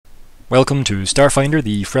Welcome to StarFinder,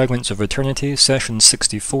 the Fragments of Eternity, Session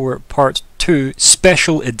 64, Part 2,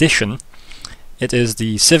 Special Edition. It is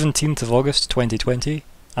the 17th of August 2020.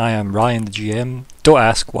 I am Ryan, the GM. Don't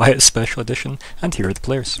ask why it's Special Edition, and here are the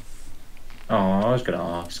players. Oh, I was going to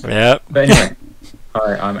ask. Yeah. But anyway,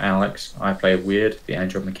 hi, I'm Alex. I play Wyrd, the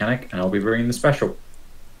Android Mechanic, and I'll be bringing the special.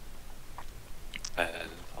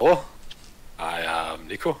 Hello, I am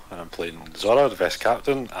Nico, and I'm playing Zora, the Vest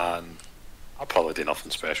Captain, and I'll probably do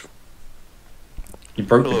nothing special. You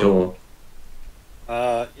broke the door.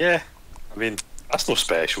 Yeah, I mean, that's no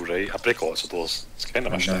special, right? I break lots of doors. It's kind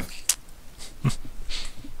of a shtick.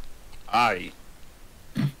 I,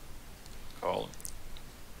 Colin,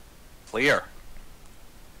 player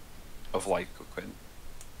of Lyko Quint.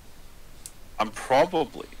 I'm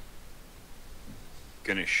probably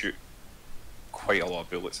gonna shoot quite a lot of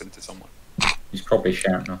bullets into someone. He's probably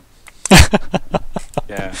Shatner.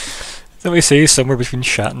 Yeah. Let me say somewhere between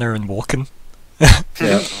Shatner and Walken.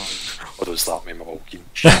 Yeah. What does that mean, my walking?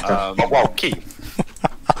 My walking.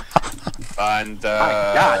 And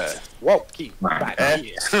Walking.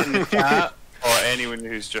 if in the chat, or anyone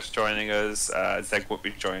who's just joining us, Zigg won't be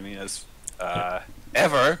joining us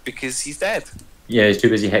ever because he's dead. Yeah, he's too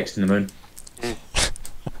busy hexing the moon.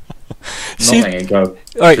 See, Not letting it go.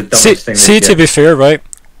 right, see to be fair, right,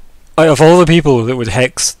 out of all the people that would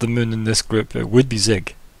hex the moon in this group, it would be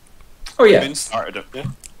Zigg. Oh yeah. Moon started it. Yeah.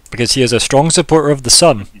 Because he is a strong supporter of the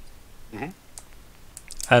sun. Mhm.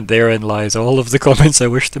 And therein lies all of the comments I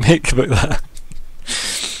wish to make about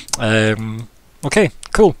that. Okay,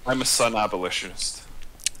 cool. I'm a sun abolitionist.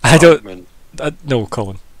 I don't... mean, no,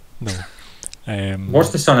 Colin. No. What's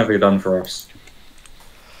the sun ever done for us?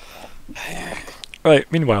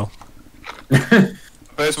 Right, meanwhile. About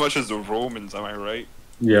as much as the Romans, am I right?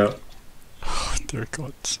 Yeah. Oh, dear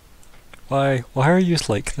God. Why are you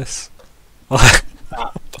like this? Why?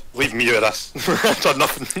 leave me with this. I've done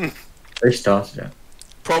nothing. They started it.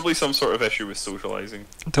 Probably some sort of issue with socializing.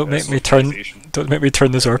 Don't make me turn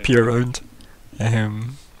this RP around.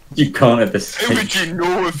 You can't at this How stage. would you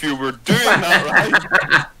know if you were doing that,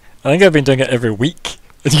 right? I think I've been doing it every week,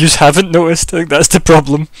 and you just haven't noticed. I think that's the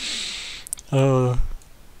problem. But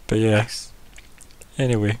yeah.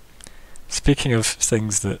 Anyway, speaking of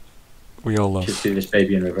things that we all love. Just do this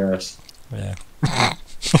baby in reverse. Yeah.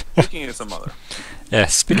 Speaking as a mother. Yeah,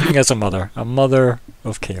 speaking as a mother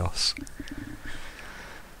of chaos.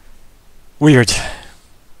 Wyrd.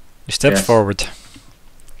 You stepped Yes. forward,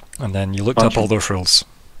 and then you looked Punch up all him. those rules.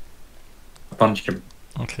 Punch him.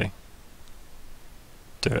 Okay.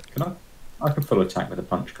 Do it. Can I can full attack with a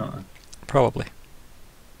punch, can't I? Probably.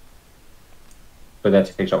 But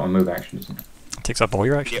that takes up my move action, doesn't it? It takes up all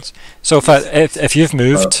your actions. So if you've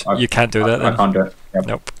moved, I- you can't do that I then. can't do it. Yep.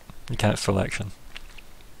 Nope. You can't full action.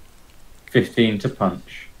 15 to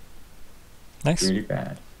punch. Nice. Really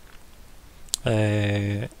bad.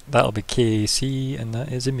 That'll be KC, and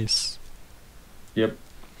that is a miss. Yep.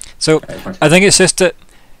 So That is my I think it's just that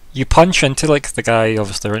you punch into like the guy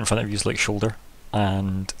obviously right in front of you's like shoulder,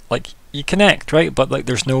 and like you connect, right? But like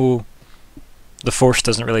there's no, the force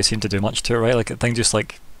doesn't really seem to do much to it, right? Like the thing just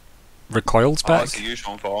like recoils Oh, back, it's the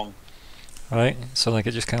usual Kong. right? So like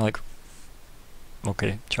it just kind of like,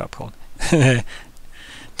 okay, chap Colin.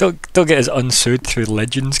 don't get as unsued through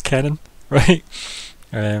Legends canon, right?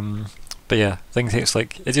 But yeah, I think it's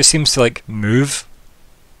like it just seems to like move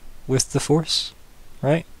with the force,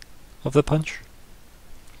 right, of the punch,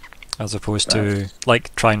 as opposed to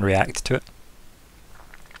like try and react to it.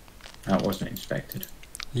 That wasn't expected.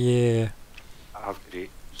 Yeah. I have great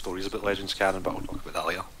stories about Legends canon, but I'll talk about that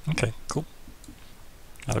later. Okay. Cool.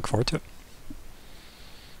 I look forward to it.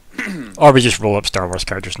 Or we just roll up Star Wars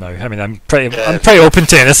characters now. I mean, I'm pretty open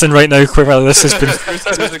to anything right now. Quiver, this has been.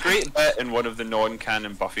 There's a great bit in one of the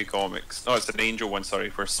non-canon Buffy comics. No, it's an Angel one. Sorry,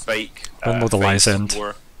 where Spike When will the lies fights end?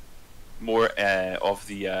 more of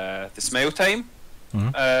the Smile Time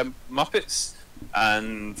Muppets,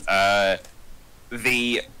 and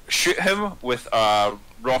they shoot him with a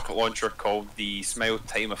rocket launcher called the Smile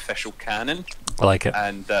Time Official Cannon. I like it.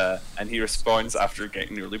 And he responds after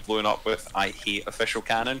getting nearly blown up with "I hate official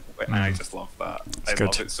canon," and I just love that. I good.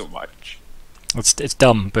 love it so much. It's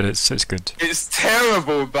dumb, but it's good. It's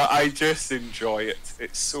terrible, but I just enjoy it.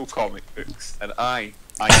 It's so comic books, and I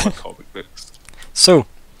love comic books. So,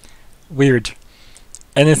 Wyrd.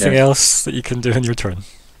 Anything Yeah. else that you can do in your turn?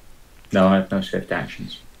 No, I have no swift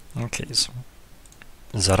actions. Okay. So,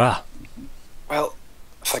 Zora. Well,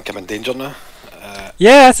 I think I'm in danger now.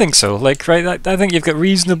 Yeah, I think so. Like, right, I think you've got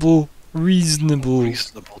reasonable. Reasonable. The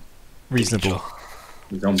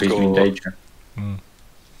zombies go. in danger.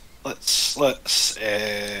 Let's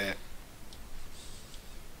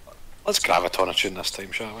Let's graviton a tune this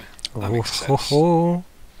time, shall we? That Oh, makes ho, sense. ho.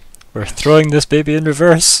 We're throwing this baby in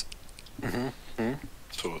reverse.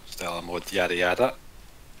 So Stella mode, yada yada.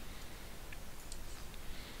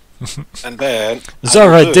 And then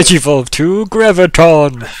Zora Digivolve to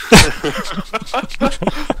Graviton!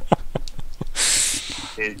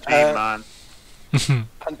 Hey, man. and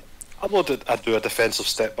I'd do a defensive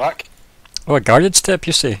step back. Oh, a guarded step,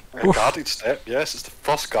 you say? A Oof. guarded step, yes, it's the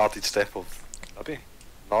first guarded step of maybe.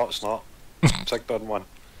 No, it's not. Zigg done one.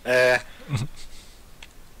 And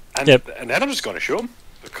Yep. and then I'm just gonna show him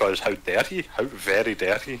because how very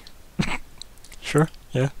dirty. Sure,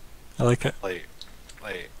 yeah. I like it. Like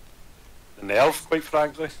the nerve, quite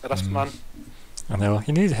frankly, of this man. I know.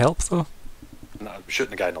 He needs help, though. And I'm shooting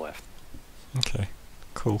the guy on the left. Okay,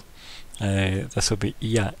 cool. This will be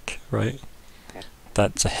Yak, right?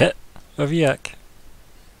 That's a hit of Yak.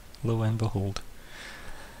 Lo and behold.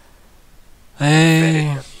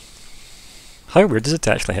 How weird is it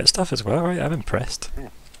to actually hit stuff as well, right? I'm impressed.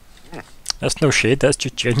 That's no shade, that's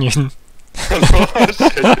just genuine. That's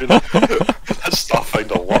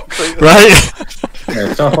StarFinder luck, right? Right?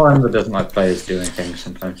 Yeah, StarFinder doesn't like players doing things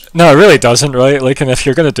sometimes. No, it really doesn't, right? Like, and if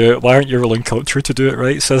you're gonna do it, why aren't you rolling culture to do it,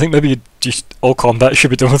 right? So I think maybe just all combat should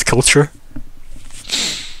be done with culture.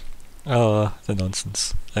 Oh, the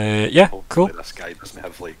nonsense. Yeah, cool. Hopefully this guy doesn't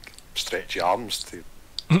have like stretchy arms to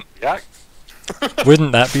react.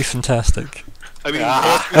 Wouldn't that be fantastic? I mean,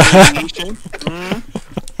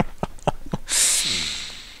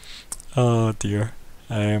 Oh dear.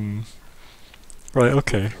 Right,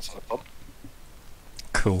 okay.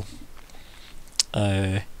 Cool.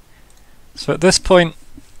 So at this point,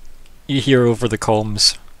 you hear over the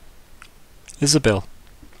comms, Isabel.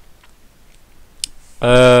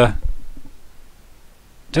 Didn't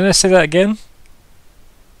I say that again?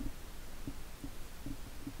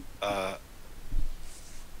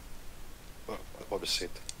 What was said?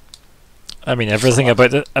 I mean everything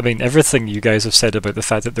about it. I mean everything you guys have said about the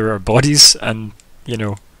fact that there are bodies and you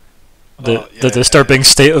know the disturbing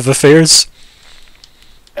state of affairs.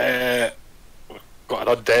 We've got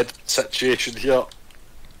an undead situation here.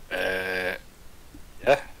 Yeah.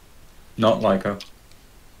 Not Lyko.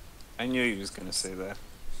 I knew he was going to say that.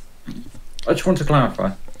 I just want to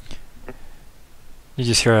clarify. You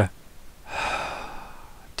just hear a.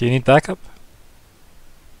 Do you need backup?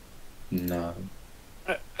 No.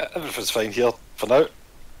 Everything's fine here for now.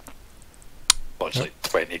 Watch like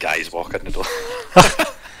 20 guys walk in the door.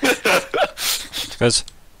 Because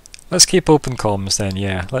let's keep open comms then.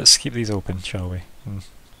 Yeah, let's keep these open, shall we? And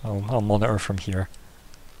I'll monitor from here.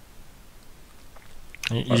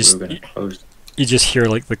 You just hear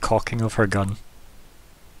like the cocking of her gun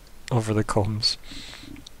over the comms.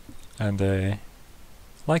 And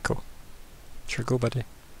Lyko. Sure, go, buddy.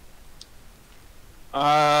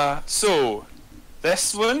 So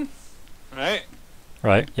this one, right?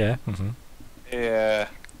 Right. Yeah. Yeah.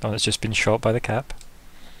 The one that's just been shot by the cap.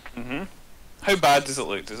 How bad does it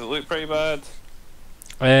look? Does it look pretty bad?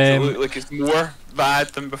 Does it look like it's more bad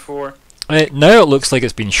than before? Now it looks like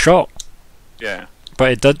it's been shot. Yeah.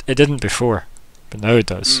 But it didn't before. But now it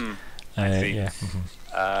does. Yeah.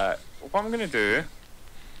 What I'm gonna do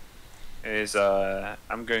is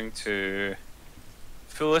I'm going to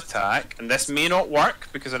full attack, and this may not work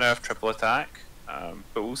because I now have triple attack,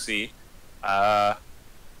 but we'll see.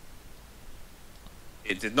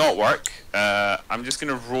 It did not work. I'm just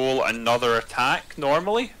going to roll another attack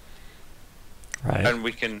normally. Right. And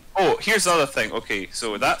we can... Oh, here's the other thing. Okay,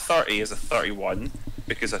 so that 30 is a 31,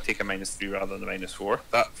 because I take a -3 rather than a -4.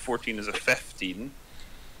 That 14 is a 15.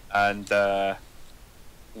 And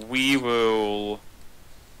we will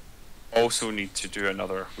also need to do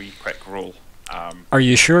another wee quick roll. Are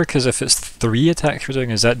you sure? Because if it's 3 attacks you're doing,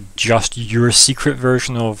 is that just your secret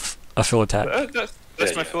version of a full attack?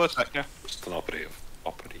 That's my full attack, yeah. Just an operate.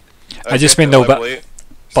 I just mean no, but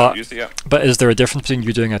used it yet. But is there a difference between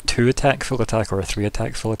you doing a 2 attack full attack or a 3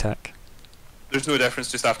 attack full attack? There's no difference.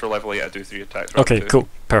 Just after level 8, I do 3 attacks. Okay, cool,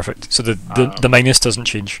 perfect. So the minus doesn't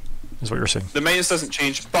change, is what you're saying. The minus doesn't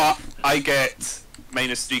change, but I get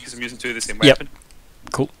 -3 because I'm using 2 of the same weapon.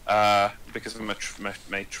 Cool. Because of my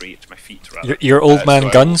trait, my feat rather. Your old man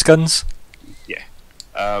guns. Yeah.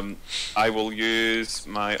 I will use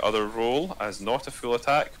my other roll as not a full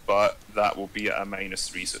attack, but that will be at a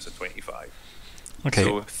 -3, so it's a 25. Okay.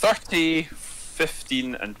 So 30,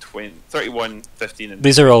 15, and 20. 31, 15, and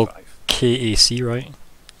These are all 25. KAC, right?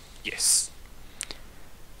 Yes.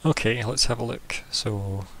 Okay, let's have a look.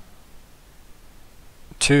 So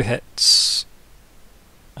 2 hits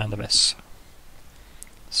and a miss.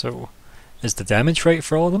 So is the damage right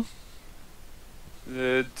for all of them?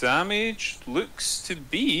 The damage looks to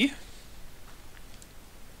be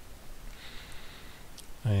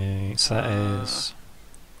So that is.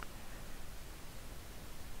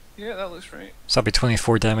 Yeah, that looks right. So that'll be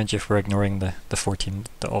 24 damage if we're ignoring the 14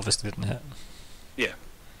 that obviously didn't hit. Yeah.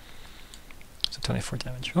 So 24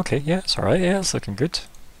 damage. Okay, yeah, it's alright, yeah, it's looking good.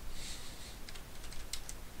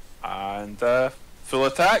 And full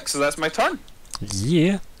attack, so that's my turn.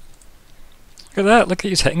 Yeah. Look at that, look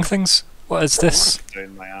at you hitting things. What is this?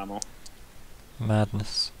 Down my ammo.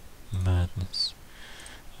 Madness. Madness.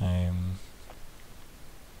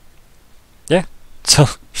 Yeah, so you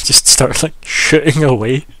just start like shooting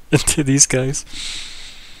away into these guys.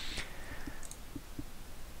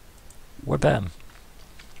 Wabam.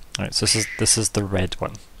 Alright, so this is the red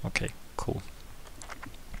one. Okay, cool.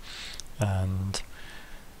 And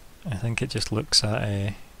I think it just looks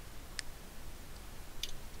at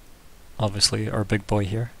obviously our big boy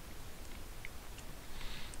here.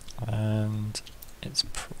 And it's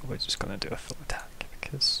probably just gonna do a full attack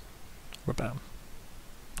because wabam.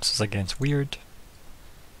 This is against Wyrd.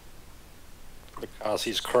 Because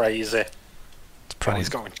he's crazy. It's And probably he's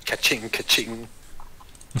going ka-ching, ka-ching.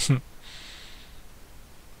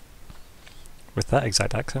 with that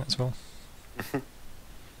exact accent as well.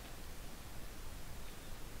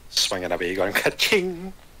 Swinging away, going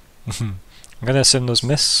ka-ching. I'm gonna assume those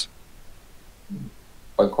miss.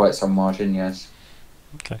 By quite some margin, yes.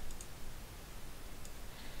 Okay.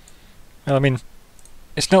 Well, I mean,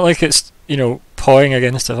 it's not like it's, you know, pawing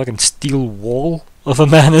against a fucking steel wall of a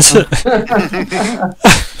man, is it?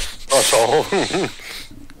 That's all.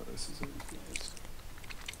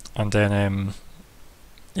 And then,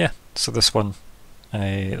 yeah, so this one,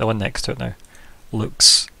 the one next to it now,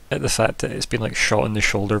 looks at the fact that it's been like shot in the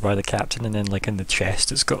shoulder by the captain, and then like in the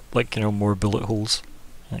chest it's got like, you know, more bullet holes,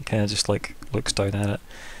 and it kind of just like looks down at it,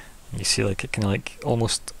 and you see like it kind of like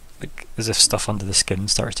almost like as if stuff under the skin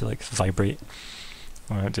starts to like vibrate,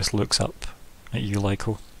 and it just looks up at you,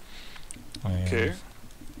 Lyko. Okay.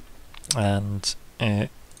 And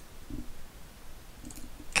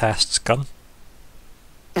casts gun.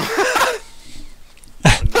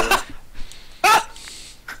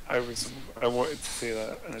 I wanted to say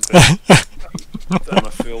that, and I didn't. I'm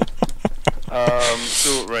a fool.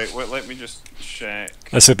 So right, let me just check.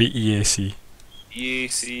 This would be EAC.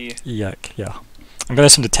 EAC. Yuck, yeah. I'm gonna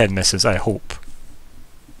assume the 10 misses, I hope.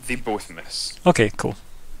 They both miss. Okay, cool.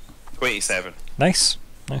 27. Nice.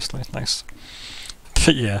 Nice.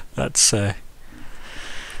 But yeah, that's If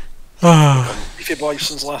your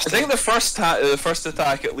license last I think the first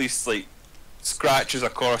attack at least like scratches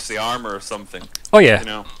across the armor or something. oh yeah. You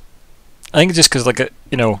know. I think just because like it,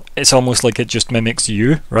 you know, it's almost like it just mimics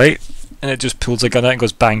you, right? And it just pulls a gun out and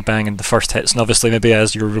goes bang bang, and the first hits, and obviously maybe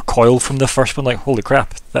as you recoil from the first one, like holy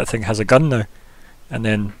crap, that thing has a gun now, and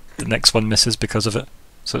then the next one misses because of it.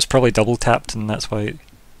 So it's probably double tapped, and that's why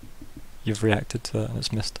you've reacted to that and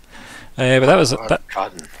it's missed. But that was that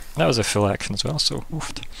was a full action as well. So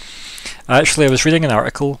oofed. Actually, I was reading an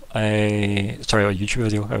article, sorry, a YouTube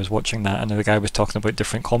video, I was watching that, and the guy was talking about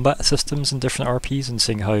different combat systems and different RPs, and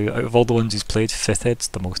saying how out of all the ones he's played, 5th Ed's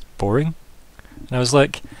the most boring. And I was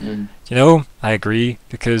like, you know, I agree,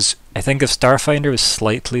 because I think if StarFinder was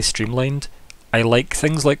slightly streamlined, I like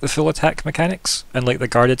things like the full attack mechanics, and like the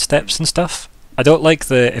guarded steps and stuff. I don't like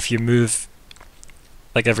the, if you move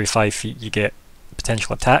like every 5 feet you get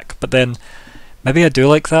potential attack, but then maybe I do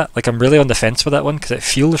like that. Like I'm really on the fence with that one because it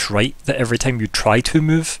feels right that every time you try to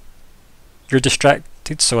move, you're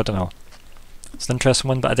distracted. So I don't know. It's an interesting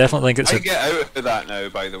one, but I definitely think it's. I get out of that now,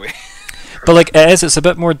 by the way. But like it is, it's a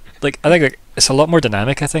bit more like I think like, it's a lot more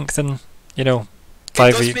dynamic. I think than, you know,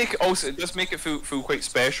 5e. It does make it feel quite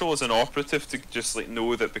special as an operative to just like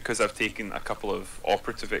know that because I've taken a couple of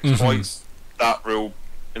operative exploits, that rule,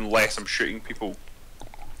 unless I'm shooting people,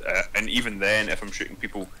 and even then if I'm shooting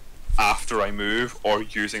people after I move or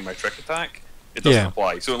using my trick attack, it doesn't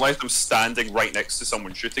apply. So unless I'm standing right next to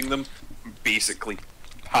someone shooting them, I'm basically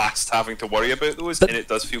past having to worry about those, but and it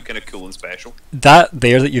does feel kind of cool and special. That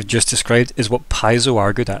there that you've just described is what Paizo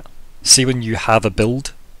are good at. See, when you have a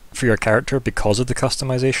build for your character because of the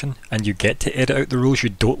customization, and you get to edit out the rules you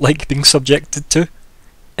don't like being subjected to,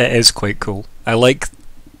 it is quite cool.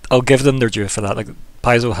 I'll give them their due for that. Like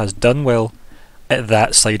Paizo has done well at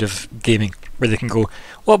that side of gaming, where they can go,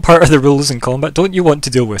 what part of the rules in combat don't you want to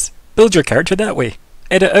deal with? Build your character that way.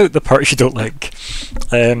 Edit out the parts you don't like.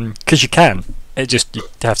 Because you can. It just, you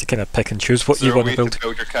have to kind of pick and choose what you want to build.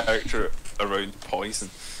 Build your character around poison.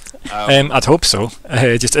 I'd hope so.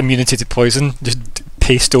 Just immunity to poison, just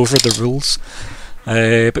paste over the rules.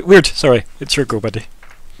 But Wyrd, sorry, it's your go, buddy.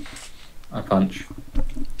 I punch.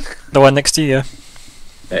 The one next to you, yeah?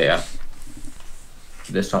 Yeah.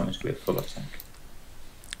 This time it's going to be a full attack.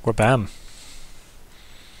 Or bam.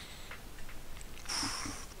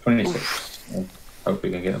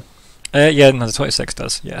 hopefully we can get them. Yeah, no, the 26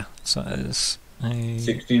 does. Yeah, so it is.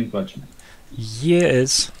 16 bludgeoning. Yeah, it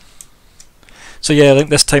is. So yeah, I think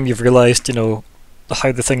this time you've realised, you know,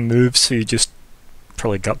 how the thing moves, so you just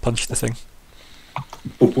probably gut punch the thing.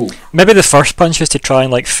 Ooh. Maybe the first punch is to try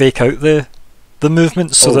and like fake out the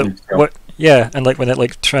movement, so that what? Yeah, and like when it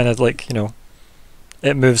like trying to like, you know,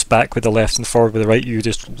 it moves back with the left and forward with the right, you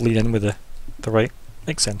just lean in with the right.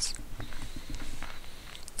 Makes sense.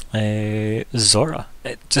 Zora.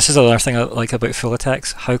 This is another thing I like about full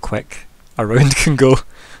attacks, how quick a round can go.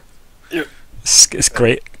 Yep. It's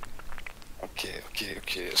great. Okay.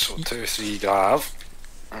 So 2, 3 dive.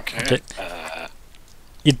 Okay.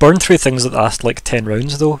 You'd burn through things that last like 10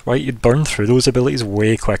 rounds though, right? You'd burn through those abilities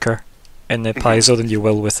way quicker in the Paizo than you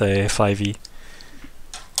will with 5e.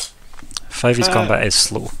 5e's combat is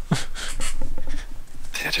slow.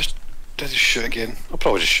 Yeah, just shoot again. I'll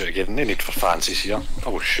probably just shoot again. No need for fancies here. I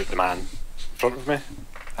will shoot the man in front of me.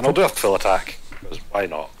 And I'll do a full attack, because why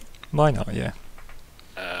not? Why not, yeah.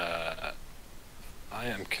 I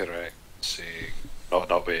am correct. Say,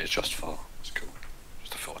 not wait, it's just full. It's cool.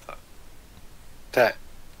 Just a full attack. Attack.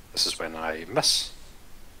 This is when I miss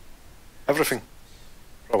everything.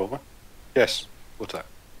 Probably. Yes. Full attack.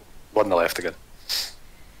 1 on the left again.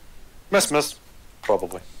 Miss.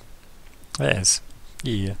 Probably. It is.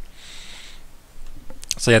 Yeah.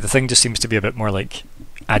 So yeah, the thing just seems to be a bit more like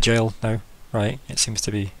agile now, right? It seems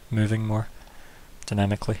to be moving more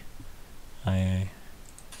dynamically.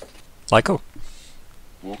 Lyko.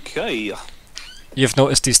 Okay. You've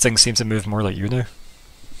noticed these things seem to move more like you now.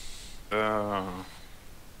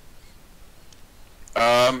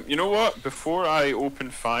 You know what? Before I open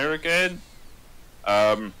fire again,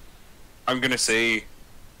 I'm gonna say,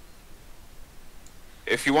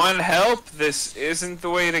 if you want help, this isn't the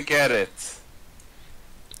way to get it.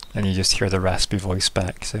 And you just hear the raspy voice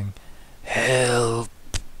back saying, "Help!"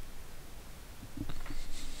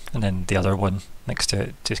 And then the other one next to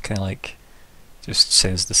it just kind of like, just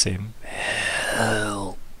says the same,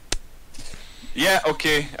 "Help!" Yeah,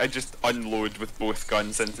 okay. I just unload with both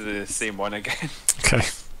guns into the same one again. Okay.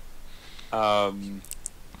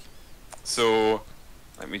 So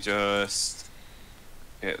let me just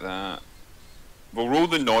get that. We'll roll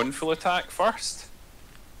the non-full attack first,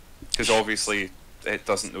 because obviously it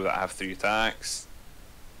doesn't know that I have 3 attacks.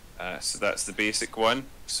 So that's the basic one.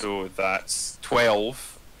 So that's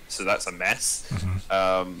 12. So that's a miss.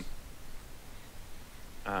 Mm-hmm.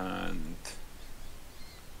 And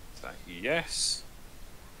is that yes?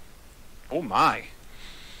 Oh my!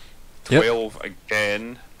 12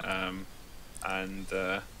 again. And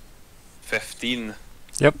 15.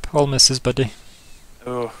 Yep, all misses, buddy.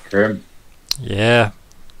 Oh, Yeah.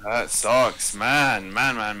 that sucks, man.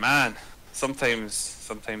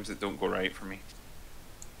 Sometimes it don't go right for me.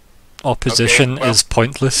 Opposition Okay, well- is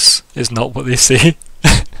pointless, is not what they say.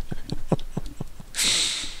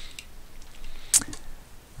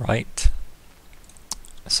 Right.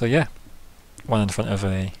 So yeah, one in front of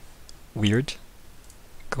a Wyrd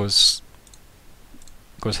goes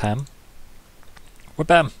ham.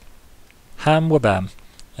 Wabam. Ham wabam.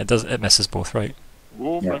 It misses both, right?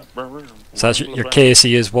 Yeah. So that's your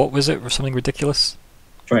KSE is, what was it? Something ridiculous?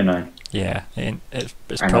 29. Yeah, it's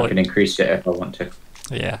And I probably, can increase it if I want to.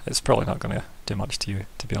 yeah, it's probably not going to do much to you,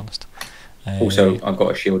 to be honest. Also, I've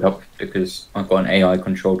got a shield up because I've got an AI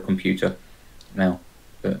controlled computer now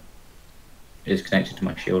that is connected to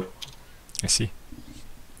my shield I see.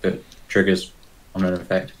 that triggers on an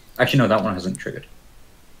effect. Actually, no, that one hasn't triggered.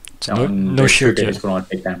 So That no, one, no the shield trigger yet. is when I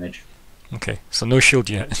take damage. Okay, so no shield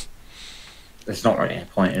yet. There's not really a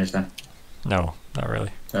point, is there? No, not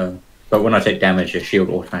really. But when I take damage, a shield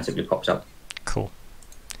automatically pops up. Cool.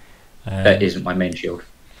 That isn't my main shield.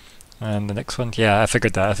 And the next one, yeah, I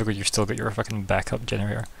figured that. I figured you've still got your fucking backup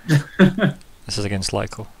generator. This is against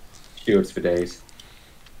Lyko. Shields for days.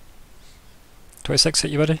 26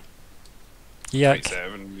 hit you, buddy? Yak.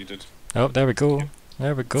 27 needed. Oh, there we go.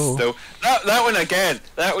 There we go. Still, that one again.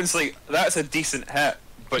 That one's like, that's a decent hit,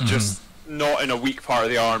 but just not in a weak part of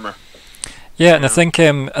the armor. Yeah, and I think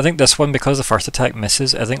this one, because the first attack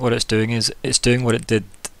misses, I think what it's doing is it's doing what it did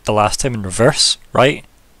the last time in reverse, right?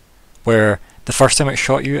 Where the first time it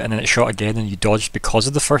shot you and then it shot again and you dodged because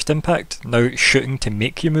of the first impact. Now it's shooting to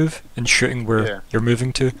make you move and shooting where you're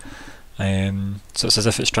moving to. So it's as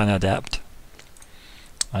if it's trying to adapt.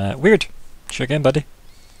 Weird. Shoot again, buddy.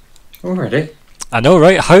 Already? I know,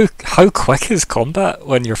 right? How quick is combat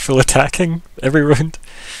when you're full attacking every round?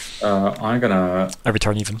 I'm gonna Every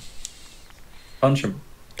turn even. punch him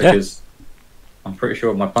because I'm pretty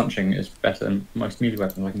sure my punching is better than most melee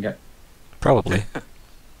weapons I can get. Probably.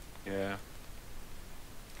 Yeah.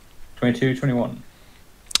 22, 21.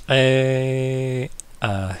 A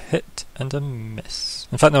hit and a miss.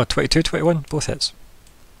 In fact, no, 22, 21, both hits.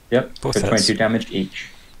 Yep, Both for hits. 22 damage each.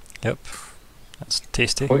 Yep, that's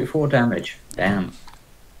tasty. 44 damage. Damn.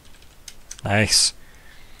 Nice.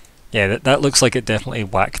 Yeah, that looks like it definitely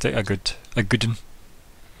whacked it a good one.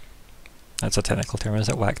 That's a technical term, is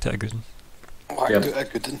it? Whacked it a good one. Yep. A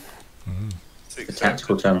good one. Mm. The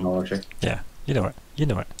tactical terminology. Yeah, you know it. You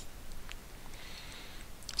know it.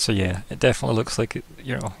 So yeah, it definitely looks like it,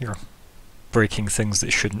 you're breaking things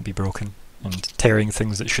that shouldn't be broken and tearing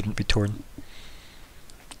things that shouldn't be torn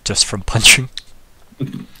just from punching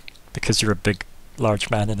because you're a big, large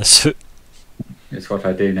man in a suit. It's what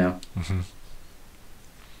I do now. Mm-hmm.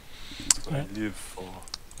 What I live for.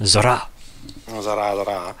 Zora.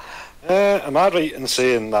 Zara. Am I right in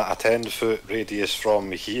saying that a 10-foot radius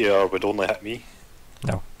from here would only hit me?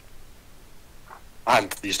 No. And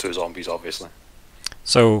these two zombies, obviously.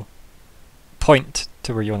 So, point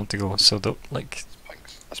to where you want it to go. So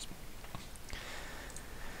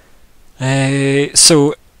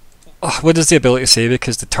so, what does the ability say?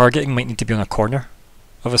 Because the targeting might need to be on a corner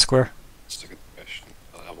of a square. That's a good question.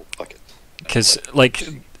 I will click it. Because, like,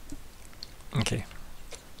 okay.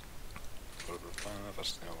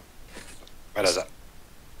 Where is it?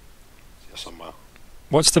 It's here somewhere.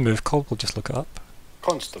 What's the move called? We'll just look it up.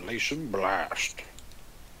 Constellation Blast.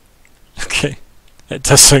 Okay. It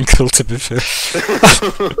does sound cool, to be fair.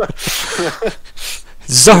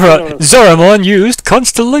 Zoramon used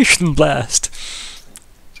Constellation Blast.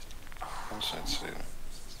 What's that saying?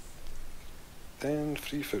 10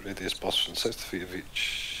 3-foot radius bursts from 60 feet of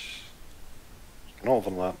each. An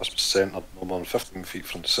overlap must be centred no more than 15 feet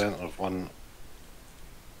from the centre of one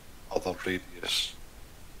other radius.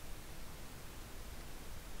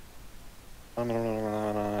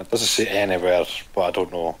 It doesn't say anywhere, but I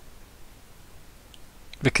don't know.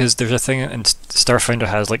 Because there's a thing in StarFinder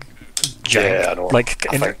has like giant, I know. like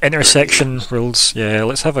intersection rules. Yeah,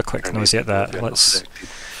 let's have a quick nosy at that. Let's.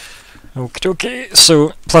 Okay.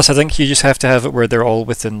 So plus, I think you just have to have it where they're all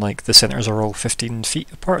within like the centers are all 15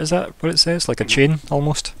 feet apart. Is that what it says? Like a chain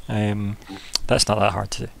almost. That's not that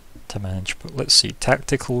hard to manage. But let's see.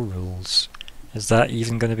 Tactical rules. Is that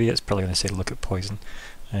even going to be? It's probably going to say look at poison.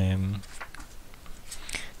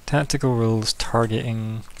 Tactical rules,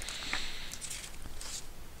 targeting.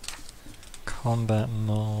 Combat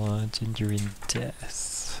mod, injury and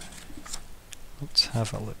death. Let's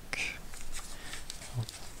have a look.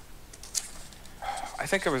 I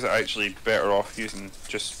think I was actually better off using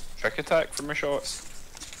just trick attack for my shots.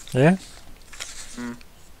 Yeah?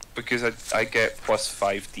 Because I get plus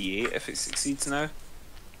 5d8 if it succeeds now.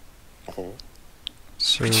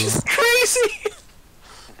 So Which is crazy!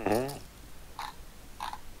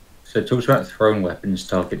 So it talks about thrown weapons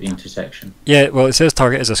target the intersection. yeah, well it says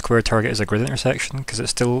target is a square, target is a grid intersection, because it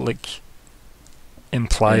still like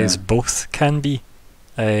implies both can be.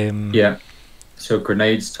 Yeah. So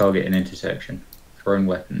grenades target an intersection. Thrown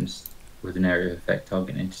weapons with an area of effect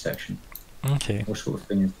target an intersection. Okay. What sort of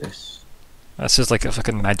thing is this? This is like a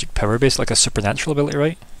fucking magic power base, like a supernatural ability,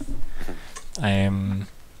 right? I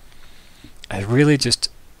really just...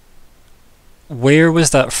 Where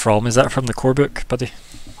was that from? Is that from the core book, buddy?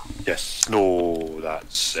 Yes. No,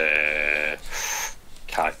 that's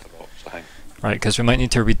character box, I think. Right, because we might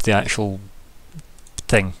need to read the actual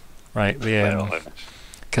thing, right? The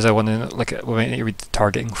because I want to look at, we might need to read the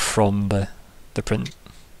targeting from the print.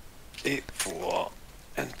 8-4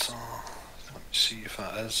 enter. Let me see if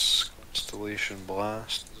that is Constellation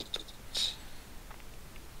Blast.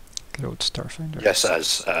 Good old StarFinder. Yes, it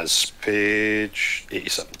is. It is page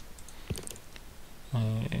 87.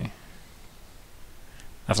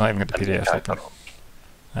 I've not even got the And PDF character open.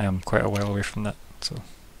 I am quite a while away from that, so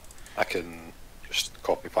I can just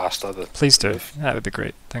copy pasta the. please do. That would be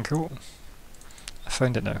great. Thank you. I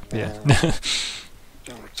found it now. But yeah.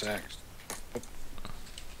 General text.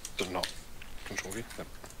 Does it not control V? Yep.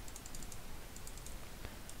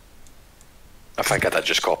 I think I did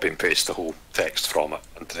just copy and paste the whole text from it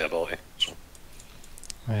into the ability. So.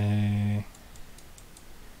 I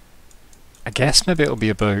guess maybe it'll be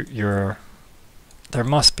about your... There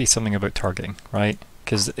must be something about targeting, right?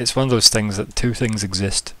 Because it's one of those things that two things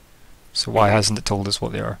exist. So why hasn't it told us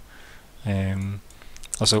what they are?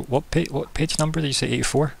 Also, what page number did you say?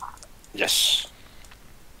 84? Yes.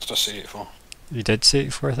 Let's just say 84. You did say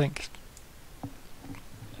 84, I think.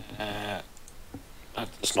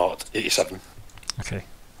 It's not 87. Okay.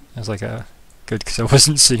 I was like, good, because I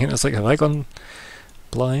wasn't seeing it. I was like, have I gone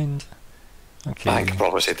blind? Okay. I think I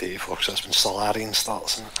probably said 84 because that's when Solarian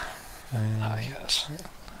starts, isn't it? I guess.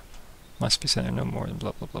 Must be centered no more than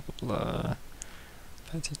blah blah blah blah blah.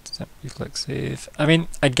 You click save. I mean,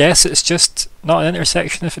 I guess it's just not an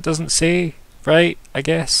intersection if it doesn't say, right? I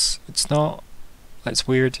guess it's not. That's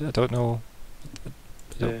weird. I don't know.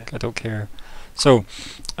 I don't care. So,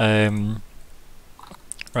 right,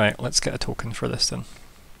 let's get a token for this then.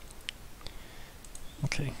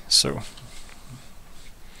 Okay, so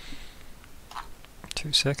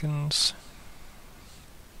 2 seconds.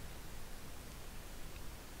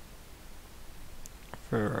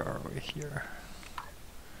 Where are we here?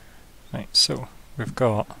 Right, so we've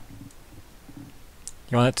got.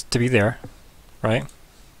 You want it to be there, right?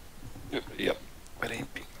 Yep. Very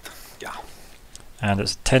big. Yeah. And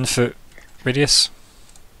it's 10-foot radius.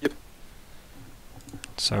 Yep.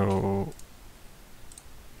 So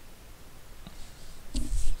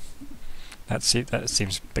that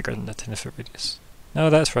seems bigger than the 10-foot radius. No,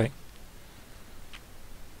 that's right.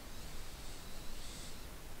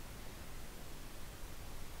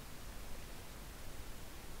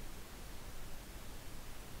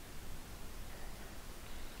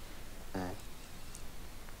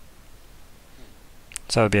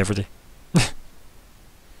 So that would be everybody.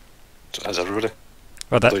 So as everybody?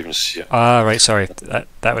 Well, I don't even see it. Ah, right, sorry.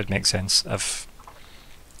 That would make sense.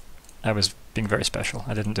 I was being very special.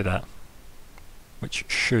 I didn't do that. Which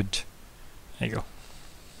should. There you go.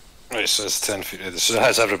 Right, so it's 10 feet. So it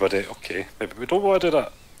has everybody. Okay, maybe we don't want to do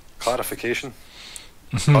that. Clarification.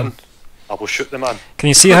 Done. I will shoot the man. Can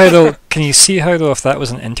you see how though? Can you see how though? If that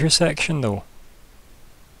was an intersection though,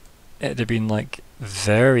 it'd have been like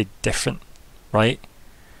very different, right?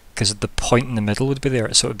 Because the point in the middle would be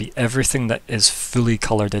there, so it would be everything that is fully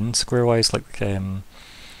coloured in square-wise. Like, I don't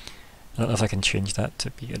know if I can change that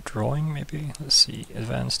to be a drawing, maybe. Let's see,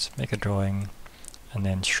 advanced, make a drawing, and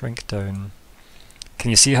then shrink down. Can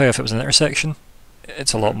you see how if it was an intersection,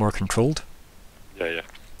 it's a lot more controlled? Yeah, yeah.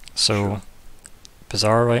 So, Sure.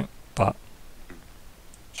 Bizarre, right? But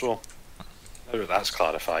So, now that that's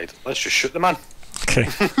clarified, let's just shoot the man. okay,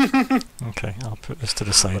 okay, I'll put this to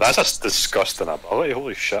the side. But that's a disgusting ability.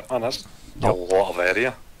 Holy shit, man! That's a lot of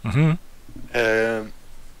area. Mm-hmm.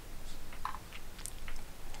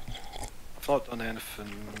 I've not done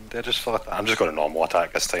anything. They just feel like I'm just going to normal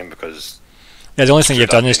attack this time because. Yeah, the only thing you've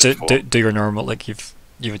done is to before. do your normal, like you've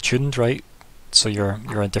attuned, right? So you're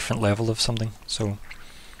a different level of something. So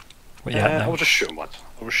what you have I now? will just shoot him once.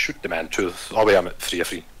 I will shoot the man two. Oh wait, I'm at 3 of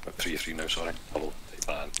 3. I'm at 3 of 3 now. Sorry. I will take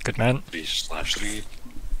that in. Good man. 3/3,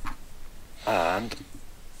 and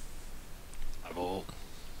I will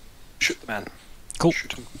shoot the man. Cool.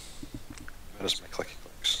 Shoot him. Where's my clicky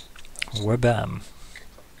clicks? Wabam.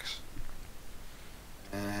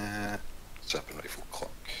 Zeppelin rifle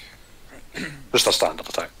clock. Just a standard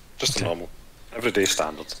attack. Just Okay. a normal. Everyday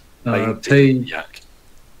standard. Page Yak.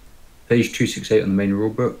 268 on the main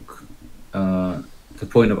rulebook. The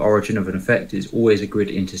point of origin of an effect is always a grid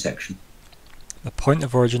intersection. The point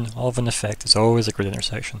of origin of an effect is always a grid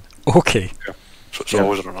intersection. Okay. So it's Yeah.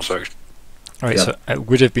 always an intersection. Alright, Yeah. so it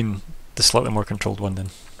would have been the slightly more controlled one then.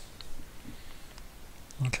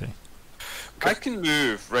 Okay. I can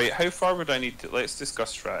move, right? How far would I need to... Let's discuss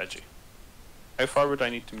strategy. How far would I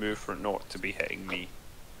need to move for it not to be hitting me?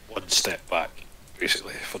 One step back,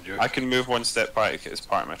 basically, for you. I can move one step back as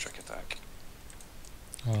part of my trick attack.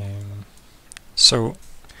 So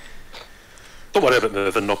Don't worry about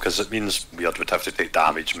moving, no, because it means Wyrd would have to take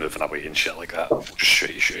damage moving away and shit like that. Just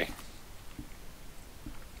shooty.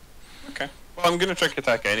 Okay. Well, I'm gonna trick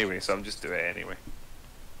attack anyway, so I'm just doing it anyway.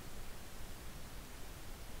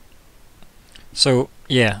 So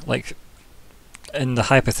yeah, like in the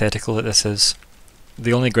hypothetical that this is,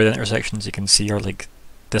 the only grid intersections you can see are like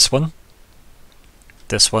this one,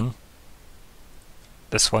 this one,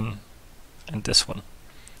 this one, and this one.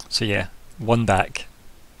 So yeah, one back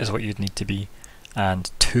is what you'd need to be, and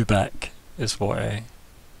two back is what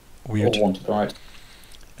Wyrd. Or one to the right.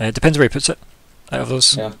 It depends where he puts it out of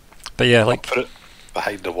those. Yeah. But yeah, I'll like put it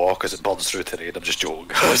behind the wall because it burns through terrain. I'm just joking.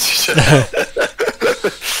 the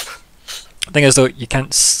thing is though, you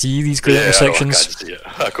can't see these grid intersections. I can't see it.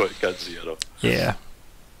 I can't see it. No. Yeah.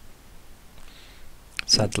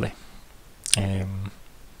 Sadly. Yeah,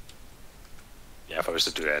 if I was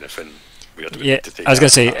to do anything, Wyrd would Yeah, need to take I was gonna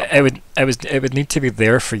that. say it would need to be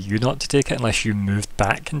there for you not to take it unless you moved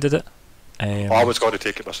back and did it. I was going to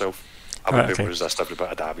take it myself. I wouldn't Right, be able okay. to resist every bit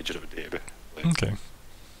of damage it would do to me. Like, Okay.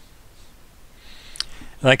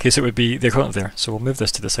 In that case, it would be the equivalent there. So we'll move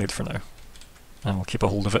this to the side for now, and we'll keep a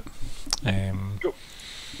hold of it. Cool.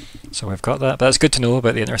 So we've got that. But that's good to know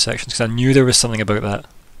about the intersections because I knew there was something about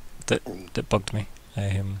that bugged me.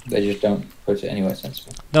 They just don't put it anywhere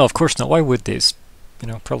sensible. No, of course not. Why would they? It's,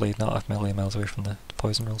 probably not a million miles away from the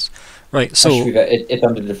poison rules. Right. So Actually, it's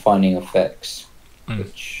under defining effects.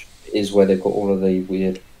 which is where they've got all of the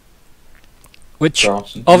weird. Which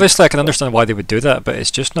grass and obviously I can understand why they would do that, but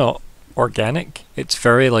it's just not organic. It's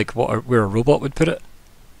very like where a robot would put it.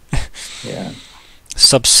 Yeah.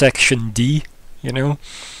 Subsection D, you know.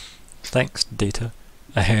 Thanks, data.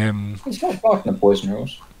 It's not barking the poison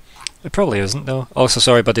rules. It probably isn't though. Also,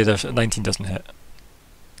 sorry, buddy. There's 19 doesn't hit.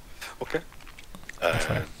 Okay.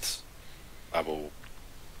 And I will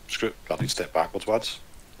screw it. Guarded step backwards once.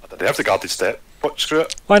 They have the guarded step. What? Screw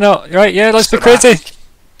it. Why not? Right? Yeah, let's be crazy.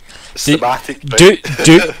 Thematic.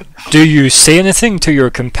 Do you say anything to your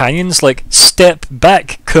companions like "Step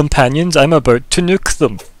back, companions! I'm about to nuke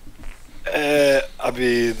them"? I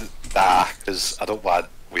mean, nah, because I don't want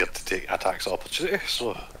Wyrd to take attacks of opportunity.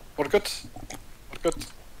 So we're good. We're good.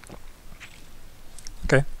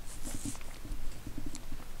 Okay.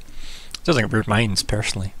 Doesn't get weird minds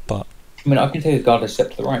personally, but I mean, I can take a guarded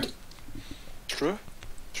step to the right. True.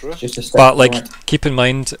 True. It's just a step. but to like the right. keep in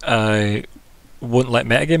mind, I won't let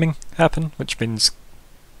metagaming happen, which means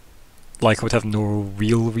like I would have no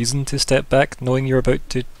real reason to step back, knowing you're about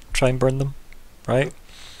to try and burn them, right?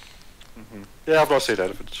 Yeah, I've not said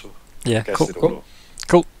anything, so Yeah, I guess cool, they don't cool, know.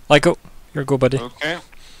 cool. Lyko, your go, buddy. Okay.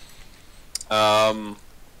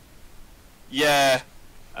 Yeah.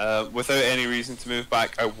 Without any reason to move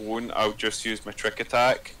back, I won't. I'll just use my trick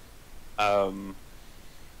attack.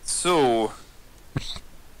 So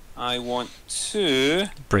I want to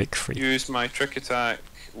Break free. use my trick attack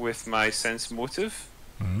with my sense motive,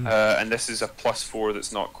 Mm. and this is a +4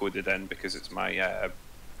 that's not coded in because it's my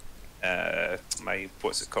my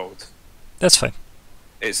what's it called? That's fine.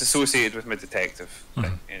 It's associated with my detective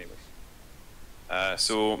thing, anyway.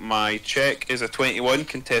 So my check is a 21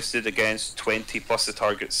 contested against 20 plus the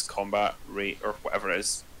target's combat rate or whatever it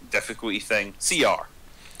is, difficulty thing, CR.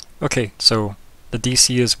 Okay, so the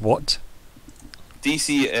DC is what?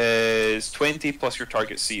 DC is 20 plus your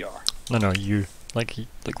target CR. No, you. Like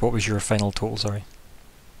what was your final total, sorry?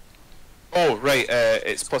 Oh, right,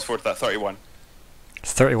 it's +4 to that, 31.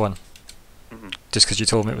 31. Mhm. Just because you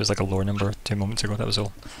told me it was like a lower number 2 moments ago, that was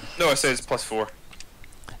all. No, it says +4.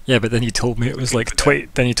 Yeah, but then you told me it was like 20.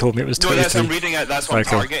 Then you told me it was No, 23. that's, I'm reading it, that's what Right, I'm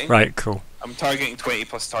cool. targeting. Right, cool. I'm targeting 20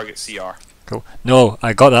 plus target CR. Cool. No,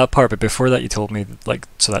 I got that part, but before that you told me, like,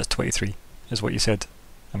 so that's 23, is what you said.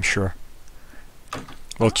 I'm sure.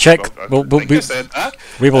 We'll check. Well, I think I said that.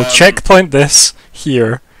 We will checkpoint this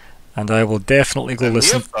here, and I will definitely go I may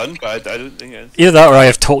listen. have done, but I don't think it's... Either that or I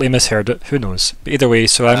have totally misheard it. Who knows? But either way,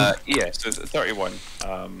 so I'm yeah, so it's 31.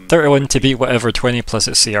 31 to beat whatever 20 plus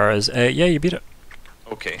its CR is. Yeah, you beat it.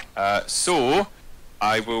 Okay, so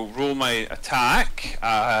I will roll my attack.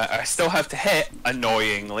 I still have to hit,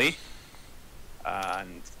 annoyingly.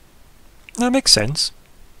 And That makes sense.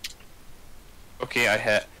 okay, I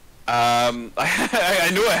hit. I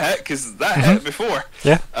know I hit because that hit before.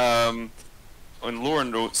 Yeah. On lower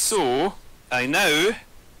note, so I now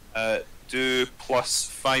do plus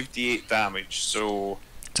 5d8 damage. So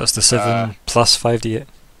Just the 7 plus 5d8.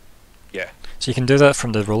 yeah. So you can do that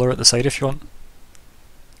from the roller at the side if you want.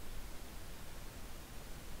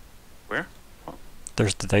 Where?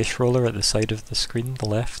 There's the dice roller at the side of the screen, the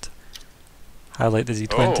left. Highlight the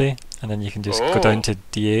D20, and then you can just go down to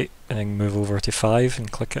D8 and then move over to 5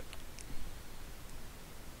 and click it.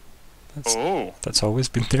 That's always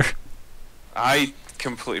been there. I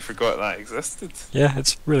completely forgot that existed. Yeah,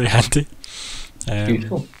 it's really handy.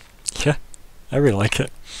 Beautiful. Yeah, I really like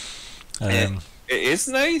it. It is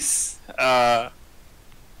nice. I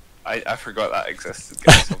forgot that existed,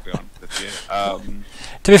 guys, I'll be honest with you.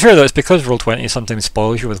 To be fair though, it's because Roll20 sometimes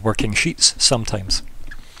spoils you with working sheets, sometimes.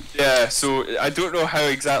 Yeah, so I don't know how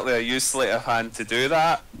exactly I use Sleight of Hand to do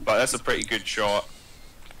that, but that's a pretty good shot.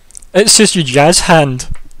 It's just you jazz hand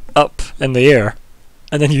up in the air,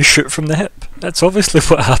 and then you shoot from the hip. That's obviously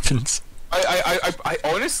what happens. I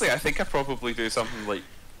honestly, I think I probably do something like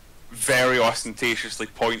very ostentatiously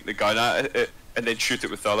point the gun at it and then shoot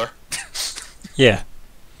it with the other. Yeah.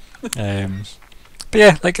 But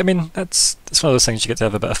yeah, like, I mean, that's one of those things you get to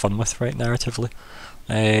have a bit of fun with, right, narratively.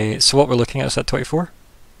 So what we're looking at is at 24?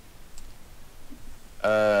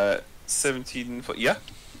 17 foot, yeah.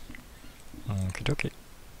 Okey-dokey.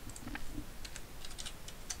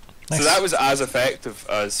 Nice. So that was as effective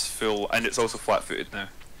as full, and it's also flat-footed now.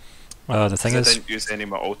 The thing I is, didn't use any of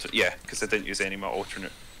my because I didn't use any of my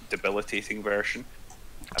alternate debilitating version.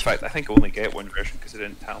 In fact, I think I only get one version because I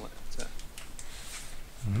didn't talent it.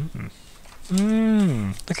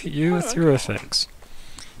 Look at you with your effects.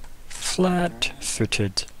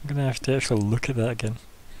 Flat-footed. I'm gonna have to actually look at that again.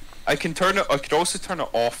 I can turn it. I could also turn it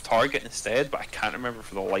off target instead, but I can't remember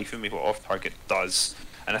for the life of me what off target does.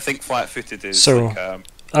 And I think flat-footed is So, like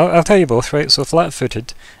I'll tell you both, right? So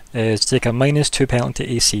flat-footed is take a -2 penalty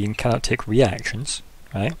AC and cannot take reactions,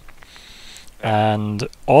 right? And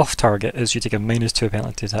off-target is you take a -2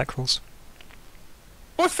 penalty attack rolls.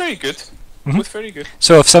 Both very good. Mhm. Both very good.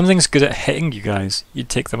 So if something's good at hitting you guys, you'd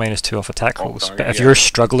take the -2 off attack rolls. Off-target, But if yeah. you're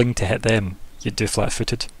struggling to hit them, you'd do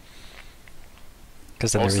flat-footed.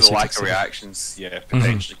 Because then Also, they're the lack of AC. reactions,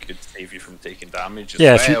 potentially could save you from taking damage as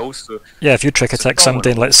Yeah, if you- well. So Yeah, if you trick It's a attack somebody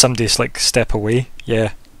and dominant. let somebody like step away,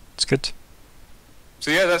 yeah, it's good.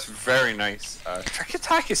 yeah, that's very nice. Trick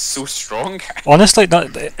attack is so strong. Honestly,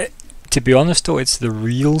 to be honest though, it's the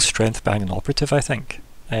real strength behind an operative, I think.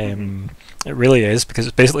 It really is, because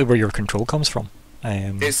it's basically where your control comes from.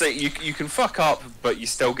 It's like you can fuck up, but you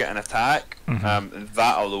still get an attack. And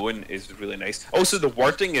that alone is really nice. Also, the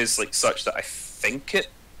wording is like such that I think it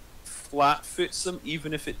flat foots them,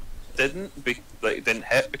 even if it didn't, it didn't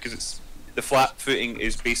hit, because it's the flat footing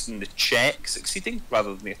is based on the check succeeding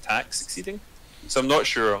rather than the attack succeeding. So I'm not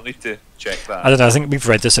sure. I'll need to check that. I don't know, I think we've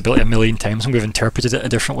read this ability a million times and we've interpreted it a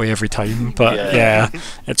different way every time, but yeah,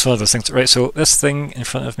 it's one of those things. Right, so this thing in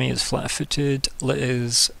front of me is flat-footed, lit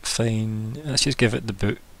is fine, let's just give it the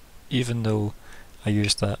boot, even though I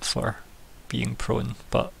used that for being prone,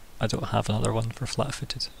 but I don't have another one for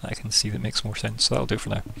flat-footed that I can see that makes more sense, so that'll do for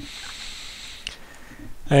now.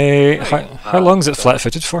 How long is it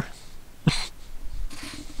flat-footed for?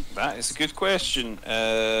 That is a good question.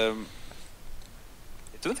 I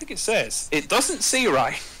don't think it says. It doesn't say,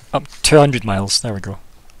 right? Up 200 miles, there we go.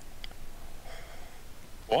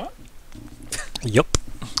 What? Yup.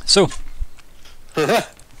 So,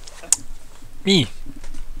 me.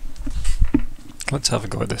 Let's have a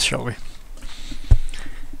go at this, shall we?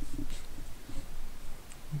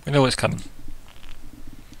 We know what's coming.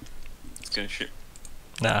 It's gonna shoot.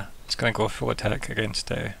 Nah, it's gonna go full attack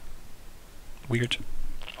against Wyrd.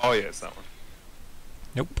 Oh yeah, it's that one.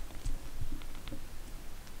 Nope.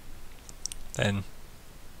 Then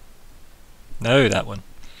now that one.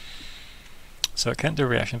 So it can't do a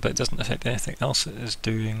reaction, but it doesn't affect anything else it is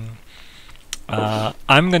doing.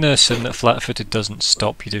 I'm going to assume that flat-footed doesn't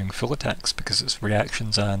stop you doing full attacks because it's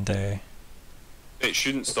reactions and It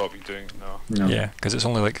shouldn't stop you doing it, no. No. yeah, because it's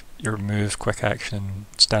only like your move, quick action, and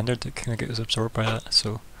standard that kind of gets absorbed by that.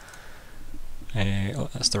 So, oh,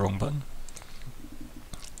 that's the wrong button.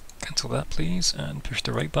 Cancel that, please, and push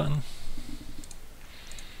the right button.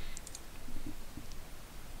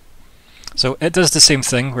 So it does the same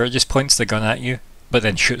thing where it just points the gun at you, but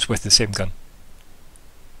then shoots with the same gun.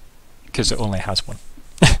 Because it only has one.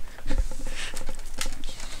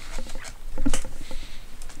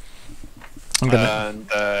 I'm gonna.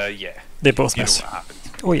 And yeah. They both You know miss. what happened.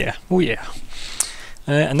 Oh yeah, oh yeah.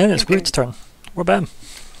 And then it's Wyrd's turn. We're bam.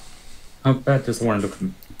 How bad does the one look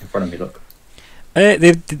in front of me look?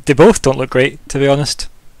 They both don't look great, to be honest.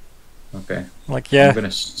 Okay. Like, yeah. I'm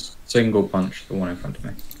gonna single punch the one in front of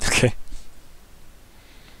me. Okay.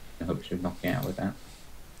 I hope she'll knock me out with that.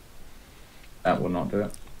 That will not do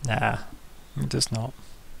it. Nah, it does not.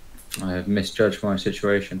 I have misjudged my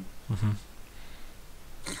situation.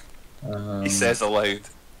 He says aloud.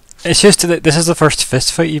 It's just that this is the first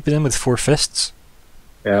fist fight you've been in with 4 fists.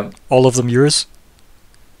 Yeah. All of them yours.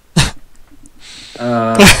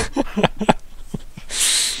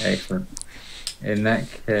 Excellent. In that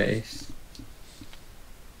case,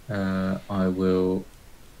 I will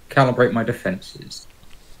calibrate my defences.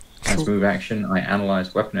 As move action, I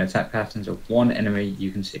analyse weapon and attack patterns of one enemy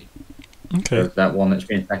you can see. Okay. So that one that's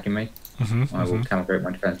been attacking me, Mm-hmm, I will calibrate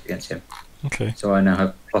my defence against him. Okay. So I now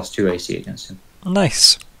have +2 AC against him.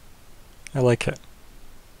 Nice. I like it.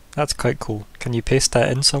 That's quite cool. Can you paste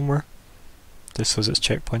that in somewhere? Just so it's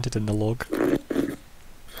checkpointed in the log.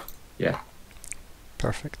 Yeah.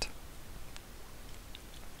 Perfect.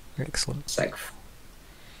 Excellent. Safe.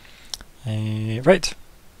 Right.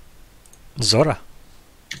 Zora.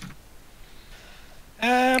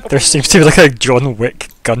 There seems to be like a John Wick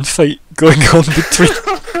gunfight going on between.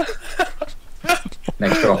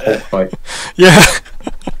 Next to a Hulk fight. Yeah.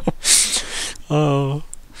 Oh.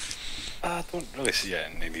 I don't really see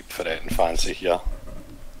any need for anything fancy here.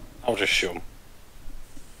 I'll just shoot him.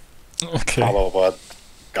 Okay. Hello, bud.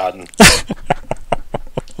 Garden.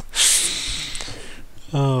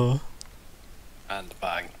 Oh. And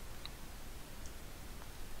bang.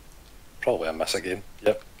 Probably a miss again.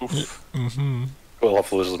 Yep. Oof. Mm-hmm. We'll have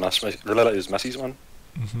those misses one.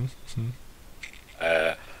 Mm-hmm.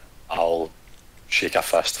 I'll shake a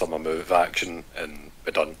fist for my move action and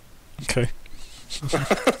be done. Okay.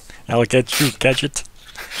 I'll get you, gadget.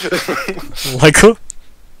 Lyko?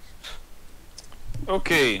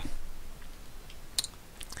 Okay.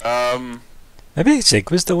 Maybe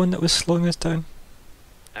Zigg was the one that was slowing us down.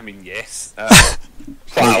 I mean, yes.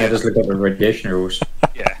 Yeah, just look up the radiation rules.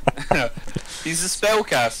 Yeah. He's a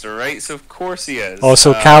spellcaster, right? So of course he is.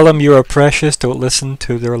 Also, Calum, you are precious. Don't listen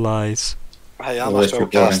to their lies. I am Well, a that's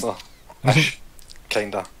recording. spellcaster.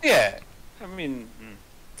 Kinda. Yeah. I mean,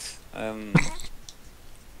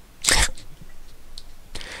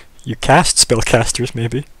 You cast spellcasters,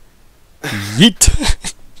 maybe. Yeet.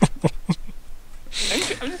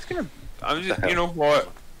 you know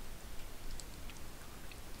what?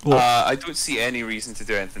 Well, I don't see any reason to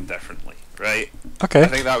do anything differently, right? okay. I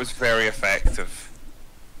think that was very effective.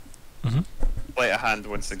 Mhm. Sleight of hand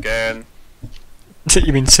once again.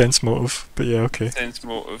 You mean sense motive? But yeah, okay. Sense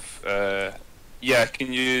motive. Yeah, I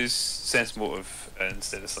can use sense motive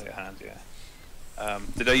instead of sleight of hand. Yeah.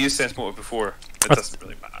 Did I use sense motive before? It doesn't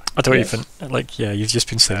really matter. I don't Yes. even like. Yeah, you've just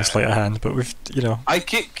been saying sleight of hand, but we've, you know. I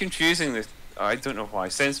keep confusing this. I don't know why.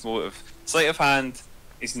 Sense motive. Sleight of hand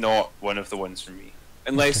is not one of the ones for me,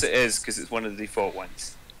 unless it is because it's one of the default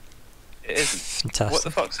ones. It isn't. Fantastic. What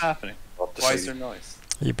the fuck's happening? Why is there noise?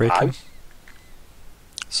 Are you breaking?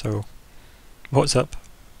 So, what's up?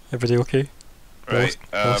 Everybody okay? Right.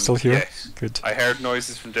 All still here? Yes. Good. I heard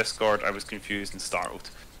noises from Discord. I was confused and startled.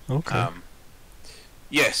 Okay.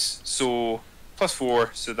 Yes. So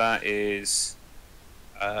 +4. So that is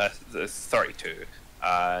the 32.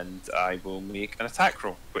 And I will make an attack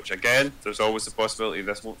roll, which again, there's always the possibility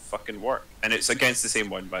this won't fucking work. And it's against the same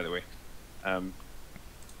one, by the way.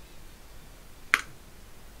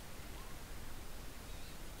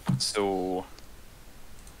 So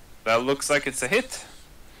that looks like it's a hit.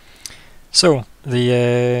 So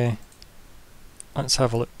the let's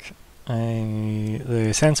have a look.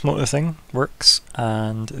 The sense motive thing works,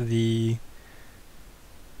 and the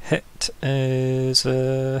hit is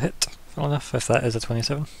a hit. Full enough, if that is a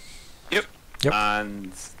 27. Yep. Yep.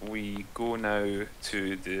 And we go now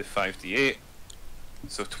to the 5d8.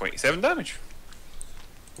 So 27 damage.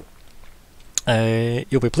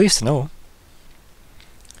 You'll be pleased to know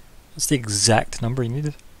that's the exact number you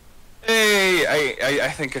needed. Hey, I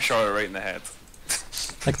think I shot it right in the head.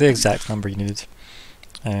 Like the exact number you needed.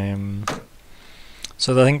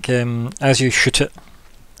 So I think as you shoot it,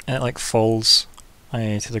 and it like falls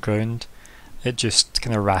to the ground. It just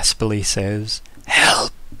kind of raspily says,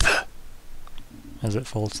 "Help!" as it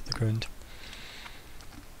falls to the ground.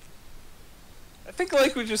 I think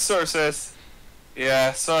Lyko just sort of says,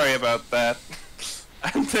 "Yeah, sorry about that."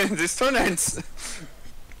 And then this turn ends.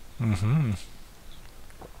 Mm-hmm.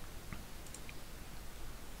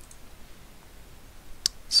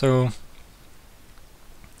 So,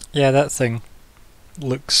 yeah, that thing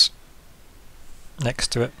looks next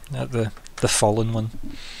to it at the fallen one.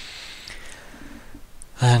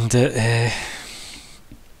 And it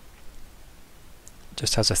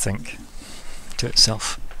just has a think to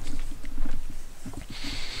itself.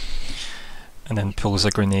 And then pulls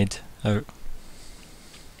a grenade out.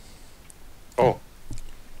 Oh.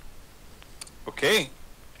 Okay.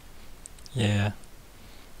 Yeah.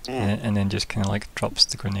 And then just kind of like drops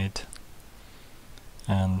the grenade.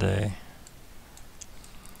 And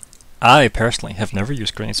I personally have never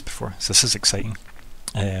used grenades before, so this is exciting.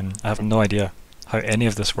 I have no idea how any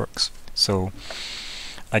of this works. So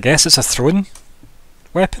I guess it's a thrown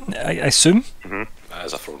weapon, I assume. That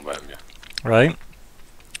is a thrown weapon, yeah. Right.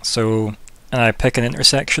 So, and I pick an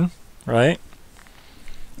intersection, right?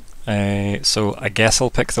 So I guess I'll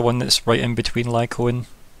pick the one that's right in between Lyko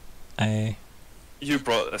and You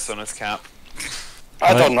brought this on his cap.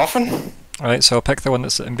 I done nothing. Right, so I'll pick the one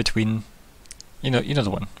that's in between. You know the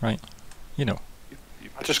one, right? You know.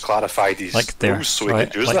 I just clarified these Like there, rules so we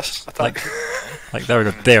right? could use Like- this attack. Like there we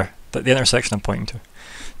go. There, the intersection I'm pointing to.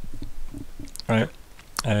 Right.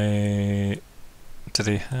 Do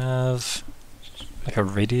they have like a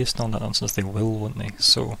radius? No, that nonsense. They will, won't they?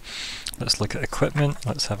 So let's look at equipment.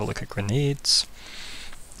 Let's have a look at grenades.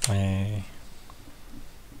 Okay,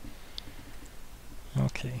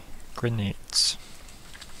 grenades.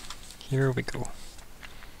 Here we go.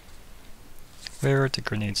 Where do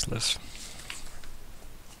grenades live?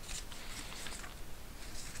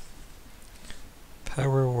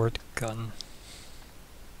 Power word gun.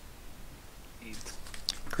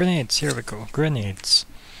 Grenades, here we go. Grenades.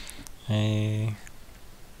 Okay,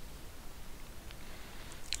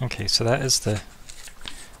 so that is the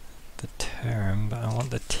term, but I want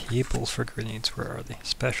the table for grenades. Where are they?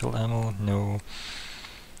 Special ammo? No.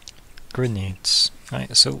 Grenades.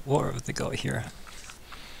 Right, so what have they got here?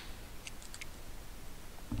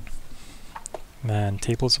 Man,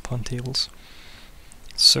 tables upon tables.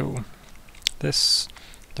 So, the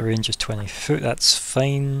range is 20 foot, that's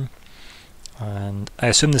fine. And I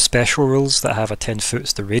assume the special rules that have a 10 foot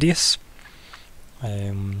is the radius.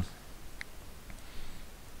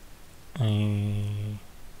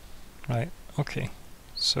 Right, okay,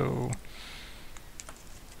 so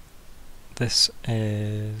this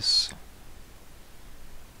is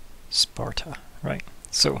Sparta, right,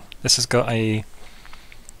 so this has got a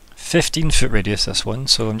 15-foot radius, this one,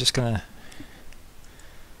 so I'm just gonna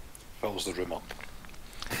Fills the room up.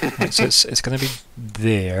 right, so it's gonna be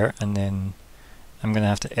there, and then I'm gonna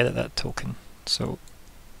have to edit that token. So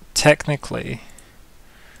technically,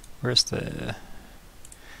 where's the,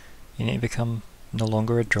 you need to become no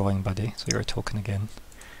longer a drawing buddy, so you're a token again.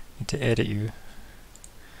 Need to edit you.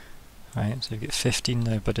 Right, so you get 15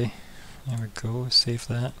 now, buddy. There we go, save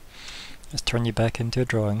that. Let's turn you back into a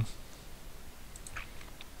drawing.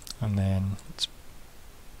 And then let's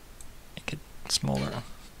make it smaller.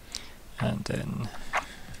 And then,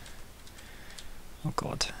 oh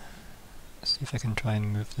god, let's see if I can try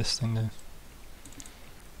and move this thing now.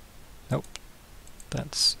 Nope,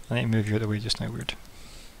 that's, I need to move you out of the way just now, Wyrd.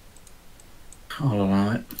 I'll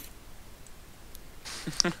allow it.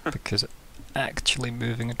 Because actually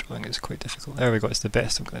moving a drawing is quite difficult. There we go, it's the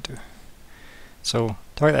best I'm going to do. So,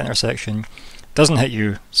 target that intersection, doesn't hit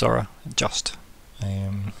you, Zora, just.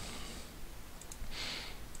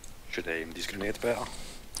 Should aim these grenades better.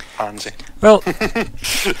 Pansy. Well,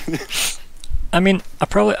 I mean,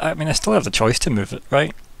 I still have the choice to move it,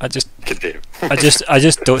 right? I just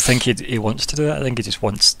don't think he wants to do that. I think he just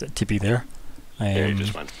wants it to be there. Yeah, he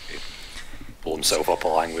just wants to blow himself up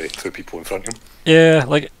along with 2 people in front of him. Yeah,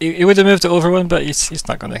 like he would have moved it over one, but he's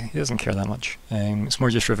not gonna. He doesn't care that much. It's more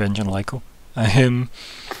just revenge on Lyko. And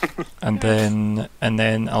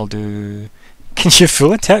then I'll do. Can you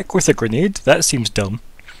full attack with a grenade? That seems dumb.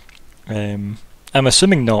 I'm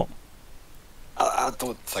assuming not. I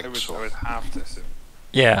don't think so. I would have to assume.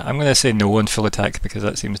 Yeah, I'm gonna say no on full attack because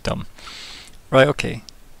that seems dumb. Right, okay.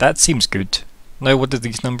 That seems good. Now what do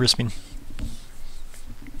these numbers mean?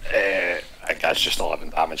 I guess just 11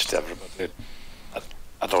 damage to everybody.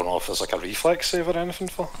 I don't know if there's like a reflex save or anything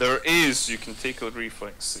for. There is, you can take a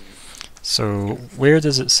reflex save. So, where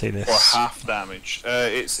does it say this? For half damage.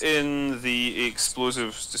 It's in the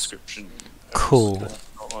explosives description. Cool.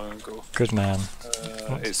 Not long ago. Good man.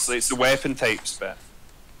 It's the weapon types bit.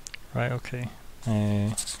 Right, okay.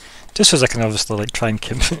 Just as I can obviously like try and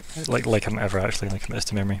like I'm ever actually going to commit this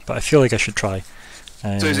to memory, but I feel like I should try.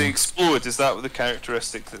 So does it explode? Is that the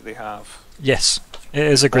characteristic that they have? Yes, it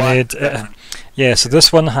is a grenade. Yeah, so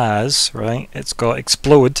this one has, right, it's got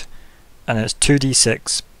explode, and it's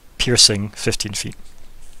 2d6 piercing 15 feet.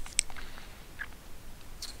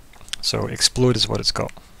 So explode is what it's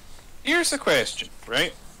got. Here's a question,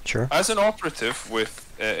 right? Sure. As an operative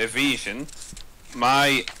with evasion,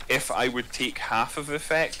 if I would take half of the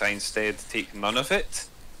effect, I instead take none of it.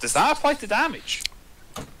 Does that apply to damage?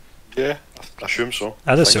 Yeah, I assume so.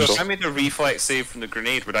 I'd assume So so. if I made a reflex save from the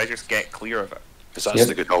grenade, would I just get clear of it? Because that's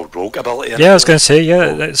the good old rogue ability. Yeah, I was going to say,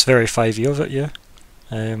 yeah, that's very 5e of it, yeah.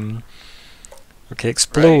 Okay,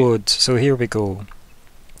 explode. Right. So here we go.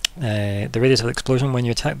 The radius of the explosion, when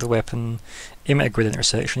you attack the weapon, aim at a grid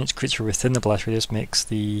intersection, each creature within the blast radius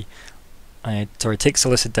takes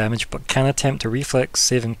illicit damage but can attempt a reflex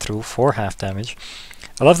saving throw for half damage.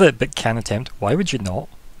 I love that it can attempt. Why would you not?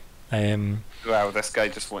 Well, this guy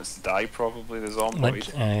just wants to die, probably, the zombie. Like,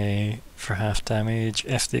 for half damage,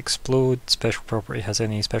 if the explode special property has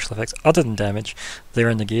any special effects other than damage, they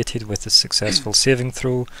are negated with a successful saving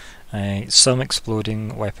throw. Some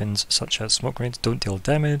exploding weapons, such as smoke grenades, don't deal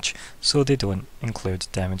damage, so they don't include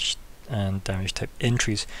damage and damage type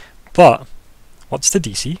entries. But, what's the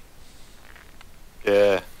DC?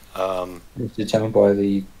 Yeah, it's determined by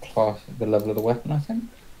the class, the level of the weapon, I think.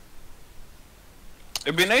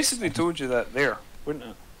 It'd be nice if they told you that there, wouldn't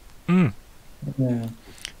it? Mm. Yeah.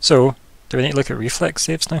 So, do we need to look at reflex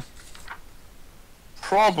saves now?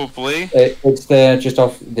 Probably. It's there just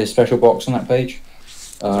off the special box on that page.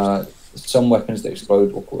 Some weapons that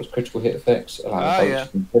explode will cause critical hit effects,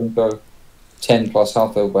 allowing info, 10 plus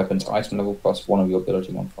half the weapon's item level plus 1 of your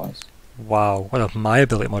ability modifiers. Wow, one of my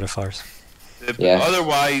ability modifiers.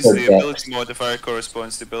 Otherwise, the ability modifier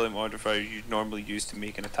corresponds to the ability modifier you'd normally use to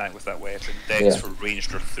make an attack with that weapon. Dex for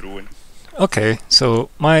ranged or throwing. Okay,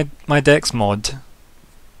 so my dex mod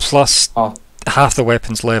plus half the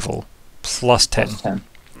weapon's level plus 10. Plus 10.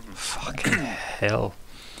 Fucking hell.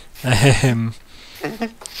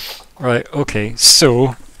 Right, okay,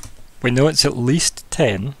 so we know it's at least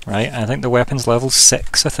 10, right? And I think the weapon's level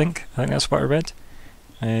 6, I think that's what I read.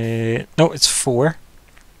 No, it's 4.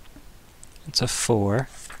 It's a 4,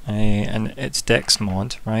 and it's dex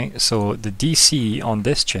mod, right? So the DC on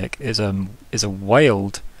this check is a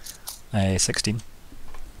wild 16.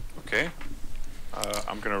 Okay.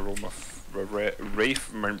 I'm gonna roll my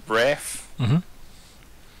breath.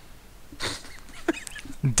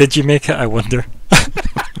 Did you make it? I wonder.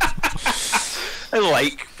 I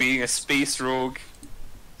like being a space rogue.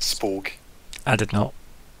 Spoke. I did not.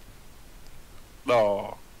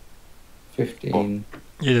 No. 15.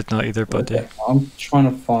 You did not either, buddy. Okay, I'm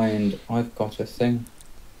trying to find. I've got a thing.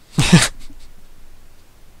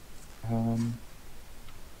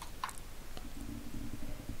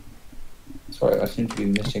 Sorry, I seem to be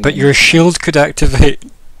missing. But your shield could activate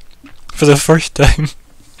for the first time.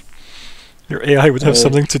 Your AI would have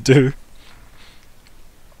something to do.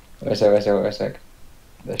 Wait a sec.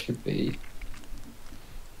 There should be.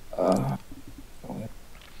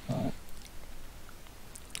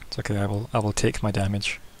 It's okay. I will take my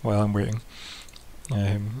damage while I'm waiting.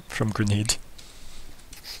 From grenade.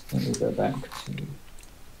 Let me go back to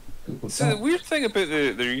Google. So the weird thing about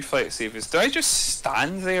the reflex save is, do I just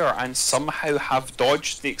stand there and somehow have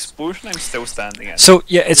dodged the explosion I'm still standing in? So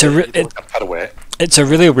yeah, it's You don't have pirouette. it's a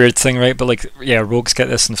really weird thing, right? But like, yeah, rogues get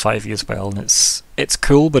this in 5e as well, and it's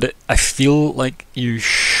cool. But I feel like you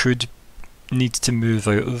should need to move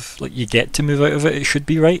out of, like, you get to move out of it. It should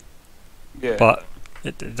be right, Yeah. but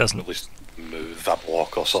it doesn't. At least move that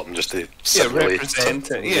block or something just to simulate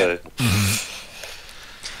represent it, yeah.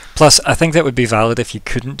 Plus, I think that would be valid if you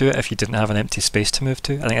couldn't do it if you didn't have an empty space to move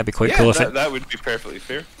to. I think that'd be quite cool if that would be perfectly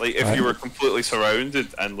fair. Like, if you were completely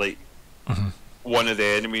surrounded and, like, one of the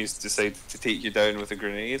enemies decided to take you down with a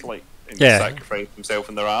grenade, like, and sacrifice himself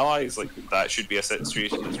and their allies, like, that should be a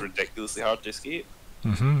situation that's ridiculously hard to escape.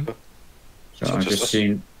 So I've just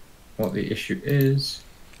seen what the issue is.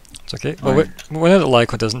 It's okay. Well, we know that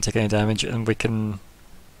Lyko doesn't take any damage, and we can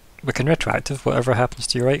retroactive whatever happens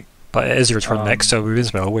to you, right? But it is your turn next, so we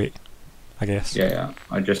as well wait, I guess. Yeah.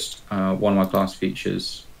 I just one of my class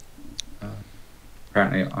features.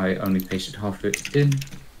 Apparently, I only pasted half of it in.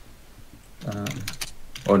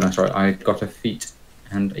 Oh no, sorry. I got a feat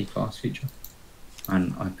and a class feature,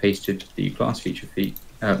 and I pasted the class feature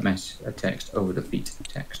text over the feat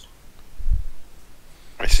text.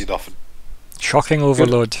 I see nothing. Shocking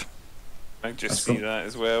overload. I just see that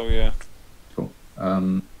as well. Yeah. Cool.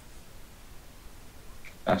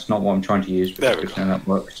 That's not what I'm trying to use, but it's how that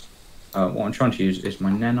works. What I'm trying to use is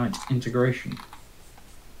my nanite integration,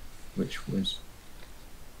 which was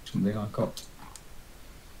something I got.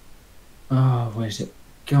 Oh, where's it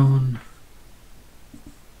gone?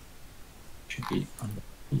 Should be under.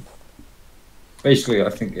 Basically,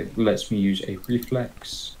 I think it lets me use a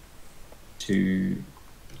reflex to.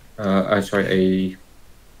 A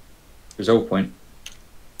resolve point.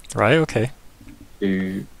 Right. Okay.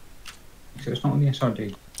 So it's not on the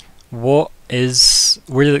SRD.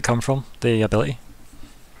 Where did it come from? The ability?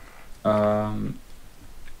 It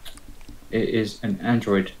is an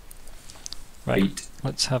Android. Right. Feat.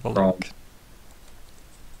 Let's have a look.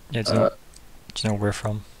 Yeah. Do you know where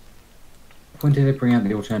from? When did they bring out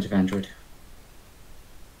the alternative Android?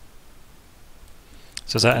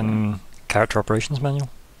 So is that in character operations manual?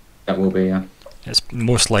 That will be, yeah. It's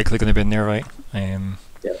most likely going to be in there, right? Yeah.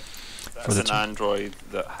 That's an android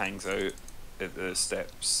that hangs out at the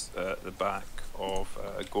steps at the back of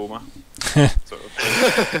Goma. Sort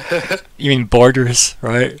of. You mean borders,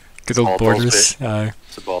 right? Good old Borders, borders.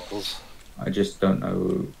 It's the bottles. I just don't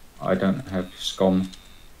know. I don't have SCOM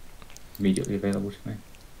immediately available to me.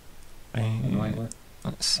 Anyway,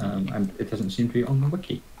 Let's see. and it doesn't seem to be on the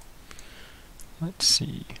wiki. Let's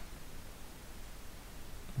see.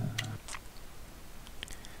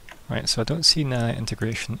 Right, so I don't see nanite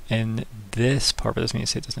integration in this part, but it doesn't mean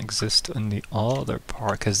to say it doesn't exist on the other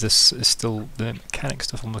part, because this is still the mechanic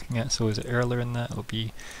stuff I'm looking at. So is it earlier in that? It'll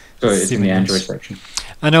be. So it's in the Android section.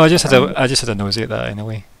 I know. I just had a nosy at that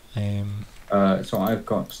anyway. So I've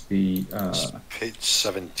got the. Page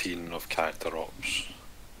 17 of character ops.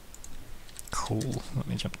 Cool. Let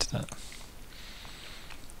me jump to that.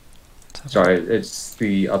 Sorry, it's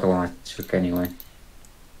the other one I took anyway.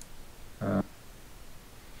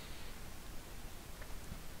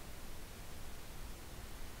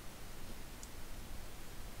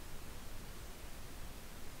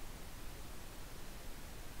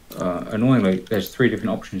 Annoyingly, there's 3 different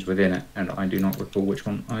options within it, and I do not recall which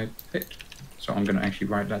one I picked. So I'm going to actually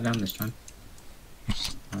write that down this time.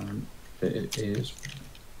 It is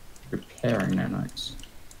repairing nanites.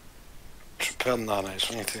 Repair nanites.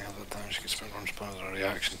 When you take other damage, you can spend 1 spell as a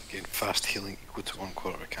reaction to gain fast healing equal to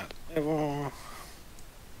 1/4 of a cat.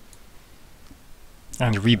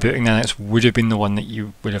 And rebooting nanites would have been the one that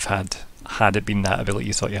you would have had it been that ability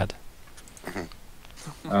you thought you had.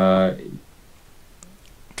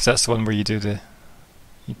 Because that's the one where you do the.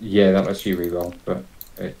 Yeah, that lets you reroll, but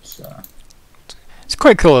it's. It's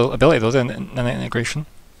quite a cool ability though, the integration.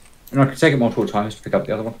 And I can take it multiple times to pick up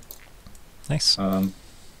the other one. Nice.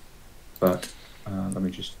 But let me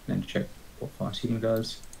just then check what fast healing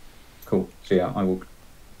does. Cool. So yeah, I will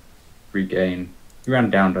regain. You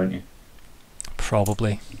round down, don't you?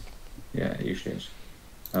 Probably. Yeah, it usually is.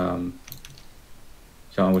 So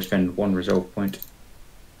I will spend 1 resolve point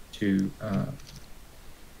to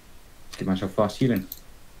give myself fast healing.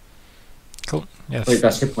 Cool. Yeah. Wait,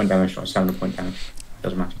 that's hit point damage, not stamina point damage.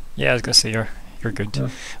 Doesn't matter. Yeah, I was gonna say you're good. Yeah.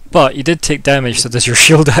 But you did take damage, so does your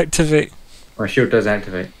shield activate? My shield does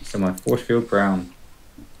activate, so my force field brown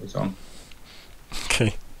is on.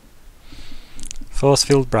 Okay. Force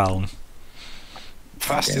field brown.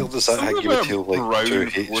 Fast heal, does that Something hit you about with heal like brown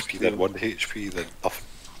 2 force HP, then field. 1 HP, then nothing?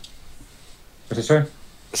 What's it, sorry?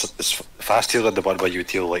 Is fast healing the one where you would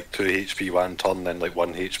heal like 2 HP one turn, then like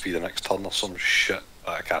 1 HP the next turn or some shit?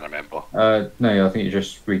 I can't remember. No, I think you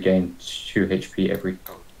just regain 2 HP every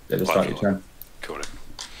at the start of your turn. Correct.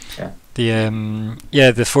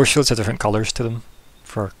 The force shields have different colours to them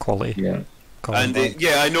for quality. Yeah. And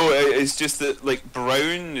I know it's just that like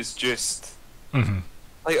brown is just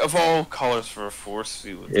like of all colours for a force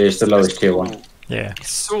field. It's the lowest tier one. Yeah. It's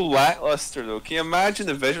so lackluster though. Can you imagine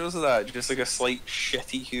the visuals of that? Just like a slight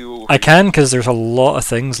shitty hue. I can, because there's a lot of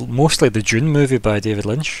things. Mostly the Dune movie by David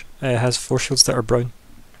Lynch has force shields that are brown.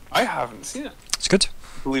 I haven't seen it. It's good.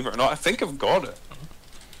 Believe it or not, I think I've got it.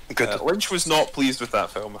 Good. Lynch was not pleased with that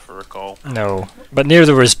film, if I recall. No, but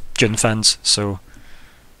neither was Dune fans, so.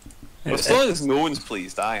 But as long as no one's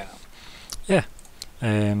pleased, I am. Yeah.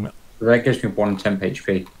 So that gives me 1 temp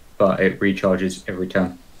HP, but it recharges every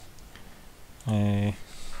turn.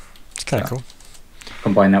 It's kind of cool.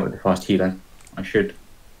 Combine that with the fast healing, I should.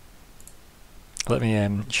 Let me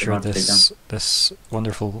show have to take this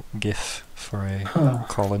wonderful GIF for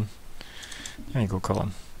Colin. There you go,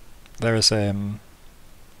 Colin. There's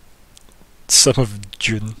some of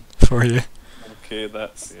June for you. Okay,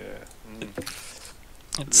 that's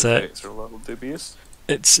It's the effects are a little dubious.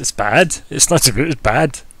 it's bad. It's not too good. It's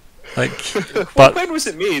bad. Like, Well, but when was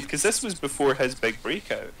it made? Because this was before his big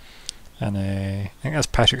breakout. and I think that's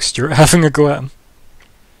Patrick Stewart having a go at him.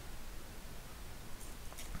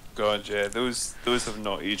 God, yeah, those have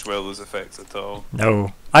not aged well, those effects at all.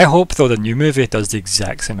 No, I hope though the new movie does the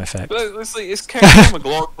exact same effect. But it's like it's Kevin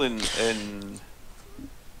McLaughlin in.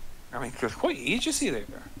 I mean, what age is he there?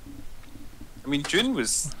 I mean, June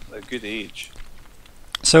was a good age.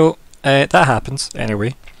 So that happens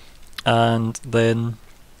anyway, and then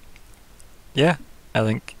yeah, I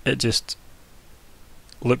think it just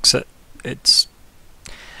looks at its.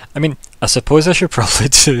 I mean, I suppose I should probably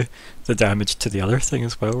do the damage to the other thing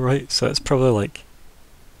as well, right? So it's probably like,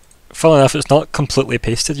 funnily enough, it's not completely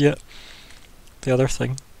pasted yet. The other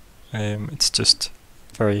thing, it's just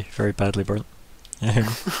very, very badly burnt.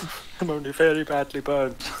 I'm only very badly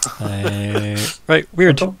burned. Right,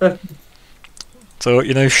 weird. So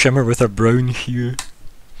you now shimmer with a brown hue.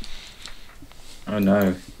 Oh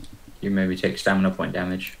no, you maybe take stamina point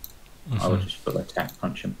damage. I will Mhm. just full attack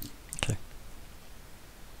punch him.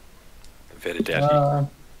 Very dirty.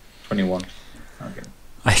 21. Okay.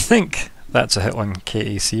 I think that's a hit on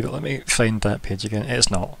KAC, but let me find that page again. It's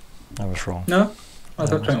not. I was wrong. No, I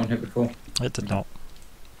thought 21 hit before. It did not.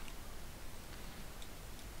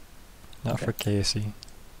 Not Okay. for KAC.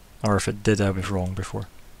 Or if it did, I was wrong before.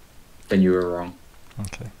 Then you were wrong.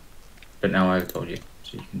 Okay. But now I've told you,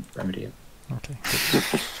 so you can remedy it. Okay.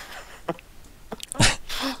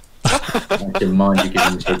 I demand you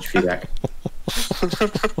give me this HP back.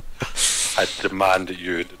 I demand that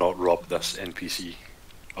you do not rob this NPC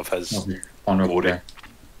of his Honourable glory.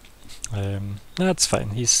 there. That's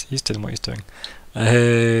fine. He's doing what he's doing.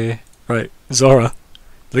 Right, Zora.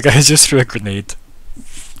 The guy just threw a grenade,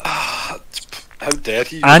 How dare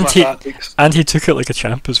he use And my he- tactics? and he took it like a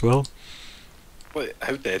champ as well. Wait,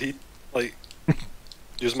 how dare he? Like,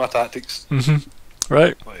 use my tactics?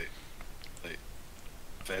 Right. Like,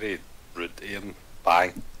 very rude to him.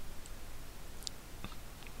 Bang.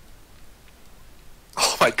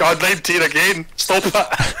 Oh my god, 19 again! Stop it!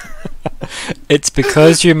 It's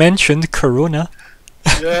because you mentioned Corona.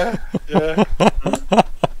 Yeah. I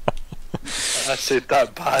said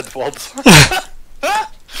that bad word.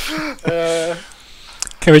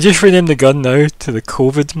 Can we just rename the gun now to the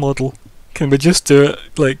COVID model? Can we just do it?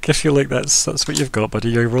 Like, I feel like that's what you've got, buddy.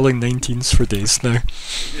 You're rolling 19s for days now.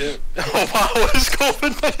 Yeah. Oh wow, it's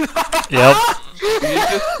COVID. Yep.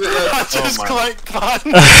 I just man. clicked that.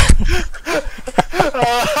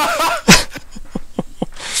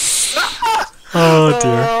 Oh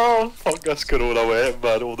dear. Oh, fuck this Corona went,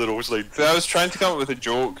 man, all the rose line. So I was trying to come up with a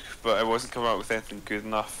joke, but I wasn't coming up with anything good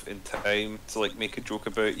enough in time to like make a joke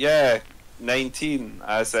about 19,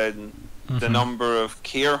 as in the number of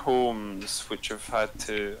care homes which have had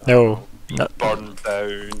to be burned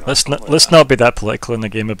down. Let's not be that political in a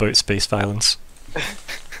game about space violence.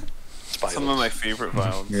 Some of my favourite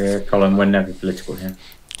violence. Yeah, Colin, we're never political here.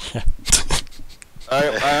 Yeah.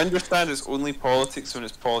 I understand it's only politics when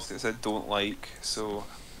it's politics I don't like, so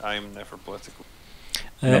I am never political.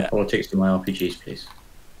 No politics in my RPGs, please.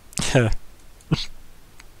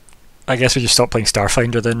 I guess we just stopped playing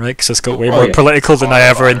StarFinder then, right? Because it's got way more political than I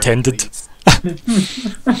ever intended.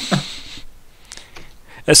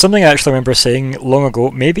 It's something I actually remember saying long ago,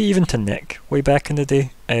 maybe even to Nick way back in the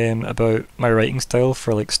day, about my writing style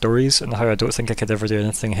for like stories and how I don't think I could ever do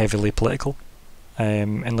anything heavily political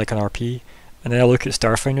in like an RP. And then I look at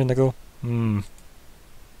StarFinder and I go, I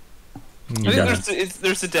think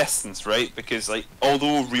there's a distance, right? Because like,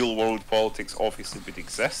 although real world politics obviously would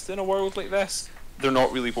exist in a world like this, they're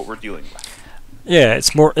not really what we're dealing with. Yeah,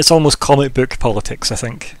 it's almost comic book politics, I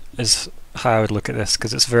think, is how I would look at this,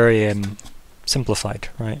 because it's very simplified,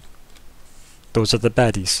 right? Those are the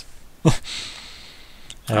baddies. It's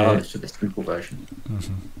the simple version.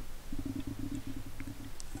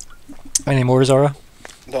 Any more, Zora?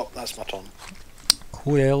 No, that's my turn.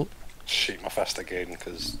 Cool. Shake my fist again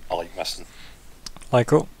because I like missing.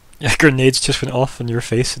 Lyko? Yeah, grenades just went off in your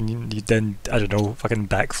face and you then, I don't know, fucking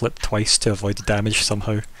backflip twice to avoid the damage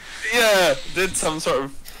somehow. Yeah, did some sort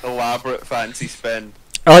of elaborate fancy spin.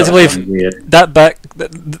 I like to believe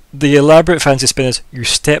the elaborate fancy spin is you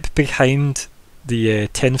step behind the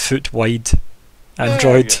 10-foot wide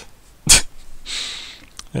android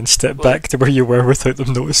and step back to where you were without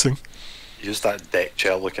them noticing. Use that deck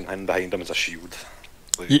chair looking in behind him as a shield.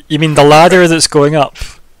 You mean the ladder that's going up?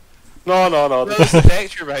 No. There's a deck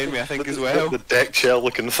chair behind me, I think, as well. The deck chair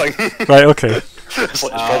looking thing. Right, okay. It's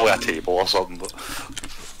probably a table or something. But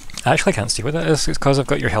I actually can't see what that is. It's because I've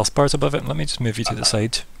got your health bars above it. Let me just move you to the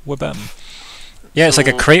side. Yeah, it's like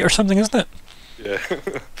a crate or something, isn't it? Yeah.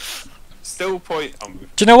 Still point. Do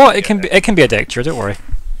you know what? It can be a deck chair. Don't worry.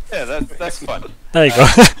 Yeah, that's fun. There you go.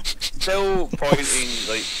 Still pointing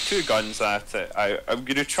like 2 guns at it. I'm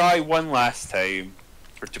gonna try one last time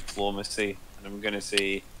for diplomacy, and I'm gonna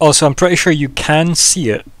say. Also, I'm pretty sure you can see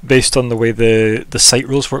it based on the way the sight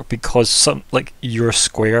rules work, because your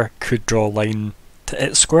square could draw a line to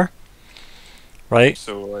its square, right?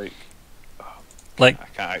 So I can't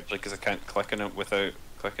actually, because I can't click on it without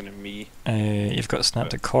clicking on me. You've got to snap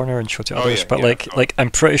the corner and show to others, but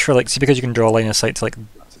I'm pretty sure see, because you can draw a line of sight to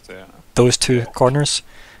those 2 corners.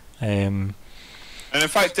 And in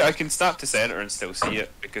fact, I can snap to center and still see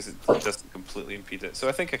it because it doesn't completely impede it. So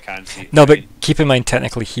I think I can see it. No, but keep in mind,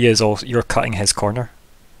 technically, you're cutting his corner.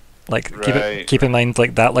 Keep in mind,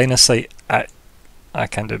 that line of sight. I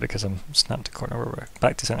can't do it because I'm snapped to corner. Where we're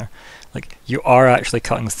back to center. You are actually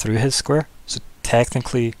cutting through his square, so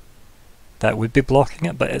technically, that would be blocking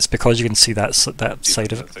it. But it's because you can see that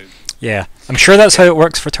side of it. Yeah, I'm sure that's how it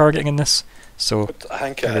works for targeting in this. So but I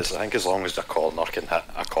think it is. I think as long as the corner can hit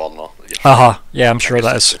a corner. Yeah, I'm sure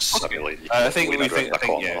that is. I think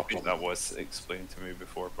that was explained to me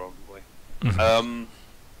before, probably.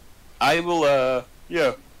 I will.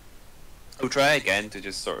 I'll try again to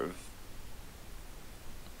just sort of.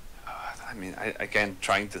 I mean, again,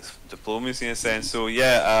 trying to diplomacy in a sense. So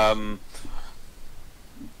yeah.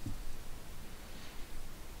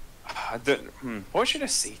 I don't. What should I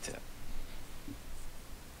say to it?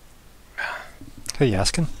 Who are you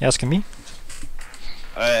asking? You asking me?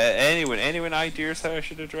 Anyone ideas how I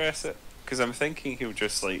should address it? Because I'm thinking he'll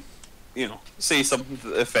just say something to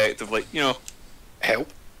the effect of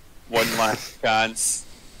help, one last chance.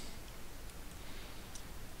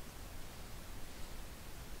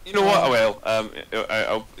 You know what? I will.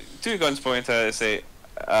 I'll 2 guns point at it. Say,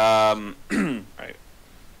 right.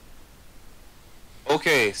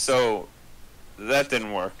 Okay, so that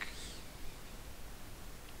didn't work.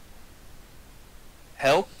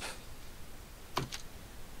 Help.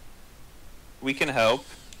 We can help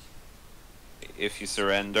if you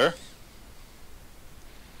surrender.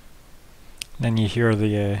 Then you hear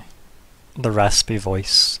the raspy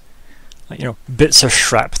voice, bits of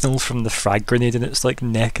shrapnel from the frag grenade in its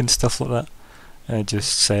neck and stuff like that, and it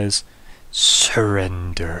just says,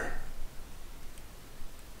 "Surrender."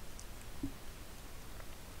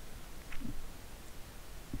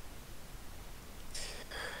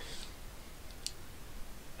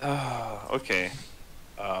 Okay.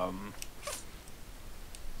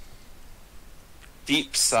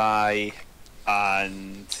 Deep sigh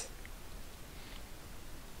and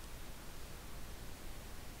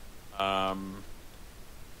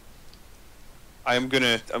I'm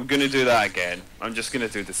gonna do that again. I'm just gonna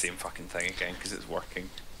do the same fucking thing again because it's working.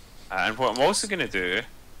 And what I'm also gonna do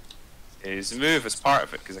is move as part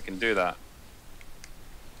of it because I can do that.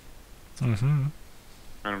 And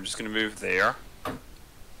I'm just gonna move there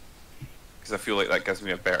because I feel like that gives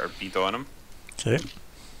me a better bead on him. Okay.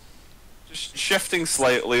 Just shifting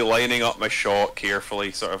slightly, lining up my shot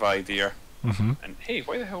carefully, sort of idea. And hey,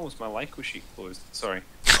 why the hell was my Lyko sheet closed? Sorry.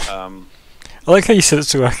 I like how you said it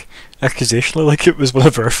so accusationally, like it was one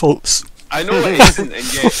of our faults. I know it isn't,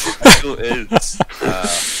 and yet I feel it is.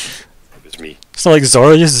 It was me. It's not like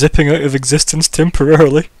Zora just zipping out of existence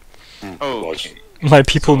temporarily. Oh, Okay. My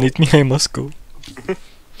people need me, I must go.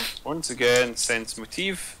 Once again, sense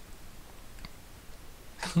motif.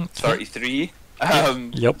 33.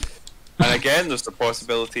 Yep. And again, there's the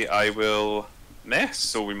possibility I will miss,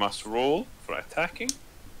 so we must roll for attacking.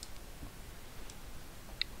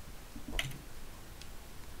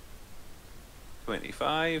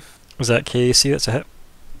 $25. Was that KAC? That's a hit.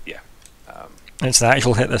 Yeah. It's an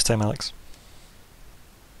actual hit this time, Alex.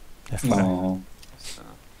 Definitely. Oh. So,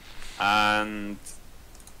 and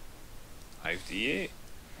 5d8.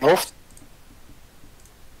 Oof.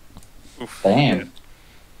 Oof. Damn. Yeah.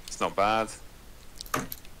 It's not bad.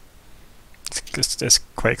 It's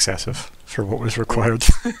quite excessive for what was required.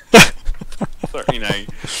 39.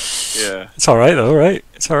 Yeah. It's alright though, right?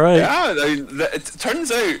 It's alright. Yeah, I mean, it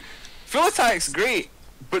turns out full attack's great,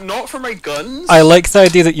 but not for my guns. I like the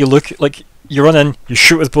idea that you look, like, you run in, you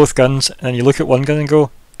shoot with both guns, and then you look at one gun and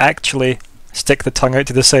go, actually, stick the tongue out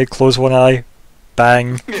to the side, close one eye,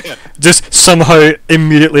 bang. Yeah. Just somehow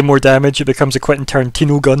immediately more damage. It becomes a Quentin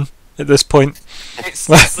Tarantino gun at this point. It's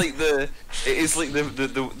like the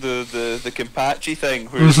Kimpachi thing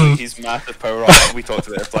where it's like his massive power up. We talked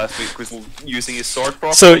about this last week was using his sword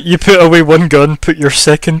properly. So you put away one gun, put your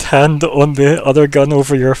second hand on the other gun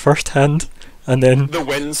over your first hand, and then the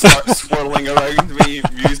wind starts swirling around me,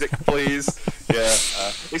 music plays. Yeah,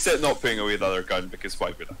 except not putting away the other gun because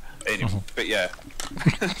why would I? Anyway, but yeah.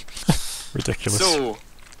 ridiculous. So,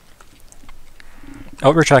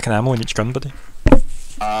 oh, we're tracking ammo in each gun, buddy.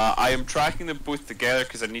 I am tracking them both together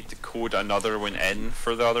because I need to code another one in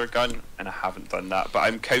for the other gun, and I haven't done that. But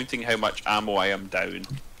I'm counting how much ammo I am down.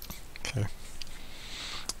 Okay.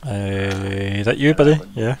 Is that you, buddy?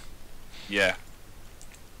 Yeah. Yeah.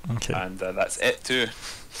 Okay. And that's it too.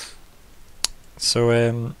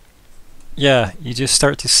 So yeah, you just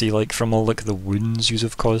start to see, like, from all like the wounds you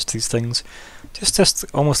have caused these things, just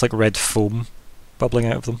almost like red foam bubbling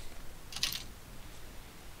out of them.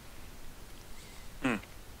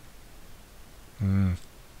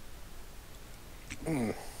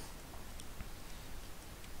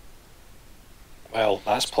 Well,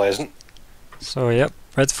 that's pleasant. So yep,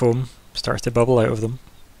 red foam starts to bubble out of them.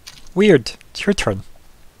 Wyrd, it's your turn.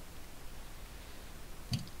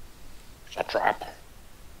 It's a trap.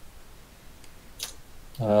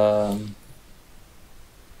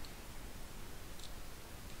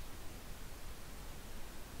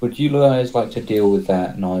 Would you guys like to deal with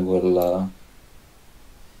that, and I will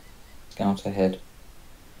scout ahead.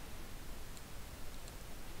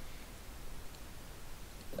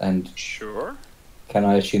 And Sure. can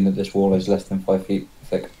I assume that this wall is less than 5 feet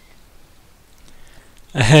thick?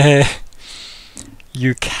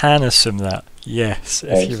 You can assume that, yes,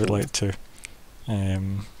 if you would like to.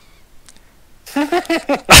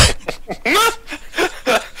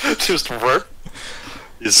 Just work.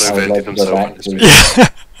 He's I would like invented to go himself back in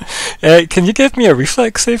to- this. Can you give me a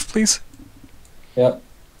reflex save, please? Yep.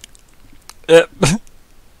 Yep.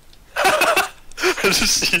 I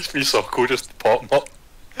just sees me Socko just pop up.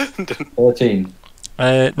 14.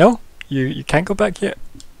 No, you can't go back yet.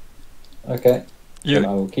 Okay. Then I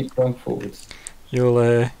You will keep going forwards.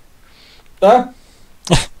 you'll Ah!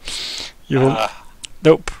 you won't.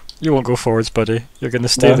 Nope, you won't go forwards, buddy. You're gonna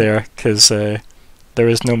stay No? there because there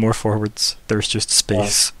is no more forwards. There's just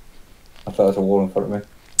space. I thought there was a wall in front of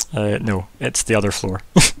me. No, it's the other floor.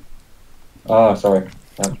 Oh, sorry.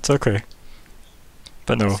 It's okay.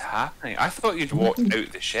 But no, What's happening? I thought you'd walked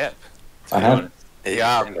out the ship. I have.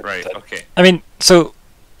 Yeah, right, okay. I mean, so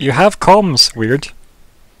you have comms, Wyrd,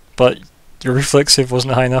 but your reflex save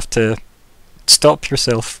wasn't high enough to stop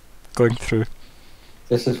yourself going through.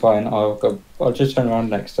 This is fine. I'll just turn around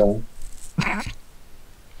next time.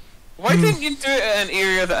 Why didn't you do it at an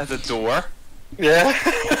area that had a door? Yeah.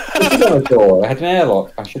 This is on a door. I had an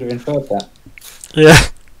airlock. I should have inferred that. Yeah.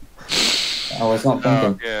 I was not Oh,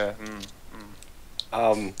 thinking. yeah.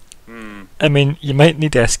 I mean, you might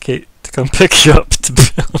need Escape to come pick you up, to be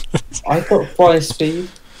honest. I got fire speed.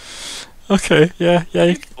 Okay, yeah, yeah.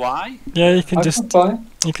 You fly? Yeah, you can I just can fly.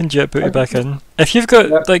 you can jet booty I back can- in. If you've got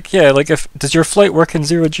Yep. like if does your flight work in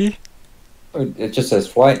 0G? It just says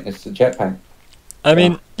flight. It's a jetpack. I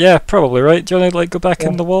mean, yeah, probably right. Do you want to like go back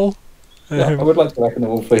in Yeah. the wall? Yeah, I would like to go back in the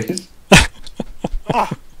wall, please. Ah,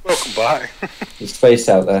 welcome back. There's space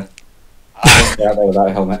out there. Out there without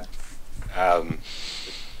a helmet. I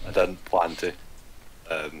didn't plan to.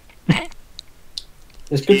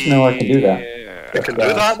 It's good to know I can do that. I can do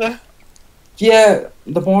that now. Yeah,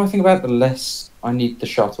 the more I think about it, the less I need the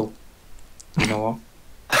shuttle. You know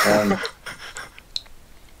what?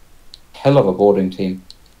 Hell of a boarding team.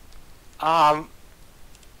 Yeah,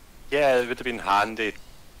 it would have been handy.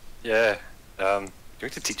 Yeah. You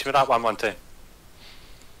need to teach me that one time.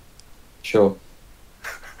 Sure.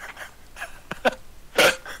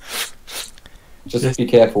 Just be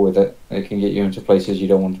careful with it. It can get you into places you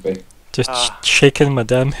don't want to be. Just shaking my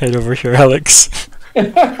damn head over here, Alex.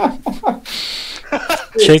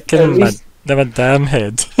 Shaking my damn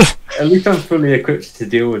head. At least I'm fully equipped to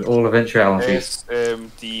deal with all eventualities.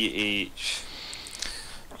 SMDH.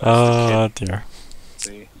 Oh dear.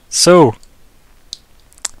 See. So,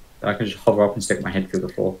 I can just hover up and stick my head through the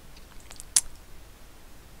floor.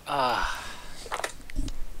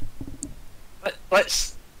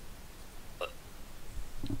 Let's.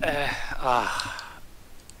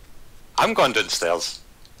 I'm going downstairs.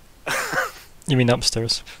 you mean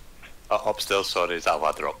upstairs? Upstairs, sorry, is that a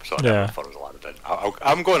ladder up? Sorry, Yeah. I thought it was a ladder down.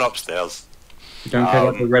 I'm going upstairs. You don't care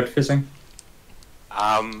about the red fizzing?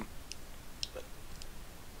 Lyko,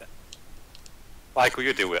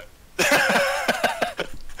 you deal with it.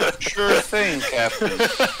 Sure thing, Captain.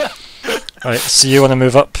 Right, so you want to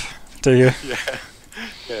move up, do you? Yeah.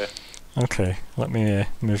 Yeah. Okay, let me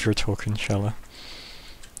move your token, shall I?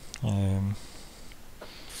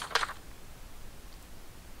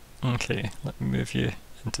 Okay, let me move you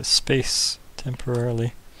into space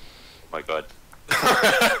temporarily. Oh my god.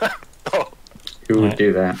 Oh, Who would Right.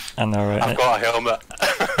 do that? I know, right? I've got a helmet.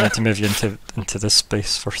 I need to move you into this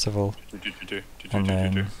space first of all, and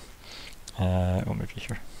then I'll move you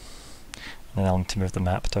here. And then I'll need to move the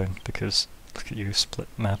map down because look at you split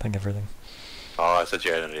mapping everything. Oh, it's a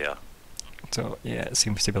generator. So yeah, it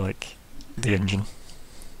seems to be like the engine.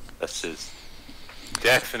 This is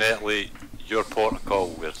definitely your protocol,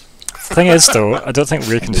 Wyrd. The thing is though, I don't think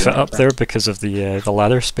we can fit up there because of the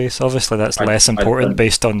ladder space. Obviously that's less important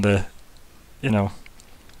based on the, you know.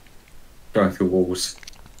 Going through walls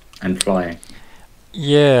and flying.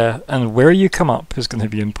 Yeah, and where you come up is going to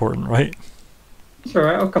be important, right? It's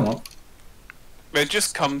alright, I'll come up. But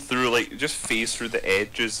just come through, like, just phase through the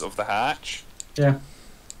edges of the hatch. Yeah.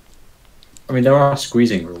 I mean, there are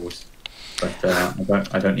squeezing rules, but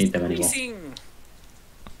I don't need them anymore. Squeezing.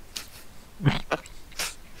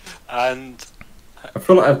 And I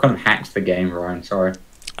feel like I've kind of hacked the game, Ryan. Sorry.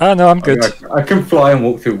 Ah, no, I'm good. I can fly and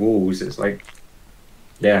walk through walls. It's like,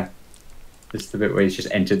 yeah. This is the bit where he's just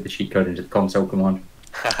entered the cheat code into the console command.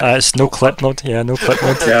 It's no clip mode. Yeah, no clip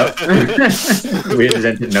mode. Yeah. Wyrd has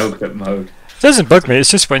entered no clip mode. It doesn't bug me.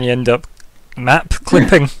 It's just when you end up map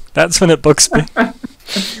clipping. That's when it bugs me.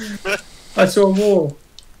 I saw a wall.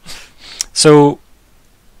 So,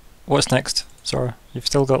 what's next, Zora? You've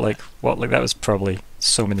still got like what? Like that was probably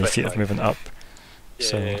so many feet of movement up. yeah,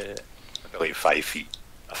 So I've got like 5 feet,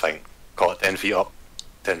 I think. Call it 10 feet up.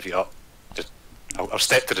 10 feet up. Just I'll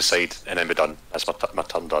step to the side and then be done. That's my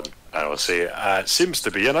turn done. And I'll say, it seems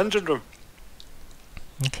to be an engine room.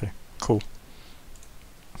 okay, cool.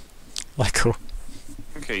 Lyko.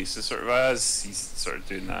 Okay, so sort of as he's sort of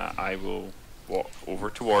doing that, I will walk over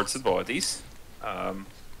towards the bodies.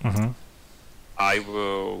 Mhm. I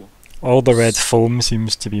will All the red foam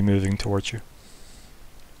seems to be moving towards you.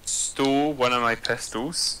 stow one of my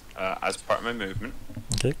pistols as part of my movement.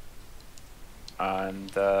 Okay.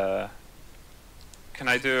 And can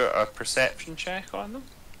I do a perception check on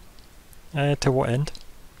them? To what end?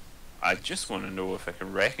 I just want to know if I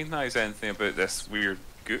can recognise anything about this weird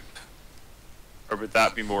goop. Or would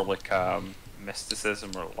that be more like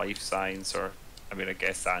mysticism or life science? Or, I mean, I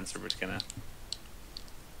guess the answer would kind of...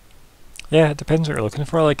 Yeah, it depends what you're looking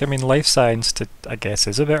for. Like, I mean, life science, I guess,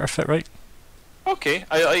 is a better fit, right? Okay,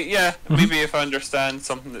 yeah, maybe if I understand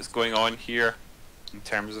something that's going on here in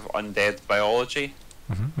terms of undead biology,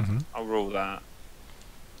 I'll roll that.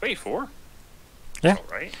 24. Yeah.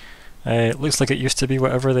 Alright. It looks like it used to be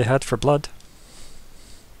whatever they had for blood.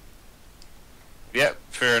 Yep,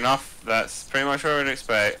 fair enough. That's pretty much what I would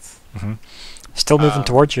expect. Still moving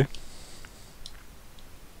towards you.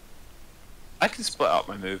 I can split up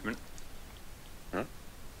my movement.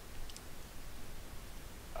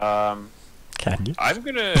 Can you? I'm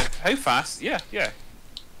gonna... How fast? Yeah.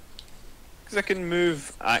 Because I can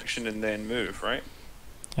move, action, and then move, right?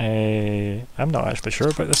 I'm not actually sure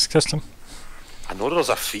about this system. I know there's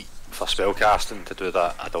a feat for spellcasting to do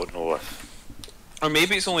that. I don't know if. Or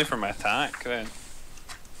maybe it's only for my attack then.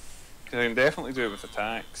 Because I can definitely do it with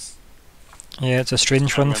attacks. Yeah, it's a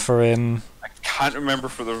strange one for I can't remember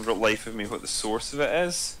for the life of me what the source of it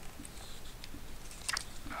is.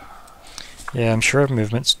 Yeah, I'm sure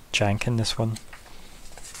movement's jank in this one.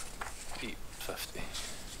 50.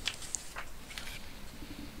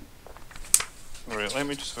 Right, let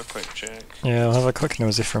me just have a quick check. Yeah, I'll have a quick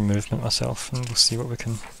nosy for movement myself, and we'll see what we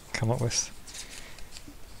can come up with.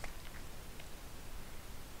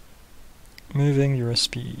 Moving your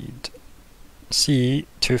speed.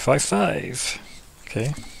 C255.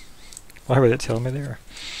 Okay. Why would it tell me there?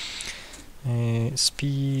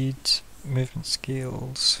 Speed, movement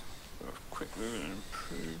skills. Quick movement and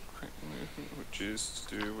improved quick movement, which is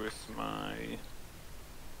to do with my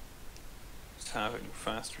just having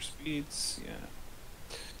faster speeds, yeah.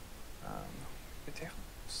 It definitely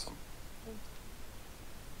some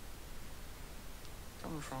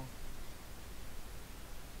comes wrong.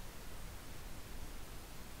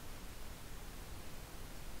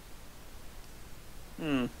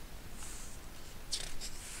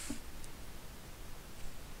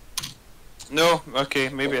 No, okay,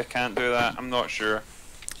 maybe I can't do that. I'm not sure.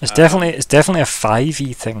 It's definitely a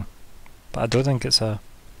 5e thing, but I don't think it's a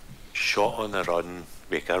Shot on the run,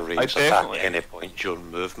 make a ranged attack at any point during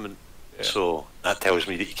movement. Yeah. So that tells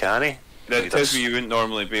me that you can't. That tells me you wouldn't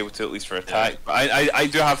normally be able to, at least for attack. Yeah. But I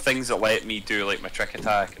do have things that let me do like my trick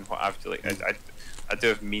attack and what have to. Like I do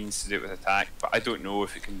have means to do it with attack, but I don't know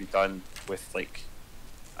if it can be done with like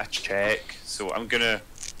a check. So I'm gonna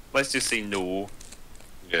let's just say no.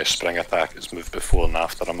 Yeah, spring attack is moved before and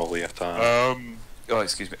after a melee attack. Oh,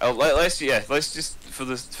 excuse me. Let's just for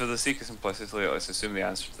the sake of simplicity, let's assume the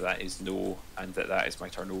answer to that is no, and that is my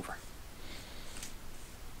turnover.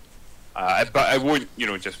 But I won't,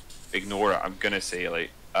 just ignore it. I'm gonna say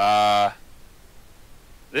like,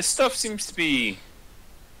 this stuff seems to be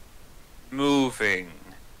moving.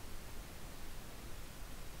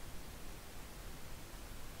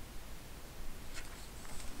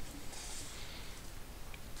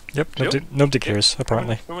 Yep, nobody cares,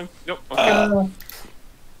 apparently. Yep, okay.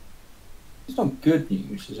 It's not good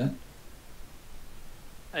news, is it?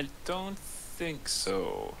 I don't think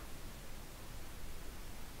so.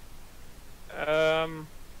 Yeah,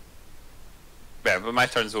 but my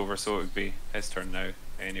turn's over, so it would be his turn now,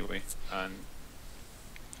 anyway. And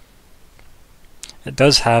it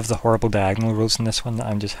does have the horrible diagonal rules in this one that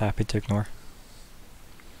I'm just happy to ignore.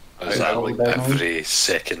 Is that like every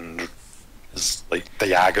second is like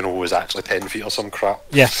diagonal was actually 10 feet or some crap?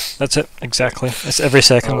 Yeah, that's it, exactly. It's every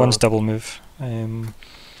second one's double move.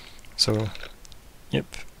 So, yep.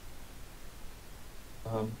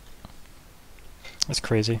 That's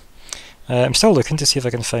crazy. I'm still looking to see if I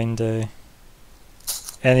can find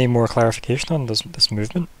any more clarification on this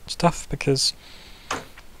movement stuff, because I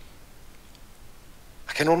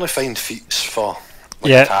can only find feats for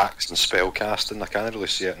like attacks and spell casting. I can't really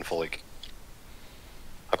see it for like.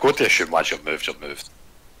 I'm going to assume once you've moved.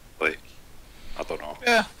 Like, I don't know.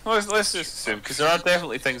 Yeah, let's just assume, because there are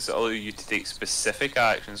definitely things that allow you to take specific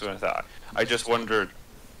actions when attack. I just wondered,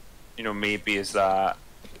 maybe is that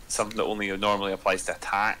something that only normally applies to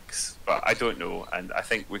attacks, but I don't know, and I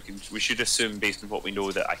think we should assume based on what we know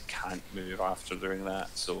that I can't move after doing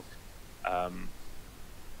that. So,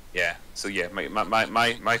 yeah. So yeah,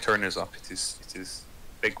 my turn is up. It is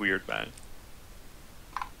big weird man.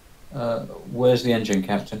 Where's the engine,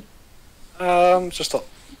 Captain? Just up.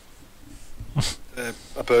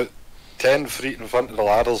 About 10 feet in front of the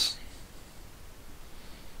ladders.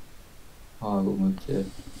 I will move to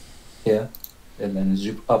here, and then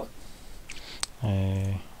zoop up.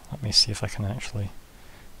 Let me see if I can actually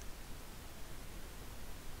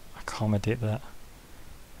accommodate that.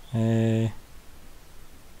 Right,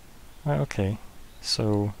 okay.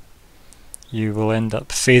 So you will end up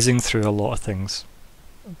phasing through a lot of things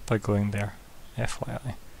by going there,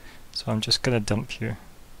 FYI. So I'm just gonna dump you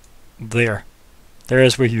there. There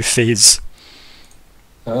is where you phase.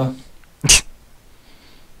 Can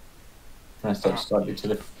I step slightly to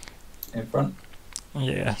the in front?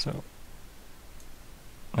 Yeah, so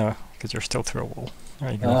no, because you're still through a wall.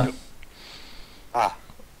 There you go.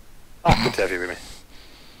 Good to have you with me.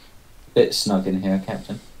 Bit snug in here,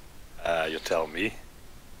 Captain. You're telling me.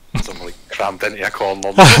 I'm like crammed into a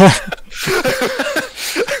corner.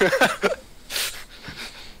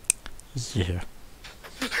 Yeah.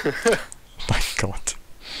 My God.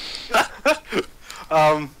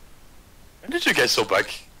 When did you get so big?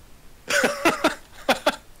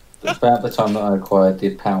 About the time that I acquired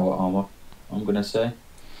the power armor, I'm gonna say.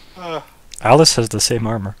 Alice has the same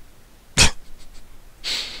armor.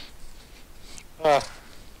 I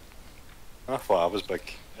thought I was big.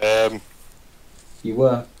 You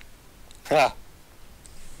were. Ha.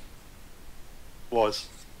 Was.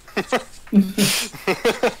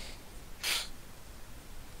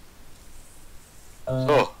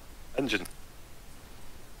 So, engine.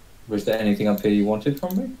 Was there anything up here you wanted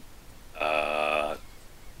from me?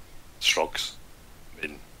 Shrugs. I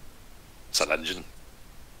mean, it's an engine.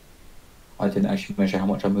 I didn't actually measure how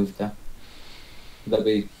much I moved there. Would that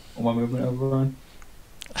be on my movement overrun?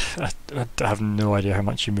 I have no idea how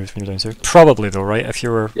much you moved when you're down here. Probably though, right? If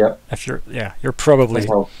you're, Yep. if you're, yeah, you're probably.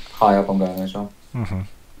 That's how high up I'm going as well. Mhm.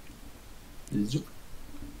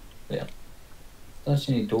 Yeah. Don't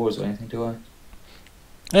see any doors or anything, do I?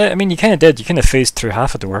 I mean, you kind of did. You kind of phased through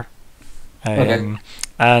half a door, Okay.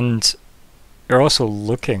 and you're also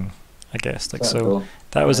looking, I guess. Like That so, door.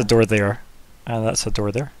 that was a Yeah. door there, and that's a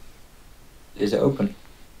door there. Is it open?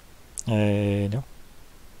 No,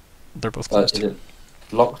 they're both closed. Is it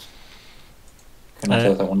locked? Can I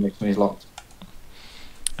tell if that one next to me is locked?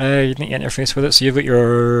 You need to interface with it, so you've got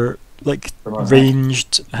your like Remote hack.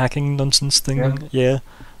 ranged hacking nonsense thing. Yeah.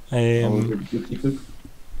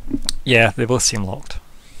 Yeah, they both seem locked.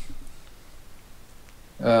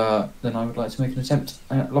 Then I would like to make an attempt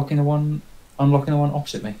at unlocking the one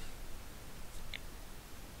opposite me.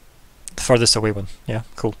 The furthest away one. Yeah,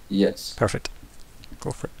 cool. Yes, Perfect.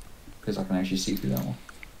 Go for it. because I can actually see through that one.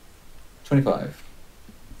 25.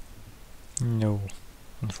 No,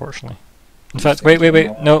 unfortunately. In fact, wait.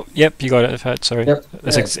 No, yep, you got it. In fact, sorry. Yep.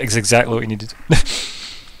 That's exactly what you needed.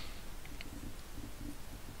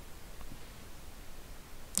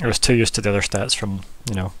 I was too used to the other stats from,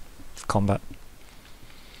 combat.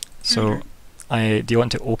 So, do you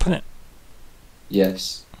want to open it?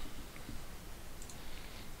 Yes.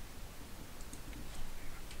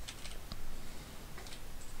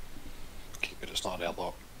 Okay, good, it's not an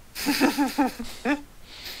airlock.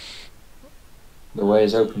 The way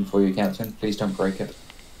is open for you, Captain. Please don't break it.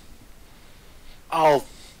 No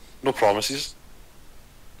promises.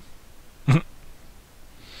 I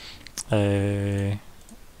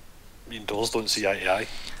mean, doors don't see eye to eye.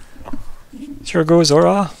 Sure go,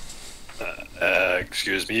 Zora.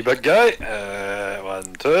 Excuse me, big guy. 1,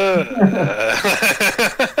 2.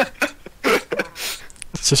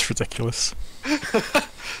 It's just ridiculous.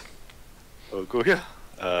 I'll go here.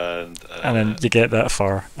 And then you get that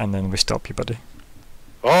far, and then we stop you, buddy.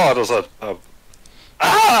 Oh, there's there's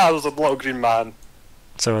a little green man.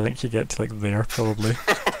 So I think you get to like there probably,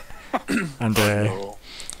 and No.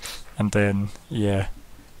 and then yeah.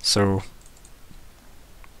 So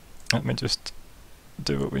let me just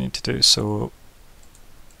do what we need to do. So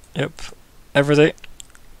yep, everybody,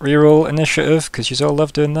 reroll initiative because you all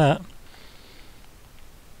love doing that.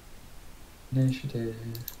 Initiative.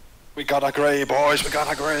 We got a grey, boys. We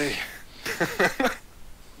got a grey.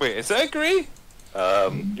 Wait, is it agree?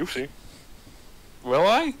 You'll see. Will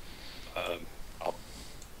I?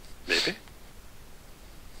 Maybe.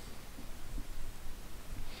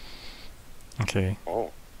 Okay.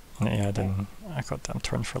 Oh. I need to add in a goddamn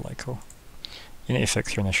turn for Lyko. You need to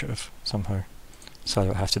fix your initiative somehow, so I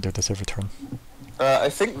don't have to do this every turn. I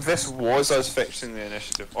think this was us fixing the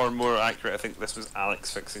initiative, or more accurate, I think this was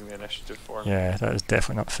Alex fixing the initiative for me. Yeah, that is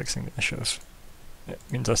definitely not fixing the initiative. It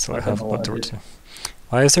means I still I have don't know blood what I to did. to.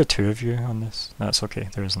 Why is there two of you on this? No, that's okay.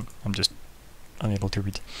 There isn't. I'm just unable to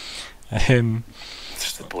read.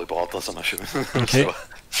 Just the blue borders, I'm assuming. Okay.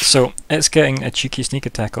 So it's getting a cheeky sneak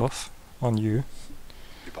attack off on you.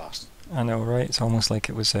 You bastard. I know, right? It's almost like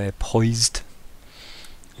it was poised.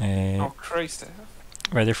 Oh Christ!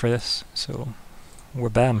 Ready for this? So we're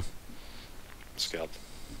bam. I'm scared.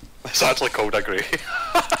 It's actually called a grey.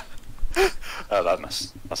 That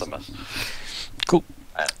miss. That's a miss. Cool.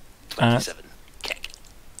 27. Kick.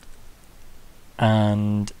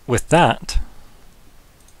 And with that,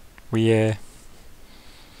 we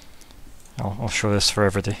I'll show this for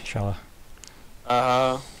everybody, shall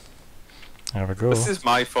I? There we go. This is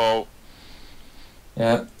my fault.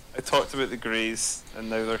 Yeah. I talked about the greys, and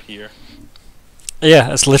now they're here. Yeah,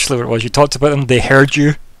 that's literally what it was. You talked about them, they heard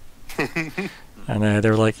you, and they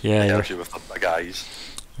were like, yeah, I you're. heard you with the guys.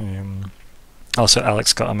 Also,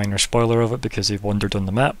 Alex got a minor spoiler of it because he wandered on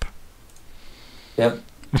the map. Yep.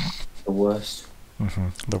 The worst.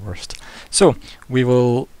 The worst. So, we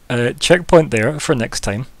will checkpoint there for next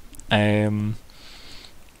time,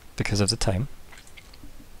 because of the time.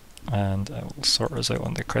 And I will sort us out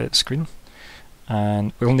on the credit screen.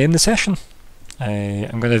 And we'll name the session.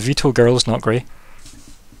 I'm going to veto girls, not grey.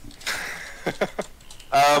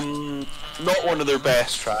 Not one of their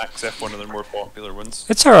best tracks, if one of their more popular ones.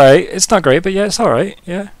 It's alright. It's not great, but yeah, it's alright.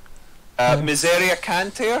 Yeah. Miseria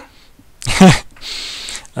Canter.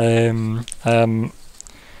 Do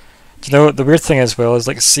you know what the weird thing as well is,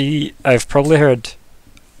 like, see, I've probably heard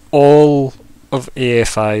all of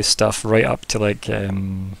AFI stuff right up to like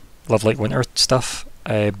Love Like Winter stuff,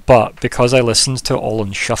 but because I listened to it all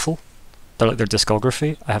on shuffle, like their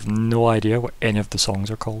discography, I have no idea what any of the songs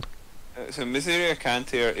are called. So Miseria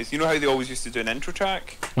Canter is, you know how they always used to do an intro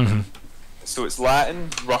track? Mm-hmm. So it's Latin,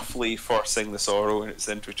 roughly, for Sing the Sorrow, and it's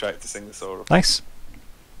the intro track to Sing the Sorrow. Nice.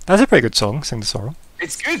 That's a pretty good song, Sing the Sorrow.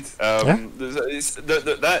 It's good. Yeah.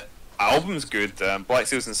 That album's good. Black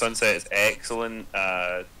Sails and Sunset is excellent.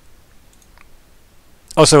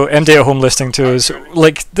 Also, MD at home listening to us,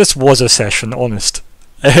 like, this was a session, honest.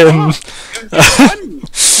 I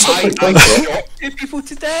shot two people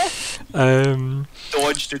to death.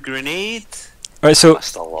 Dodged a grenade. Right, so That's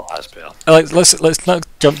still a lot as better. let's not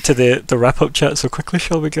jump to the wrap up chat so quickly,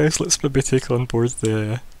 shall we, guys? Let's maybe take on board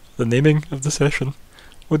the naming of the session.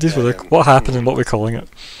 What what happened and what we're calling it?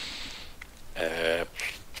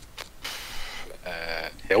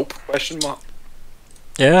 Help? Question mark.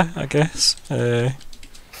 Yeah, I guess.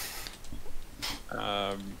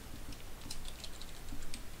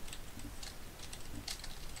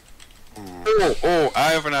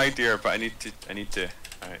 I have an idea, but I need to.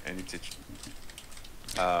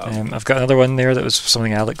 I've got another one there that was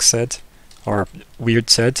something Alex said, or Wyrd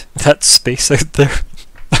said. That space out there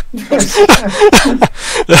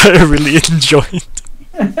that I really enjoyed.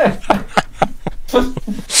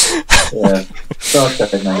 Yeah.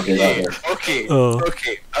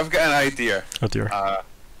 Okay. I've got an idea. Oh dear.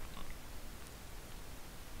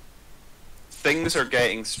 Things are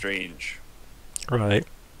getting strange. Right.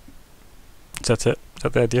 Is that it? Is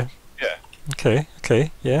that the idea? Yeah. Okay,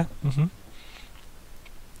 yeah. Mm-hmm.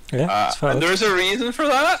 Yeah, that's valid. And there's a reason for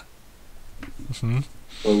that. Mm-hmm.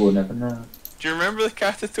 Well, we'll never know. Do you remember the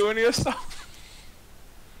Catatonia stuff?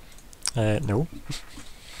 No.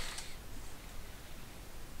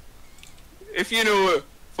 If you know,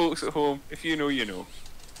 folks at home, if you know, you know.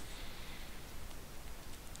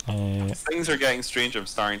 Things are getting strange, I'm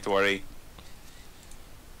starting to worry.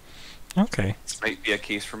 Okay. This might be a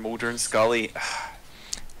case for Mulder and Scully.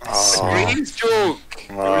 It's a Grace joke!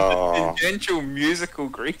 It was a tangential musical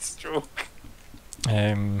Grace joke.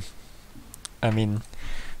 I mean,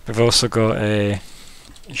 we've also got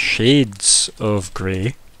shades of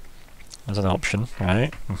grey as an option,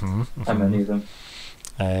 right? Mm-hmm. How many of them?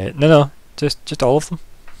 No, just all of them.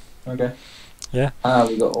 Okay. Yeah.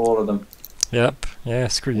 We got all of them. Yep. Yeah.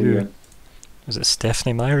 Screw Yeah. you. Was it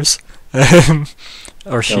Stephanie Myers?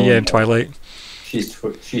 Or she No, Twilight? She's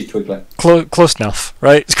Twiglet. Close enough,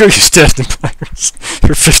 right? Screw you, Stephanie Myers.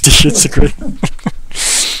 For 50 Shades of Grey.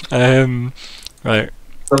 Right.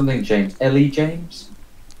 Something James. Ellie James?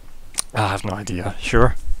 I have no idea.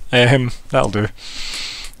 Sure. That'll do.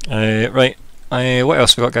 Right. What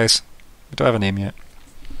else we got, guys? We don't have a name yet.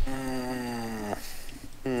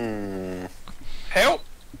 Help!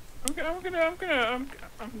 I'm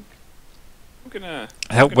gonna.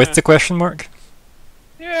 Help with the question mark?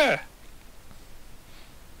 Yeah.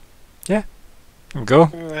 Yeah. There we go.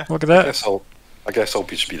 Yeah, Look at that. I guess I'll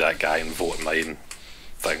just be that guy and vote mine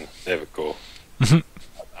thing. There we go. Mhm.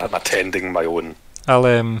 I'm attending my own.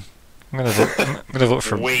 I'm gonna vote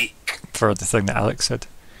for the thing that Alex said.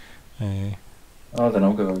 Oh, then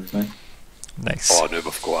I'll go with me. Nice. Oh, now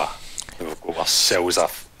we've got ourselves a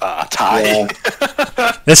tie. Yeah.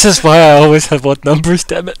 This is why I always have odd numbers,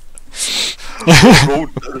 damn it.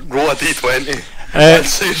 roll a d20. Roll a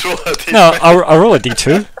d20. No, I'll roll a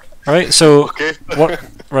d2. Right, so Okay. what?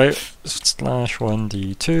 Right,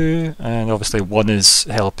 /1d2, and obviously 1 is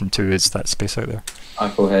help and 2 is that space out there. I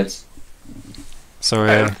call heads. So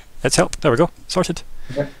it's help. There we go. Sorted.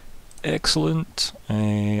 Okay. Excellent.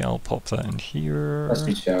 I'll pop that in here. That's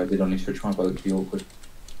me too. I did only switch my vote to be awkward.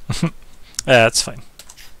 Yeah, that's fine.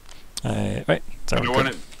 Right. So I want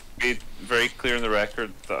it made very clear in the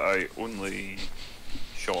record that I only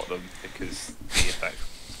shot them because they attacked.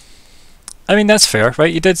 I mean, that's fair,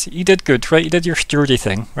 right? You did good, right? You did your sturdy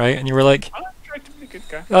thing, right? And you were like, I tried to be a good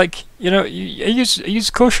guy. like, you know, are you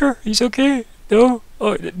kosher? He's okay? No?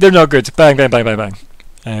 Oh, they're not good. Bang, bang, bang, bang,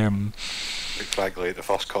 bang. Frankly, the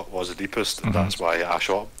first cut was the deepest, and that's why I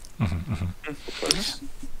shot him. Because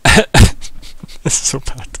This is so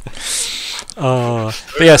bad. But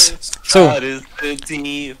yes, so That is the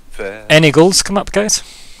deepest. any goals come up, guys?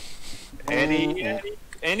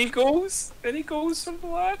 Any goals? Any goals from the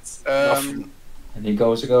lads? Any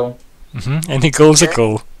goals a goal? Any goals a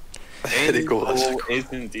goal? Any goal is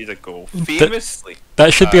indeed a goal. Famously.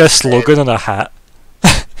 That should be a slogan on a hat.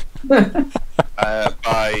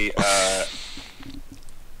 By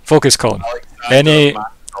Focus, Colin. Alexander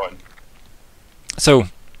Macron. So,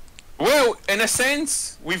 Well, in a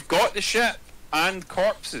sense, we've got the ship and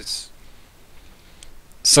corpses.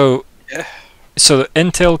 so Yeah. the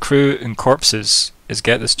intel, crew, and corpses is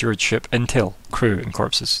get the stewardship. Intel, crew, and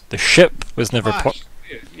corpses. The ship was never put.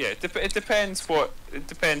 Yeah, it depends what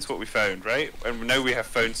we found, right? And now we have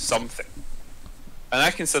found something, and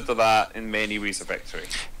I consider that in many ways a victory.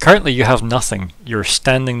 Currently, you have nothing. You're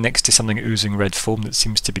standing next to something oozing red foam that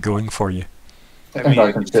seems to be going for you. I think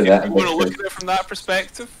I consider that if a you want to look victory. at it from that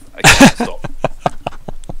perspective, I can't stop.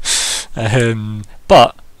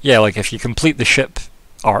 But yeah, like if you complete the ship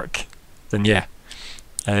arc, then yeah.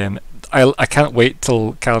 I can't wait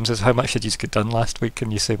till Calum says, how much did you get done last week?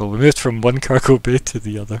 And you say, well, we moved from one cargo bay to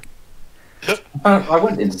the other. I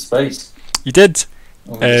went into space. You did.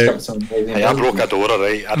 I discovered some amazing Hey, I broke a abilities. Daora,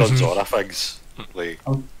 right? I done Zora things. Like,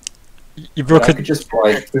 You broke I could just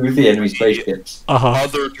fly through the enemy spaceships.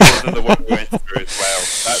 Other tours than the one we went through as well.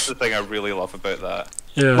 That's the thing I really love about that.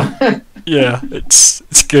 Yeah, yeah. It's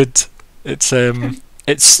good. It's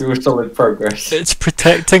It was solid progress. it's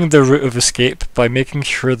protecting the route of escape by making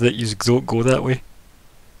sure that you don't go that way.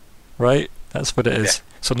 Right? That's what it is.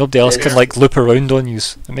 So nobody else can Yeah. like loop around on you.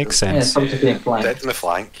 It makes Yeah, sense. something being flanked. dead in the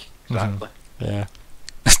flank. Exactly. Yeah.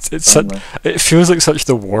 It feels like such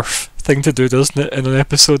the Worf thing to do, doesn't it? In an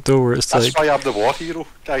episode though, where it's That's like, why I'm the war hero,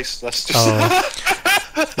 guys. That's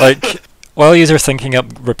just. like, while you are thinking up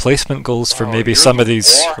replacement goals for Oh, maybe you're some of the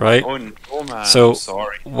these, war- right? Oh man, So- I'm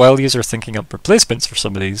sorry. While you are thinking up replacements for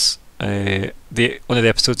some of these, one of the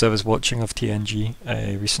episodes I was watching of TNG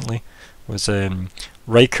recently was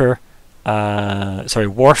Riker,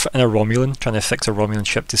 Worf and a Romulan trying to fix a Romulan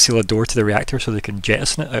ship to seal a door to the reactor so they can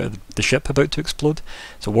jettison it out of the ship about to explode.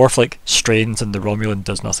 So Worf like strains and the Romulan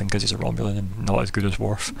does nothing because he's a Romulan and not as good as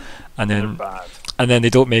Worf. And They're then bad. they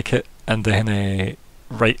don't make it, and then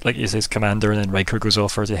like he says, commander, and then Riker goes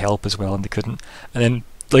off for to help as well, and they couldn't. And then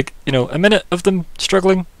like a minute of them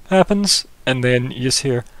struggling happens, and then you just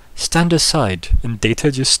hear stand aside, and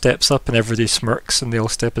Data just steps up, and everybody smirks, and they all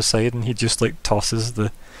step aside, and he just like tosses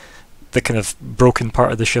the kind of broken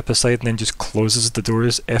part of the ship aside, and then just closes the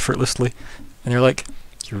doors effortlessly. And you're like,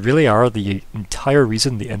 you really are the entire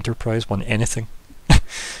reason the Enterprise won anything.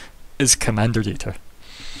 Is Commander Data.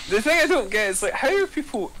 The thing I don't get is like, how do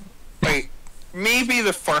people like maybe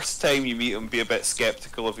the first time you meet him be a bit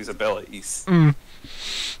skeptical of his abilities?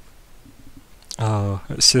 Oh,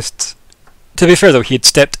 it's just. To be fair though, he had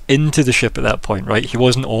stepped into the ship at that point, right? He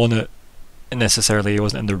wasn't on it necessarily, he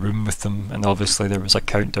wasn't in the room with them, and obviously there was a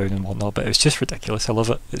countdown and whatnot, but it was just ridiculous. I love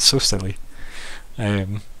it. It's so silly.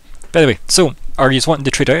 But anyway, so are you just wanting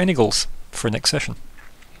to trade out any goals for next session?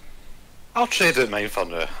 I'll trade it mine for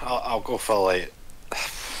now. I'll go for like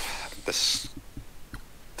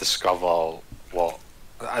discover what.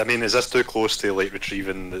 I mean, is this too close to like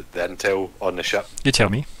retrieving the intel on the ship? You tell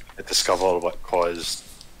me. Discover what caused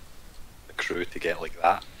the crew to get like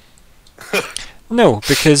that. No,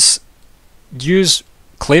 because use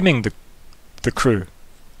claiming the crew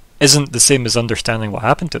isn't the same as understanding what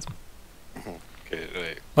happened to them. Okay,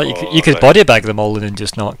 right. Like you could right. body bag them all and then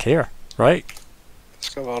just not care, right?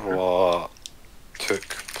 Discover what took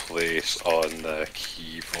place on the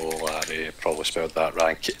Kivo Larry. Probably spelled that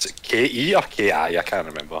wrong. Is it K-E or K-I? I can't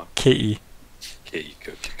remember. K-E. K-E,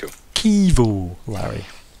 cool. Kivo, Larry.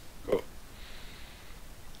 Cool.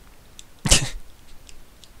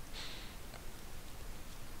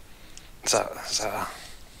 Is that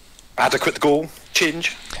adequate goal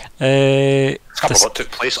change? Discover what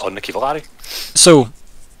took place on the Kivo Larry. So,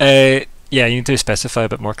 yeah, you need to specify a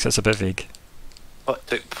bit more because it's a bit vague. What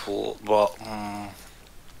took place?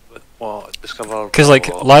 What discover? Because like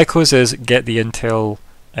what- Lyko's is get the intel,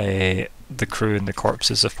 the crew and the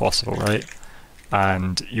corpses if possible, right?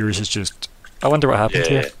 And yours is just I wonder what happened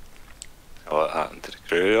yeah. here. What happened to the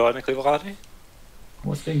crew on the Kivo Larry?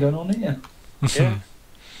 What's been going on here? Yeah.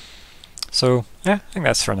 So yeah, I think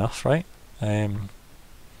that's fair enough, right?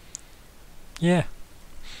 Yeah.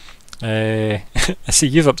 I see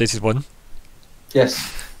you've updated one.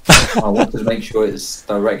 Yes. I wanted to make sure it's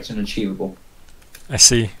direct and achievable. I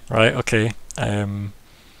see. Right. Okay.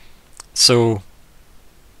 So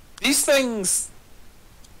These things.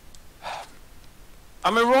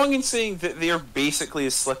 Am I wrong in saying that they are basically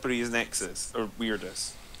as slippery as Nexus or Wyrd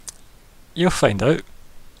is? you'll find out.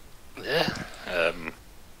 Yeah.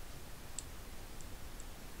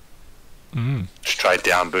 Mm. Just tried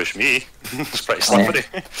to ambush me. It's pretty Oh,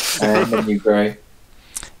 yeah. slippery. And then you grow.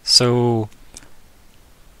 So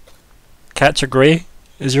catch a grey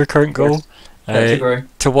is your current goal. Catch a grey.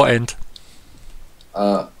 To what end?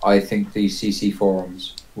 I think the CC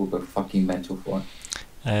forums will go fucking mental for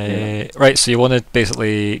it. Right, so you want to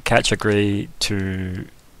basically catch a grey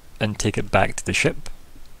and take it back to the ship?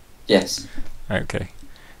 Yes. Right, okay.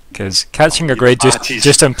 Because catching a grey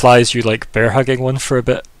just implies you like bear hugging one for a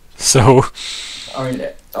bit. So I mean,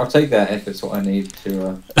 I'll take that if it's what I need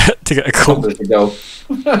to to get a goal. to go.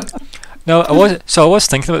 No, I was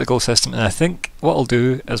thinking about the goal system, and I think what I'll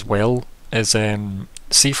do as well is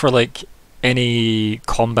see for like any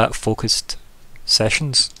combat focused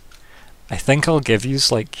sessions. I think I'll give you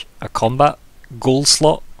like a combat goal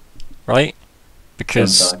slot, right?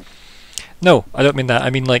 Because no, I don't mean that.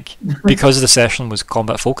 I mean like because the session was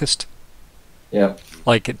combat focused. Yeah.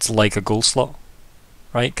 Like it's like a goal slot,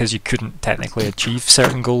 right? Because you couldn't technically achieve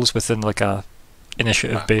certain goals within like a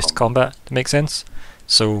initiative based combat. To make sense.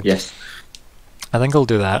 So yes. I think I'll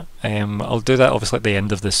do that. I'll do that obviously at the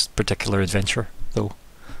end of this particular adventure, though.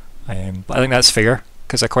 But I think that's fair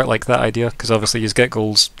because I quite like that idea. Because obviously you get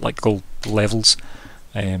goals like goal levels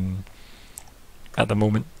at the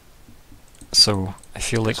moment, so I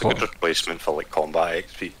feel like it's a good replacement for like combat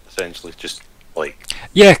XP, essentially. Just like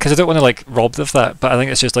because I don't want to like rob of that, but I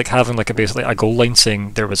think it's just like having like basically a goal line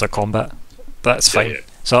saying there was a combat. That's fine. Yeah.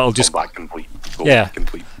 So I'll just combat complete.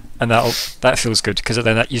 Complete. And that feels good because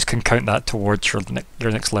then you can count that towards your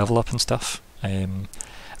next level up and stuff. And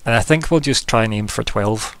I think we'll just try and aim for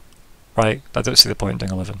 12, right? I don't see the point in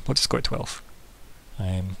doing 11. We'll just go at 12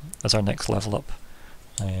 as our next level up.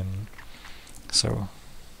 So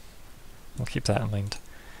we'll keep that in mind.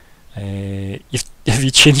 Have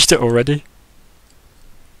you changed it already,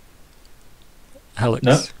 Alex?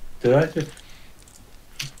 No, did I just?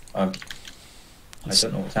 I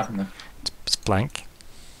don't know what's happened there. It's blank.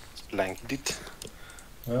 Blanked it.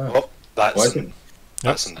 Oh, that's in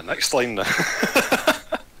the next line now.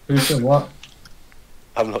 Who's doing what?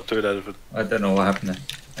 I'm not doing anything. I don't know what happened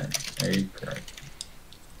there. Okay.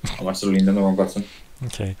 I must have leaned on the wrong button.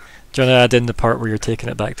 Okay. Do you want to add in the part where you're taking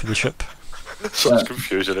it back to the ship? Such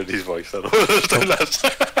confusion in his voice. I don't understand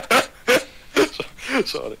that.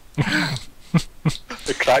 Sorry.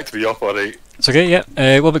 It cracked me up, alright. It's okay, yeah.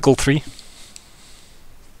 What about goal 3?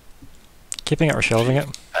 Keeping it or shelving it?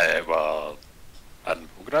 Well, in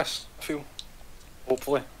progress, I feel.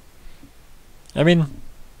 Hopefully. I mean,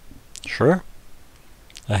 sure.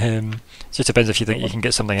 It just depends if you think you can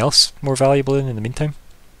get something else more valuable in the meantime.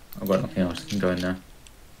 I've got nothing else can go in there.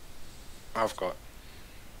 I've got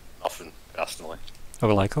nothing, personally. Oh,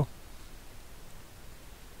 well, Lyko.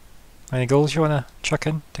 Any goals you want to chuck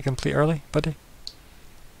in to complete early, buddy?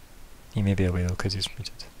 He may be away though, because he's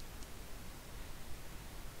muted.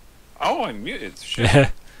 Oh, I'm muted. Shit. Yeah.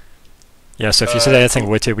 Yeah, so if you said anything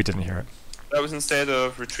witty, we didn't hear it. That was instead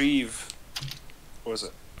of retrieve. What was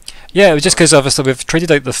it? Yeah, it was just because obviously we've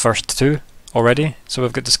traded out the first 2 already, so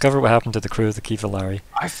we've got discover what happened to the crew of the Kivalari.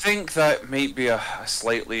 I think that might be a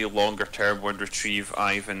slightly longer term one. Retrieve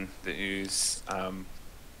Ivan that is.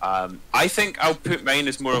 I think I'll put mine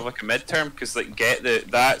as more of like a mid-term because like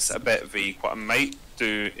that's a bit vague. What I might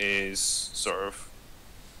do is sort of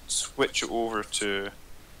switch it over to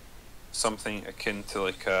something akin to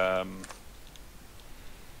like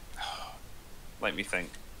let me think,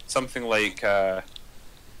 something like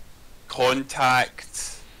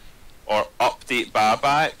contact or update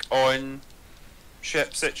Babak on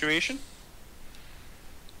ship situation,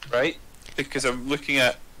 right? Because I'm looking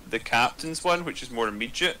at the captain's one, which is more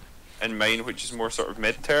immediate, and mine, which is more sort of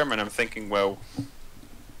mid-term, and I'm thinking, well,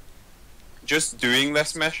 just doing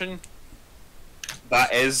this mission,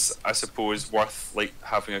 that is, I suppose, worth like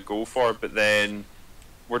having a go for, but then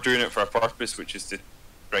we're doing it for a purpose, which is to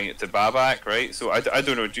bring it to Babak, right? So I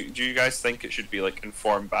don't know, do you guys think it should be like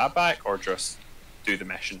inform Babak, or just do the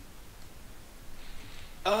mission?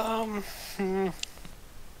 I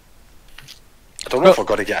don't know if we're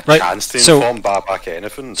going to get a chance to inform Babak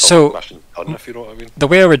anything until the mission's done, if you know what I mean. The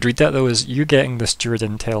way I would read that though is you getting the steward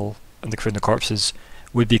intel and the crew and the corpses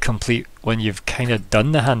would be complete when you've kind of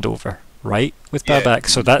done the handover, right? With Babak,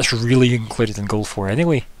 so that's really included in goal 4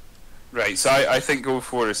 anyway. Right, so I think goal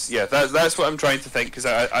 4 is, that's what I'm trying to think, because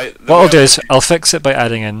what I'll do is, I'll fix it by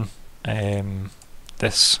adding in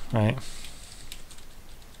this, right?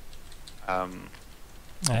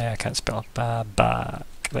 I can't spell Babak.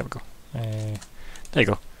 There we go. There you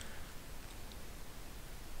go.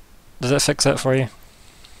 Does that fix that for you?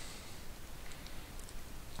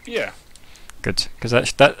 Yeah. Good, because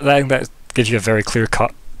that gives you a very clear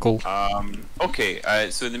cut goal. Okay.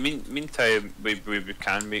 So in the meantime, we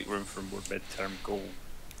can make room for more mid-term goal.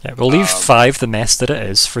 Yeah, we'll leave 5 the mess that it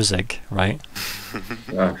is for Zigg, right?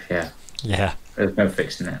 Oh yeah. Yeah. There's no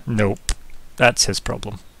fixing it. Nope. That's his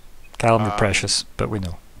problem. Calum, you're precious, but we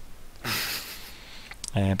know.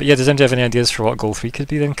 But yeah, does anybody have any ideas for what goal 3 could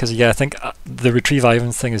be then? Because yeah, I think the retrieve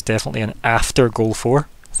Ivan thing is definitely an after goal 4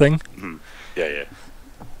 thing. Mm-hmm. Yeah.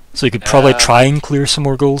 So you could probably try and clear some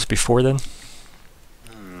more goals before then.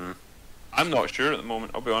 I'm not sure at the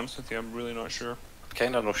moment, I'll be honest with you, I'm really not sure. I'm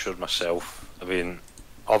kind of not sure myself. I mean,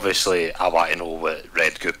 obviously I want to know what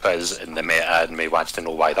Red Goop is in the meta, and me wants to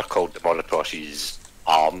know why they're called Demonitros's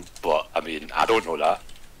arm, but I mean, I don't know that.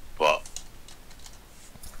 But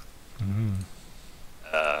I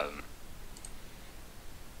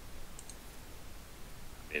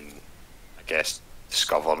mean, I guess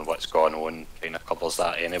discovering what's going on kind of covers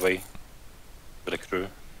that anyway for the crew,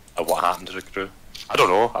 or what happened to the crew. I don't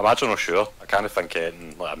know, I'm actually not sure. I kind of think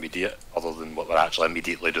anything like immediate, other than what we're actually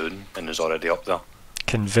immediately doing and is already up there.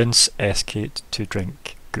 Convince Skate to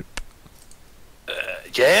drink goop.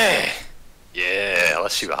 Yeah,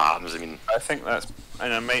 let's see what happens. I mean, I think that's,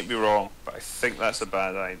 and I might be wrong, but I think that's a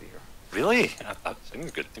bad idea. really? That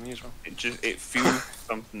seems good to me as well. It feels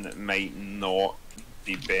something that might not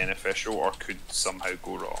be beneficial or could somehow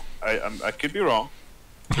go wrong. I could be wrong.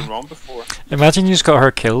 I've been wrong before. Imagine you just got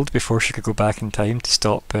her killed before she could go back in time to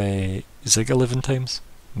stop Zigg 11 times.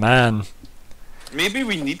 Man. Maybe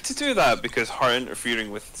we need to do that because her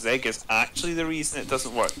interfering with Zigg is actually the reason it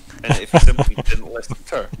doesn't work. And if you simply didn't listen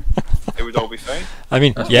to her, it would all be fine. I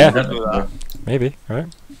mean, yeah, maybe, right?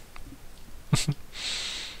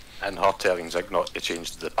 And her telling Zigg not to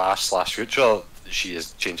change the past/future, she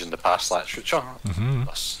is changing the past/future.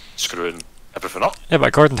 Thus screwing everything up. Yeah, but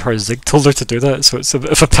according to her, Zigg told her to do that, so it's a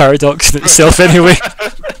bit of a paradox in itself anyway.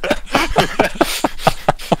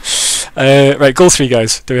 Right, goal 3,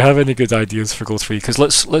 guys. Do we have any good ideas for goal 3? Because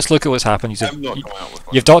let's look at what's happened.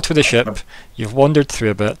 You've docked with a ship, you've wandered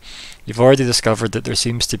through a bit, you've already discovered that there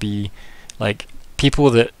seems to be like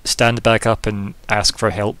people that stand back up and ask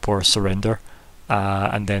for help or surrender,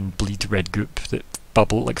 and then bleed red goop that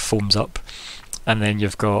foams up, and then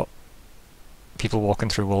you've got people walking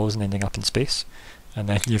through walls and ending up in space, and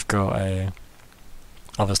then you've got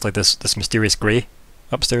obviously this mysterious grey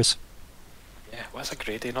upstairs. Yeah, what's a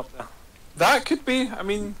grey doing up there? That could be. I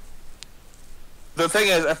mean, the thing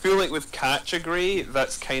is, I feel like with Catch a Grey,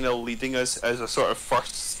 that's kind of leading us as a sort of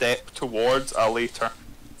first step towards a later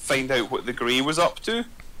find out what the Grey was up to.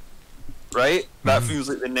 Right? That feels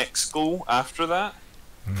like the next goal after that.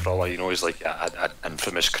 For all I know, he's like an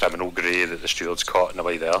infamous criminal Grey that the steward's caught in the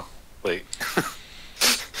way there. Like.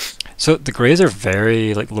 So the Greys are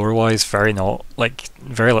very, like, lore-wise, very not, like,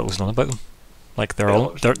 very little's known about them. Like they're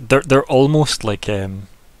almost like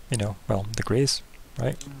you know, well, the Greys,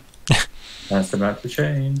 right? That's about to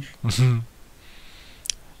change.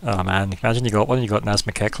 Oh man, imagine you got one, you got Naz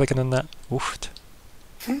McKechlicken in that. Oofed.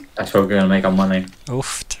 That's what we're gonna make our money.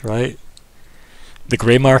 Oofed, right? The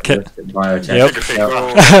Grey Market. Yep.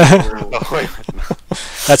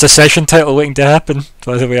 That's a session title waiting to happen,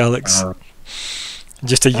 by the way, Alex.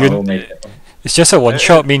 Just a it's just a one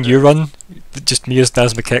shot. Me and you run, just me as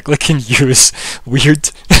Naz McKechlick and you as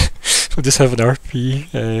Wyrd. We'll just have an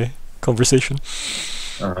RP conversation.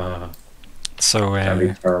 So that'd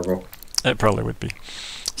be terrible. It probably would be.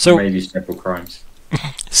 So maybe several crimes.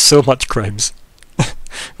 So much crimes.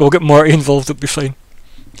 We'll get Marty involved. It'll be fine.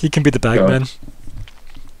 He can be the bagman.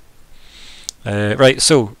 Right.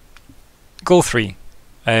 So goal 3.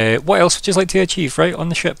 What else would you like to achieve? Right on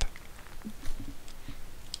the ship.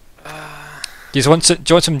 Do you want some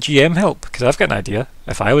GM help? Because I've got an idea.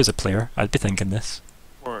 If I was a player, I'd be thinking this.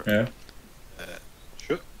 Yeah.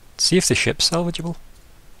 Sure. See if the ship's salvageable.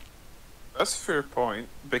 That's a fair point,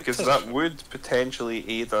 because that would potentially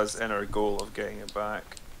aid us in our goal of getting it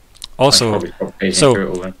back. Also,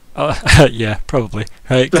 yeah, probably,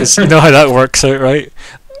 right? Because you know how that works out, right?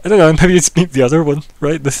 I don't know. Maybe it's the other one,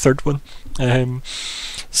 right? The third one.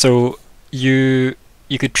 So you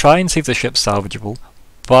could try and see if the ship's salvageable,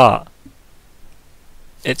 but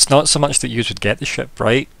it's not so much that you would get the ship,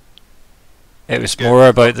 right? It was more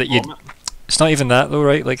about that you'd... It's not even that though,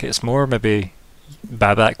 right? Like, it's more maybe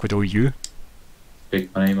Babak would owe you.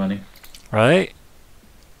 Big money. Right?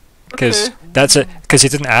 Because that's it. Because he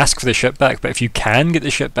didn't ask for the ship back, but if you can get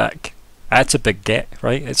the ship back, that's a big get,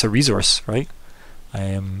 right? It's a resource, right?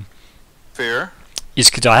 Fair. You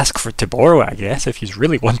could ask to borrow it, I guess, if you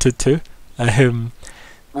really wanted to.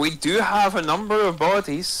 We do have a number of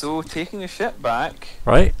bodies, so taking the ship back...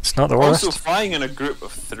 Right, it's not the worst. Also flying in a group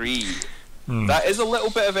of 3. That is a little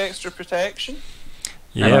bit of extra protection.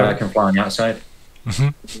 Yeah. I can fly on the outside.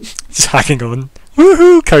 Just hacking on.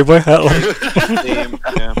 Woohoo! Cowboy hat on.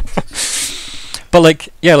 But like,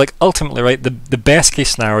 yeah, like ultimately, right? The best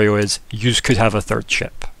case scenario is you could have a third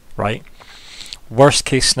ship, right? Worst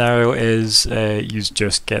case scenario is you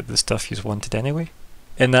just get the stuff you wanted anyway.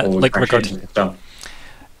 In that like regard.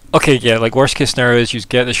 Okay, yeah, like worst case scenario is you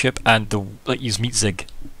get the ship and the you meet Zigg.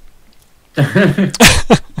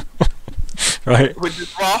 Right. Which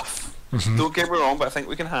is rough. Don't get me wrong, but I think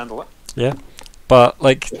we can handle it. Yeah, but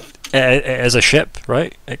like it is a ship,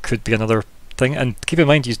 right? It could be another thing, and keep in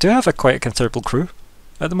mind you do have quite a considerable crew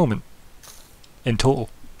at the moment in total.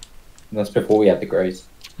 And that's before we had the greys.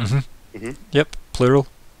 Yep, plural.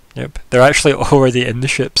 Yep, they're actually already in the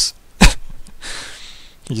ships.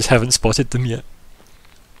 You just haven't spotted them yet.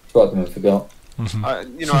 Got them and forgot.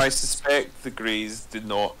 I suspect the Greys did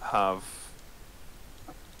not have,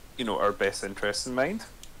 our best interests in mind.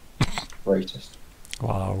 Greatest.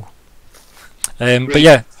 Wow. But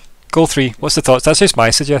yeah, goal 3. What's the thoughts? That's just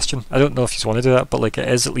my suggestion. I don't know if you want to do that, but like it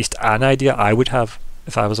is at least an idea I would have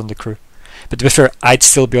if I was on the crew. But to be fair, I'd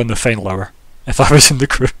still be on the final hour if I was in the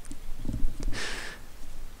crew.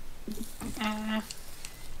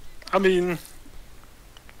 I mean,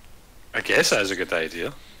 I guess that is a good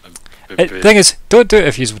idea. The thing is, don't do it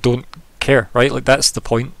if you don't care, right? Like that's the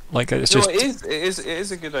point. Like it's just. It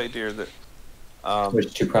is a good idea that. We're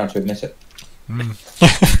too proud to admit it.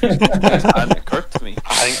 It hadn't occurred to me.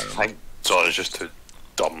 I think Zora's just too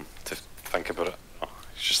dumb to think about it.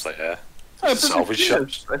 It's just like, salvage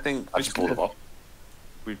ships. I think I just blow them up.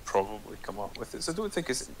 We'd probably come up with it. So I don't think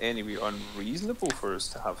it's in any way unreasonable for us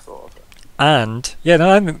to have thought of it. And yeah, no,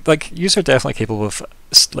 I'm like, yous are definitely capable of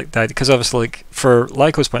like that, because obviously, like for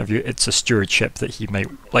Lyko's point of view, it's a stewardship that he might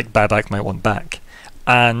like Babak might want back,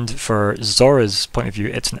 and for Zora's point of view,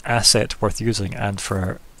 it's an asset worth using, and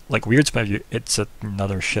for like Wyrd's point of view, it's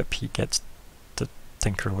another ship he gets to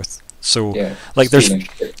tinker with. So like there's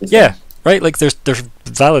right, like there's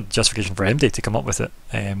valid justification for MD to come up with it.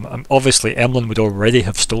 Obviously Emlyn would already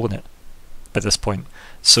have stolen it by this point,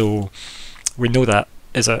 so we know that.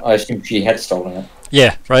 I assume she had stolen it.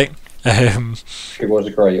 Yeah, right. She was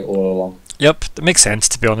a grey all along. Yep, that makes sense,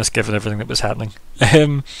 to be honest, given everything that was happening.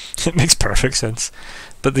 It makes perfect sense.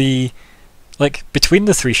 But between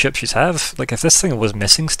the 3 ships you have, like if this thing was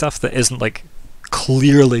missing stuff that isn't like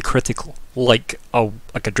clearly critical, like a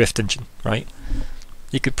drift engine, right?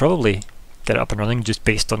 You could probably get it up and running just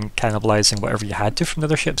based on cannibalizing whatever you had to from the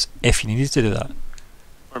other ships, if you needed to do that.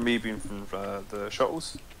 Or maybe from the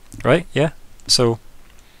shuttles. Right, yeah. So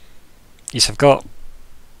you've got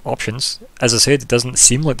options. As I said, it doesn't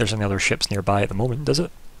seem like there's any other ships nearby at the moment, does it?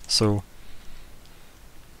 So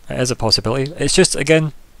it is a possibility. It's just,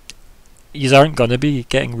 again, you aren't going to be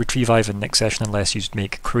getting Retrieve in next session unless you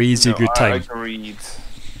make crazy good time. Agreed.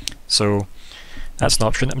 So that's an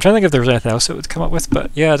option. I'm trying to think if there was anything else it would come up with,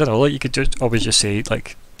 but yeah, I don't know. Like you could always just say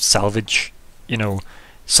like salvage,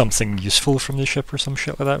 something useful from the ship or some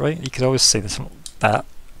shit like that, right? You could always say that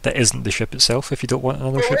isn't the ship itself if you don't want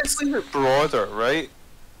another ship. Let's leave it broader, right?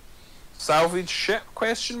 Salvage ship,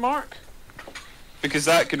 question mark? Because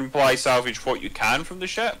that can imply salvage what you can from the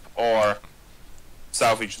ship, or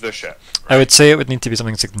salvage the ship. Right? I would say it would need to be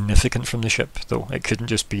something significant from the ship, though. It couldn't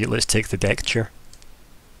just be, let's take the deck chair.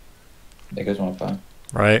 There goes one fine.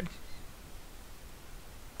 Right.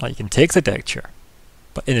 Like, you can take the deck chair,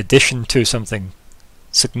 but in addition to something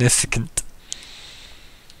significant.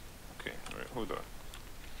 Okay, right, hold on.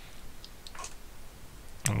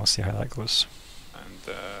 And we'll see how that goes.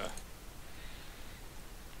 And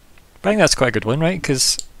I think that's quite a good one, right?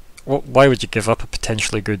 Because why would you give up a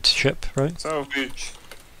potentially good ship, right? Salvage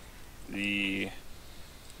the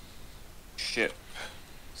ship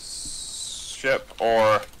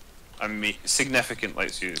or significant,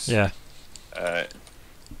 let's use. Yeah.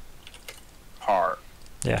 Part.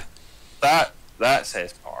 Yeah. That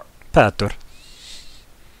says part. Pator.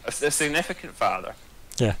 A significant father.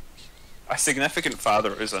 Yeah. A significant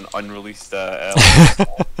father is an unreleased element.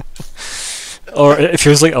 Or it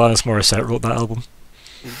feels like Alanis Morissette wrote that album.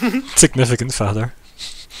 Significant father.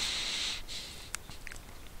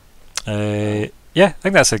 Yeah, I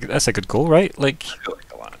think that's a good goal, right? Like, I feel like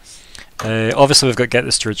Alanis. Obviously we've got get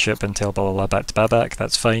the stewardship until blah blah blah back to Babak.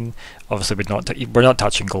 That's fine. Obviously we're not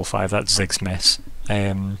touching goal 5. That's Zigg's mess.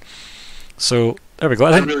 So there we go.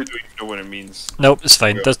 I really don't even know what it means. Nope, it's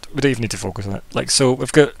fine. We don't even need to focus on it. Like, so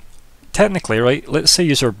we've got technically, right? Let's say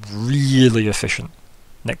you're really efficient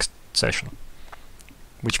next session,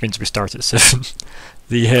 which means we start at 7.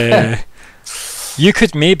 You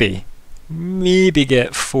could maybe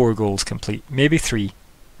get 4 goals complete, maybe 3,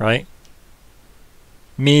 right?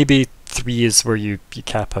 Maybe 3 is where you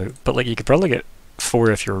cap out, but like you could probably get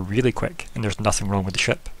 4 if you're really quick and there's nothing wrong with the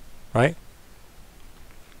ship, right?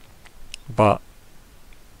 But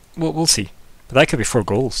we'll see. But that could be 4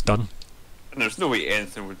 goals done. And there's no way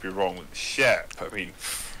anything would be wrong with the ship. I mean,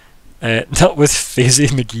 not with Fazy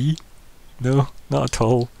McGee. No, not at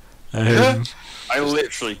all. I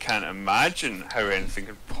literally can't imagine how anything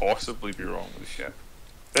could possibly be wrong with the ship.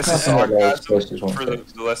 This is sarcasm for the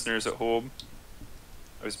listeners at home.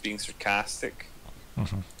 I was being sarcastic.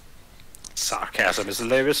 Sarcasm is the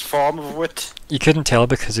lowest form of wit. You couldn't tell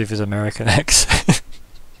because of his American accent.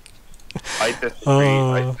 I disagree.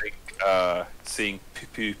 I think saying poo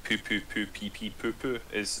poo poo poo poo pee pee poo poo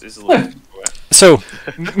is a little bit. So,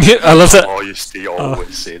 I love that. Oh, you used to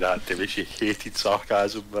always say that to me. She hated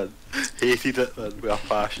sarcasm, man. Hated it, man, with a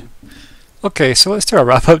passion. Okay, so let's do a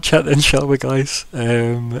wrap-up chat then, shall we, guys?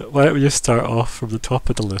 Why don't we just start off from the top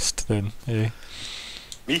of the list then? Me?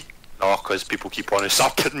 No, because people keep on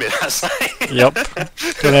insulting me, that's Yep.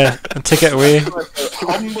 Gonna take it away.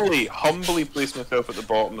 humbly place myself at the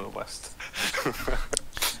bottom of the list.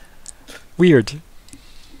 Wyrd.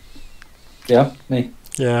 Yeah, me.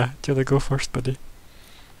 Yeah, do you want to go first, buddy?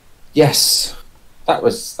 Yes, that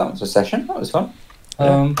was a session. That was fun.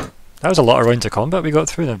 Yeah. That was a lot of rounds of combat we got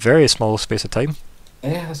through in a very small space of time.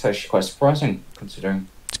 Yeah, that's actually quite surprising considering.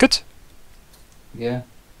 It's good. Yeah.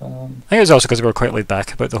 I think it was also because we were quite laid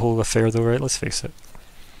back about the whole affair, though, right? Let's face it.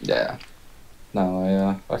 Yeah.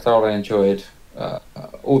 No, I thoroughly enjoyed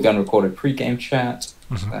all the unrecorded pre-game chat.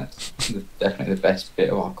 That's definitely the best bit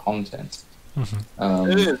of our content.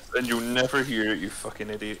 It is, and you'll never hear it, you fucking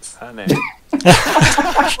idiots. Should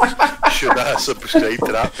I subscribe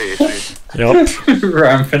to that page? Yep.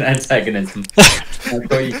 Rampant antagonism. That's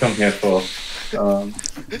what you come here for.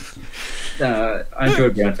 I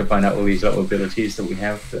enjoyed being able to find out all these little abilities that we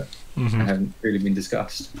have that haven't really been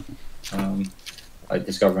discussed. Like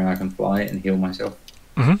discovering I can fly and heal myself.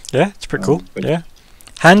 Yeah, it's pretty cool. Yeah.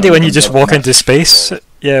 Handy when you just walk into space.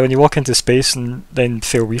 Yeah, when you walk into space and then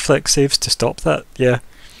fail reflex saves to stop that. Yeah.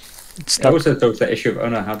 It also talks that issue of, oh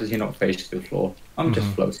no, how does he not face the floor? I'm just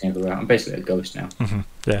floating everywhere. I'm basically a ghost now.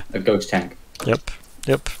 Yeah. A ghost tank. Yep.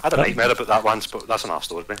 I had a nightmare about that once, but that's another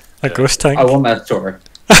story. A ghost tank? I want that story.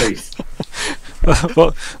 Please.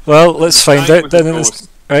 well, let's find out then.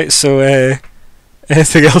 Right, so,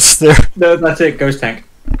 anything else there? No, that's it. Ghost tank.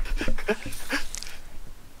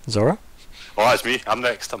 Zora? Oh, that's me. I'm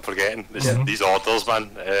next. I'm forgetting. These orders,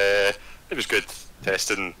 man. It was good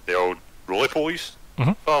testing the old roly-polies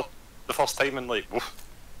for the first time in like, it was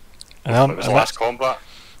the last combat.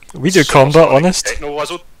 We do combat, honest. Techno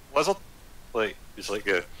lizard. Like, it's like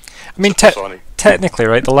a... I mean, technically,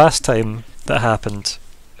 right, the last time that happened,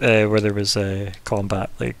 where there was combat,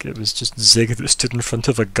 like, it was just Zigg that stood in front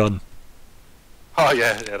of a gun. Oh,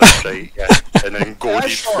 yeah, that's right, yeah. And then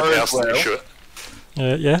goaded for the person to shoot.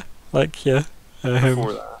 Yeah. Before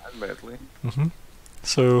that, admittedly.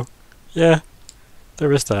 So, yeah, there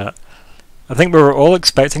was that. I think we were all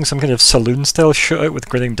expecting some kind of saloon-style shootout with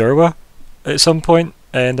grinning Daora at some point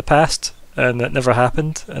in the past, and that never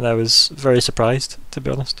happened, and I was very surprised, to be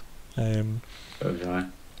honest. So was I.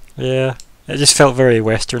 Yeah, it just felt very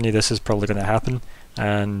westerny, this is probably going to happen,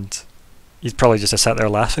 and he's probably just sat there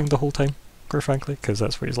laughing the whole time, quite frankly, because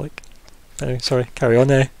that's what he's like. Anyway, sorry, carry on,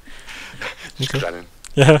 Nico. Grinning.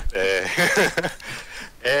 Yeah.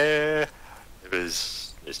 It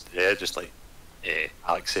was just like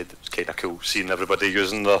Alex said, it was kind of cool seeing everybody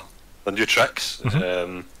using the new tricks.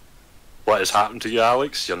 What has happened to you,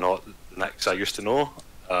 Alex? You're not the Nick I used to know.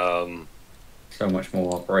 So much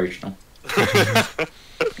more operational.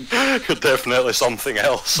 You're definitely something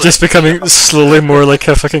else. Just becoming slowly more like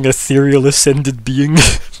a fucking ethereal ascended being.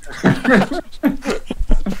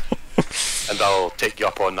 And I'll take you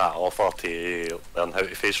up on that offer to learn how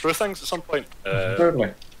to face through things at some point.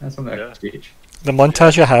 Totally. That's something I can teach. The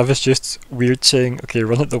montage I have is just Wyrd saying, okay,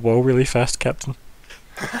 run at the wall really fast, Captain.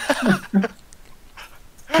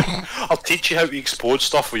 I'll teach you how to explode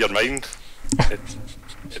stuff with your mind. I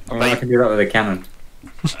can do that with a cannon.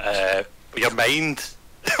 With your mind.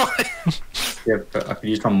 Yeah, but I can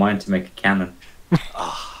use my mind to make a cannon.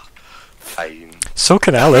 Fine. So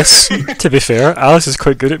can Alice, to be fair. Alice is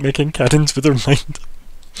quite good at making cannons with her mind.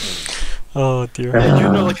 Oh dear. Are you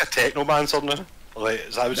not like a techno man something? Like,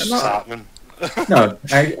 is that what's happening? No,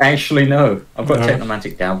 actually no. I've got a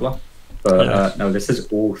technomantic dabbler. But no, this is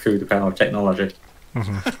all through the power of technology.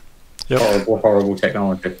 Yep. Horrible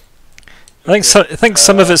technology. I think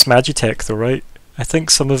some of it's Magitech though, right? I think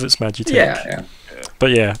some of it's Magitech. Yeah.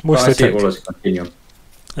 But yeah, mostly I see it all as a continuum.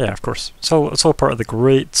 Yeah, of course. It's all part of the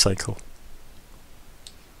great cycle.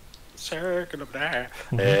 Circle of there.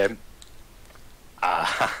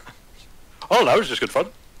 Oh, that was just good fun.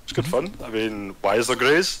 It's good fun. I mean, why is there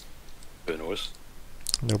greys? Who knows?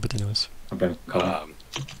 Nobody knows. I've been Colin.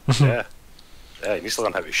 Yeah. Yeah, he needs to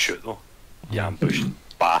learn how to shoot though. Yeah, ambush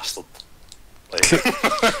bastard. Like.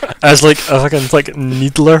 As like a fucking like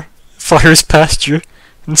needler fires past you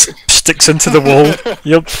and sticks into the wall.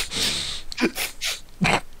 Yep.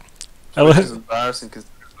 Which is embarrassing because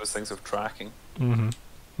those things have tracking.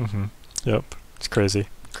 Yep. It's crazy.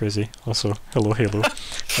 Crazy. Also, hello Halo.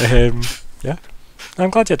 Yeah. I'm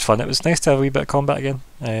glad you had fun. It was nice to have a wee bit of combat again.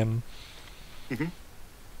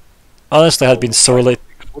 Honestly, I'd been sorely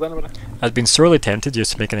tempted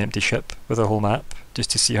just to make an empty ship with a whole map, just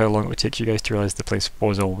to see how long it would take you guys to realise the place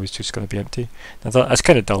was always just going to be empty. And I thought that's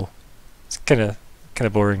kind of dull. It's kind of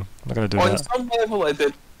boring. I'm not going to do that. On some level, I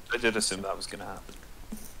did assume that was going to happen.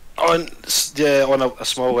 On a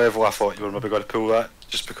small level, I thought you were maybe going to pull that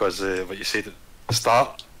just because of what you said at the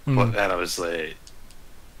start. But then I was like,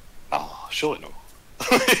 oh, surely no.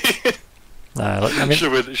 Nah, like, I mean,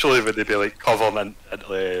 surely would they be like covering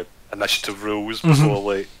initiative rules before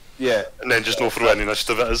like and then just not throw any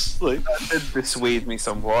initiative at us. Like that did dissuade me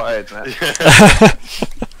somewhat, I admit.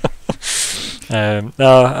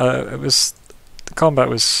 It was the combat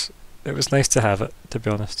was. It was nice to have it, to be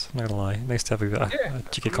honest. I'm not gonna lie. Nice to have a bit of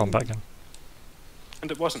cheeky combat again. And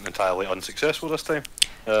it wasn't entirely unsuccessful this time.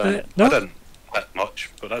 No? I didn't hit much,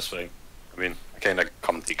 but that's fine. I mean, I kind of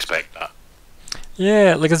come to expect that.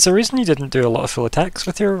 Yeah, like there's a reason you didn't do a lot of full attacks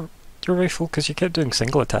with your rifle, because you kept doing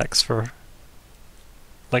single attacks for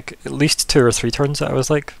like at least 2 or 3 turns. That I was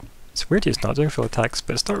like, it's weird he's not doing full attacks,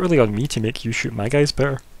 but it's not really on me to make you shoot my guys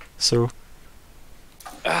better. So.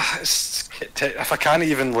 If I can't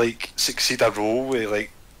even like succeed a roll with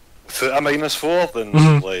like without a -4, then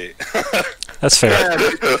like that's fair. Yeah,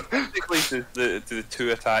 basically, do the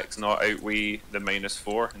 2 attacks not outweigh the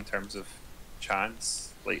 -4 in terms of chance?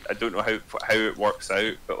 Like, I don't know how it works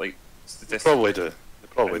out, but like statistically, they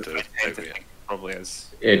probably do. Probably is.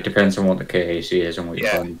 It depends on what the KAC is and what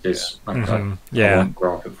your fund is. I won't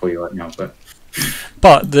graph it for you right now,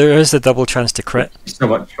 but there is a double chance to crit. It's so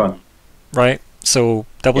much fun, right? So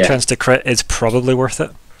double chance to crit is probably worth it,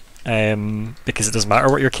 because it doesn't matter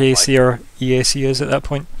what your KAC or EAC is at that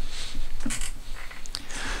point.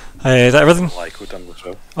 Is that everything? Lyko done as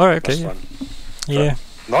well. Alright, okay. Yeah.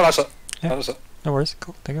 No, that's it. Yeah. That's it. No worries.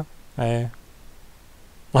 Cool. There you go.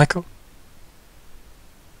 Lyko.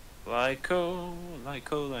 Lyko.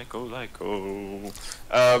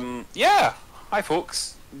 Yeah. Hi,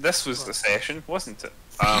 folks. This was the session, wasn't it?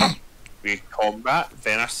 We had combat,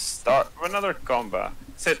 then a start of another combat. I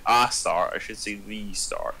said a start, I should say the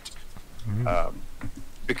start.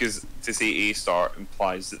 Because to say a start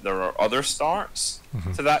implies that there are other starts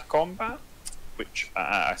to that combat, which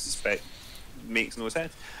I suspect makes no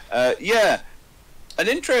sense. Yeah, an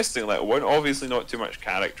interesting little one. Obviously not too much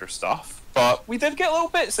character stuff, but we did get little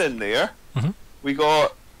bits in there. We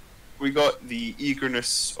got the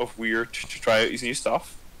eagerness of Wyrd to try out his new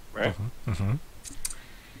stuff, right?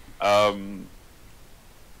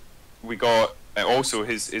 We got also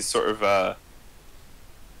his sort of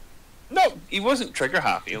no, he wasn't trigger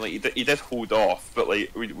happy. Like he did hold off, but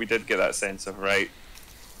like we did get that sense of, right,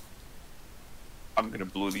 I'm gonna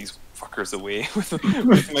blow these fuckers away with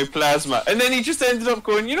my plasma, and then he just ended up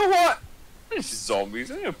going, you know what? This is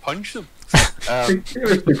zombies. I'm gonna punch them. It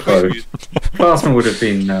was too close. Plasma would have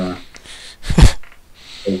been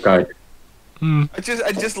guided. I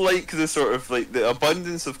just like the sort of like the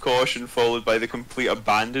abundance of caution followed by the complete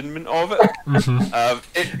abandonment of it.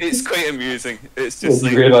 It's quite amusing. It's just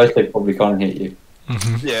you realise they probably can't hit you.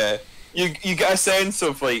 Yeah, you get a sense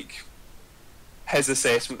of like his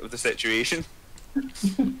assessment of the situation.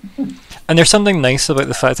 And there's something nice about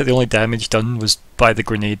the fact that the only damage done was by the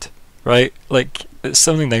grenade, right? Like, it's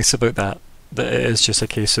something nice about that it is just a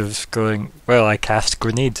case of going, well, I cast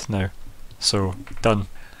grenade now, so done.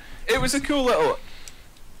 It was a cool little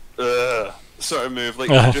sort of move,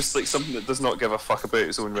 like just like something that does not give a fuck about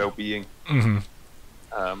its own well-being.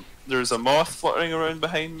 There's a moth fluttering around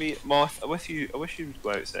behind me. Moth, I wish you would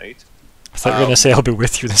go outside. I thought you were going to say I'll be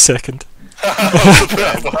with you in a second.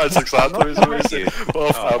 That's exactly what I was saying.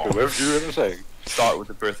 Well, I'll be with you in a second. Start with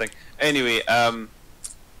the poor thing. Anyway, yeah,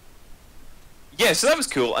 so that was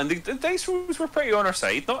cool, and the dice rolls were pretty on our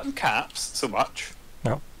side, not in caps so much.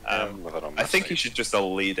 No. I think you should just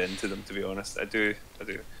lead into them, to be honest. I do.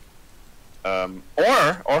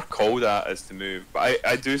 Or call that as the move, but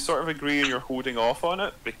I do sort of agree you're holding off on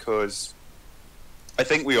it, because I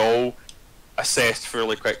think we all assessed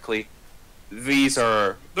fairly quickly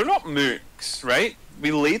they're not mooks, right?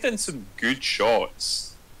 We laid in some good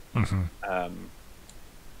shots, and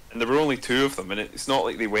there were only 2 of them, and it's not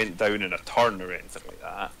like they went down in a turn or anything like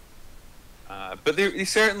that, but they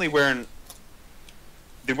certainly weren't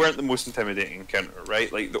they weren't the most intimidating encounter,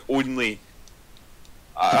 right? Like the only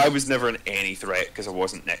I was never in any threat because I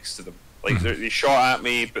wasn't next to them. Like they shot at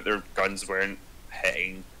me, but their guns weren't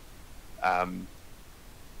hitting.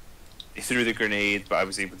 They threw the grenade, but I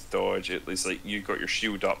was able to dodge it. It's like you got your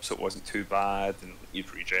shield up, so it wasn't too bad, and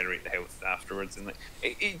you'd regenerate the health afterwards. And like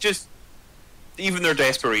it just, even their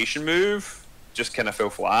desperation move just kind of fell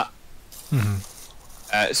flat.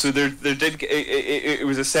 So there did it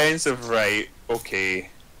was a sense of right, okay,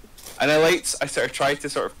 and I sort of tried to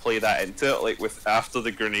sort of play that into it, like with after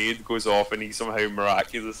the grenade goes off and he somehow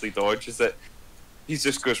miraculously dodges it. He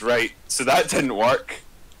just goes right, so that didn't work.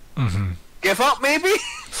 Give up, maybe.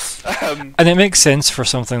 And it makes sense for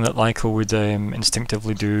something that Lyko would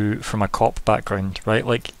instinctively do from a cop background, right?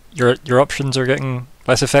 Like your options are getting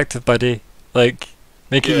less effective, buddy. Like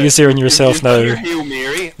make it easier on yourself now. Your Hail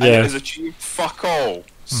Mary, and it has achieved fuck all.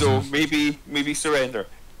 So maybe surrender.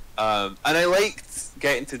 And I liked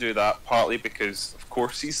getting to do that partly because, of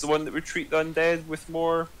course, he's the one that would treat the undead with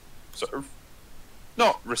more sort of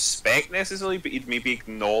not respect necessarily, but he'd maybe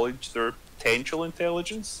acknowledge their potential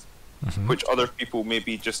intelligence. Which other people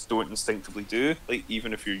maybe just don't instinctively do. Like,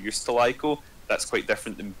 even if you're used to Lyko, that's quite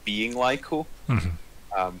different than being Lyko.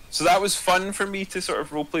 So that was fun for me to sort of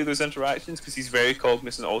roleplay those interactions, because he's very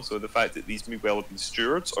cognizant also of the fact that these may well have been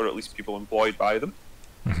stewards, or at least people employed by them.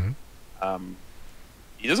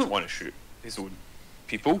 He doesn't want to shoot his own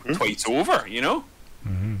people twice over, you know?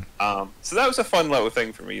 So that was a fun little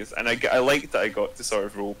thing for me, and I liked that I got to sort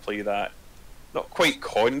of roleplay that. Not quite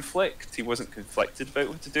conflict. He wasn't conflicted about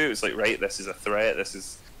what to do. It was like, right, this is a threat. This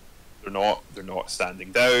is they're not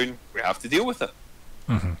standing down. We have to deal with it.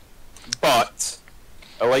 But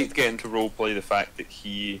I liked getting to roleplay the fact that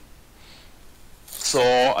he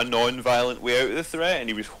saw a non-violent way out of the threat, and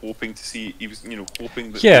he was hoping to see. He was,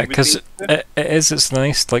 hoping that. Yeah, because it's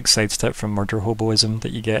nice like sidestep from murder hoboism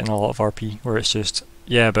that you get in a lot of RP, where it's just.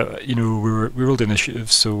 Yeah, but we rolled initiative,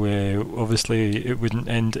 so obviously it wouldn't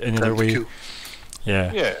end any other way.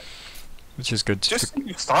 Yeah, which is good. Just because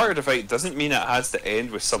you started a fight doesn't mean it has to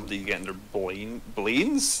end with somebody getting their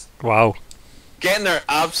blains. Wow. Getting their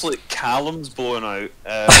absolute Calums blown out.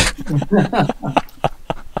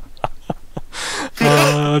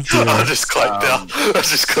 Oh dear. I just clicked there. I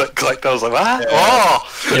just clicked. I was like, ah,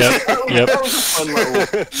 Yep. That was a fun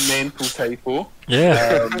little mental typo.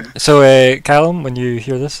 Yeah. So, Calum, when you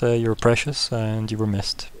hear this, you're precious and you were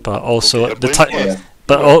missed. But also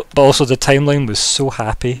but also the timeline was so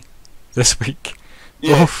happy this week.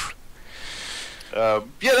 Yeah. That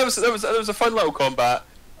was a fun little combat.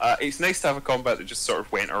 It's nice to have a combat that just sort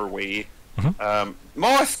of went our way.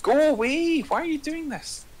 Moth, go away! Why are you doing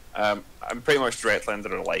this? I'm pretty much direct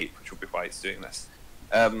under a light, which will be why it's doing this.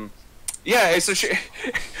 It's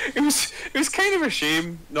it was kind of a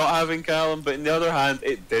shame not having Calum, but on the other hand,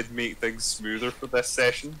 it did make things smoother for this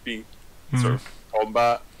session, being sort of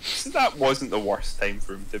combat. So that wasn't the worst time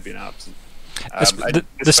for him to be absent.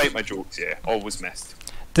 Despite my jokes, always missed.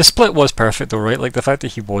 The split was perfect though, right? Like the fact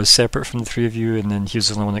that he was separate from the three of you, and then he was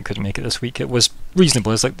the only one that couldn't make it this week. It was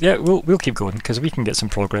reasonable. It's like, yeah, we'll keep going because we can get some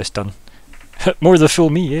progress done. More the full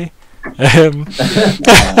me, eh? Yeah, we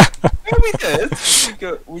did.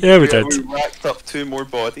 We did. We racked up 2 more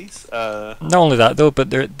bodies. Not only that though, but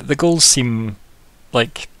the goals seem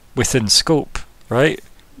like within scope, right?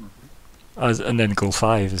 And then goal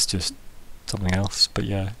 5 is just something else. But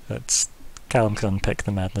yeah, that's Calum can unpick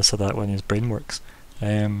the madness of that when his brain works.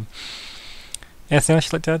 Anything else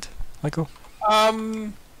you'd like to add, Lyko?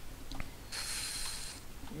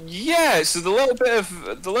 Yeah, so the little bit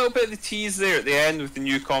of the tease there at the end with the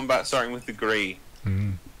new combat starting with the grey.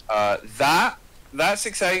 That's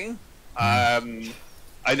exciting. I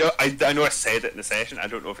know I said it in the session. I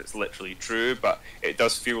don't know if it's literally true, but it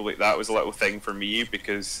does feel like that was a little thing for me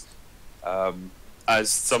because, as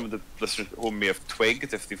some of the listeners at home may have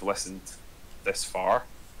twigged if they've listened this far,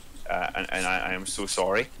 and I am so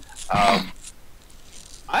sorry.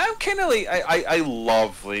 I'm kind of like I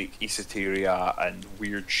love like esoteria and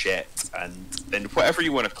weird shit and whatever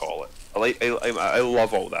you want to call it. I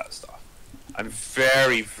love all that stuff. I'm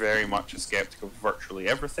very, very much a skeptic of virtually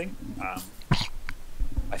everything.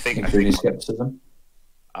 I think skepticism.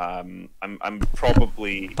 I'm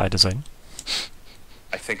probably by design.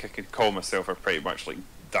 I think I could call myself a pretty much like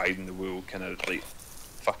dyed in the wool kind of like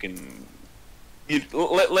fucking.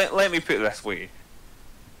 Let me put it this way.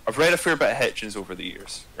 I've read a fair bit of Hitchens over the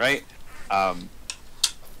years, right? And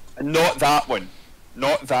not that one.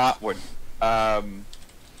 And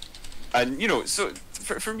so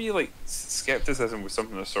for me, like skepticism was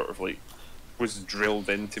something I sort of like was drilled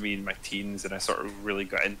into me in my teens, and I sort of really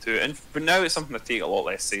got into it. But now it's something I take a lot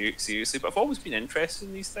less seriously. But I've always been interested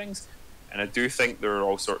in these things, and I do think there are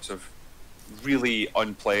all sorts of really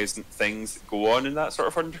unpleasant things that go on in that sort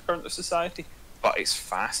of undercurrent of society. But it's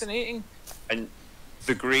fascinating, and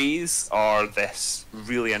the Greys are this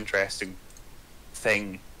really interesting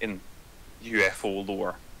thing in UFO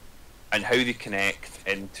lore, and how they connect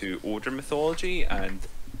into older mythology, and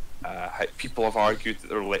how people have argued that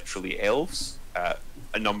they're literally elves.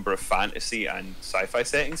 A number of fantasy and sci-fi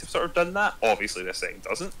settings have sort of done that. Obviously this setting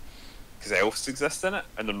doesn't, because elves exist in it,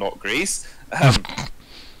 and they're not Greys.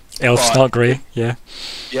 Elf's not grey, yeah.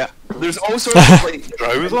 Yeah, there's all sorts of like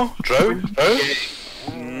Drow though? Drow?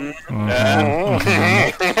 And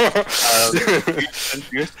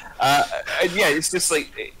yeah, it's just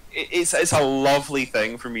like it's a lovely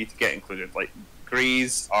thing for me to get included. Like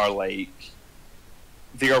Greys are like,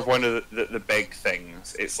 they are one of the big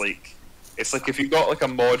things. It's like if you got like a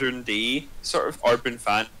modern day sort of urban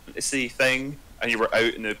fantasy thing, and you were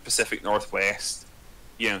out in the Pacific Northwest,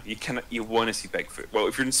 you know, you want to see Bigfoot. Well,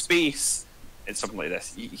 if you're in space and something like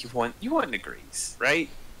this, you want the Greys, right?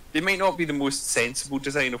 They might not be the most sensible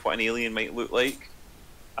design of what an alien might look like.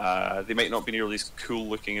 They might not be nearly as cool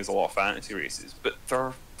looking as a lot of fantasy races, but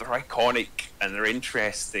they're iconic, and they're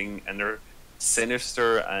interesting, and they're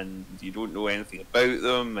sinister, and you don't know anything about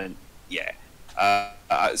them, and yeah.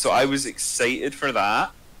 So I was excited for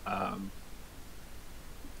that. I'm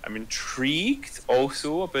intrigued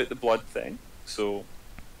also about the blood thing. So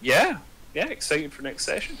yeah, excited for next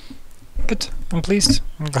session. Good. I'm pleased.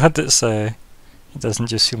 I'm glad it's it doesn't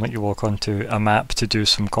just seem like you walk onto a map to do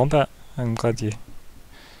some combat. I'm glad you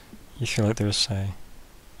feel like there's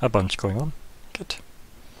a bunch going on. Good.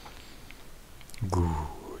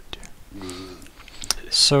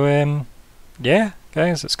 So yeah,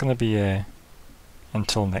 guys, it's gonna be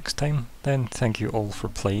until next time. Then thank you all for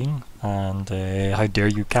playing, and how dare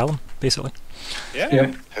you, Calum? Basically.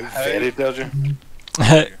 Yeah. How very dare you?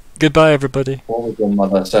 Goodbye, everybody. What would your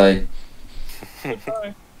mother say?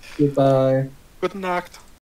 Bye. Goodbye. Good night.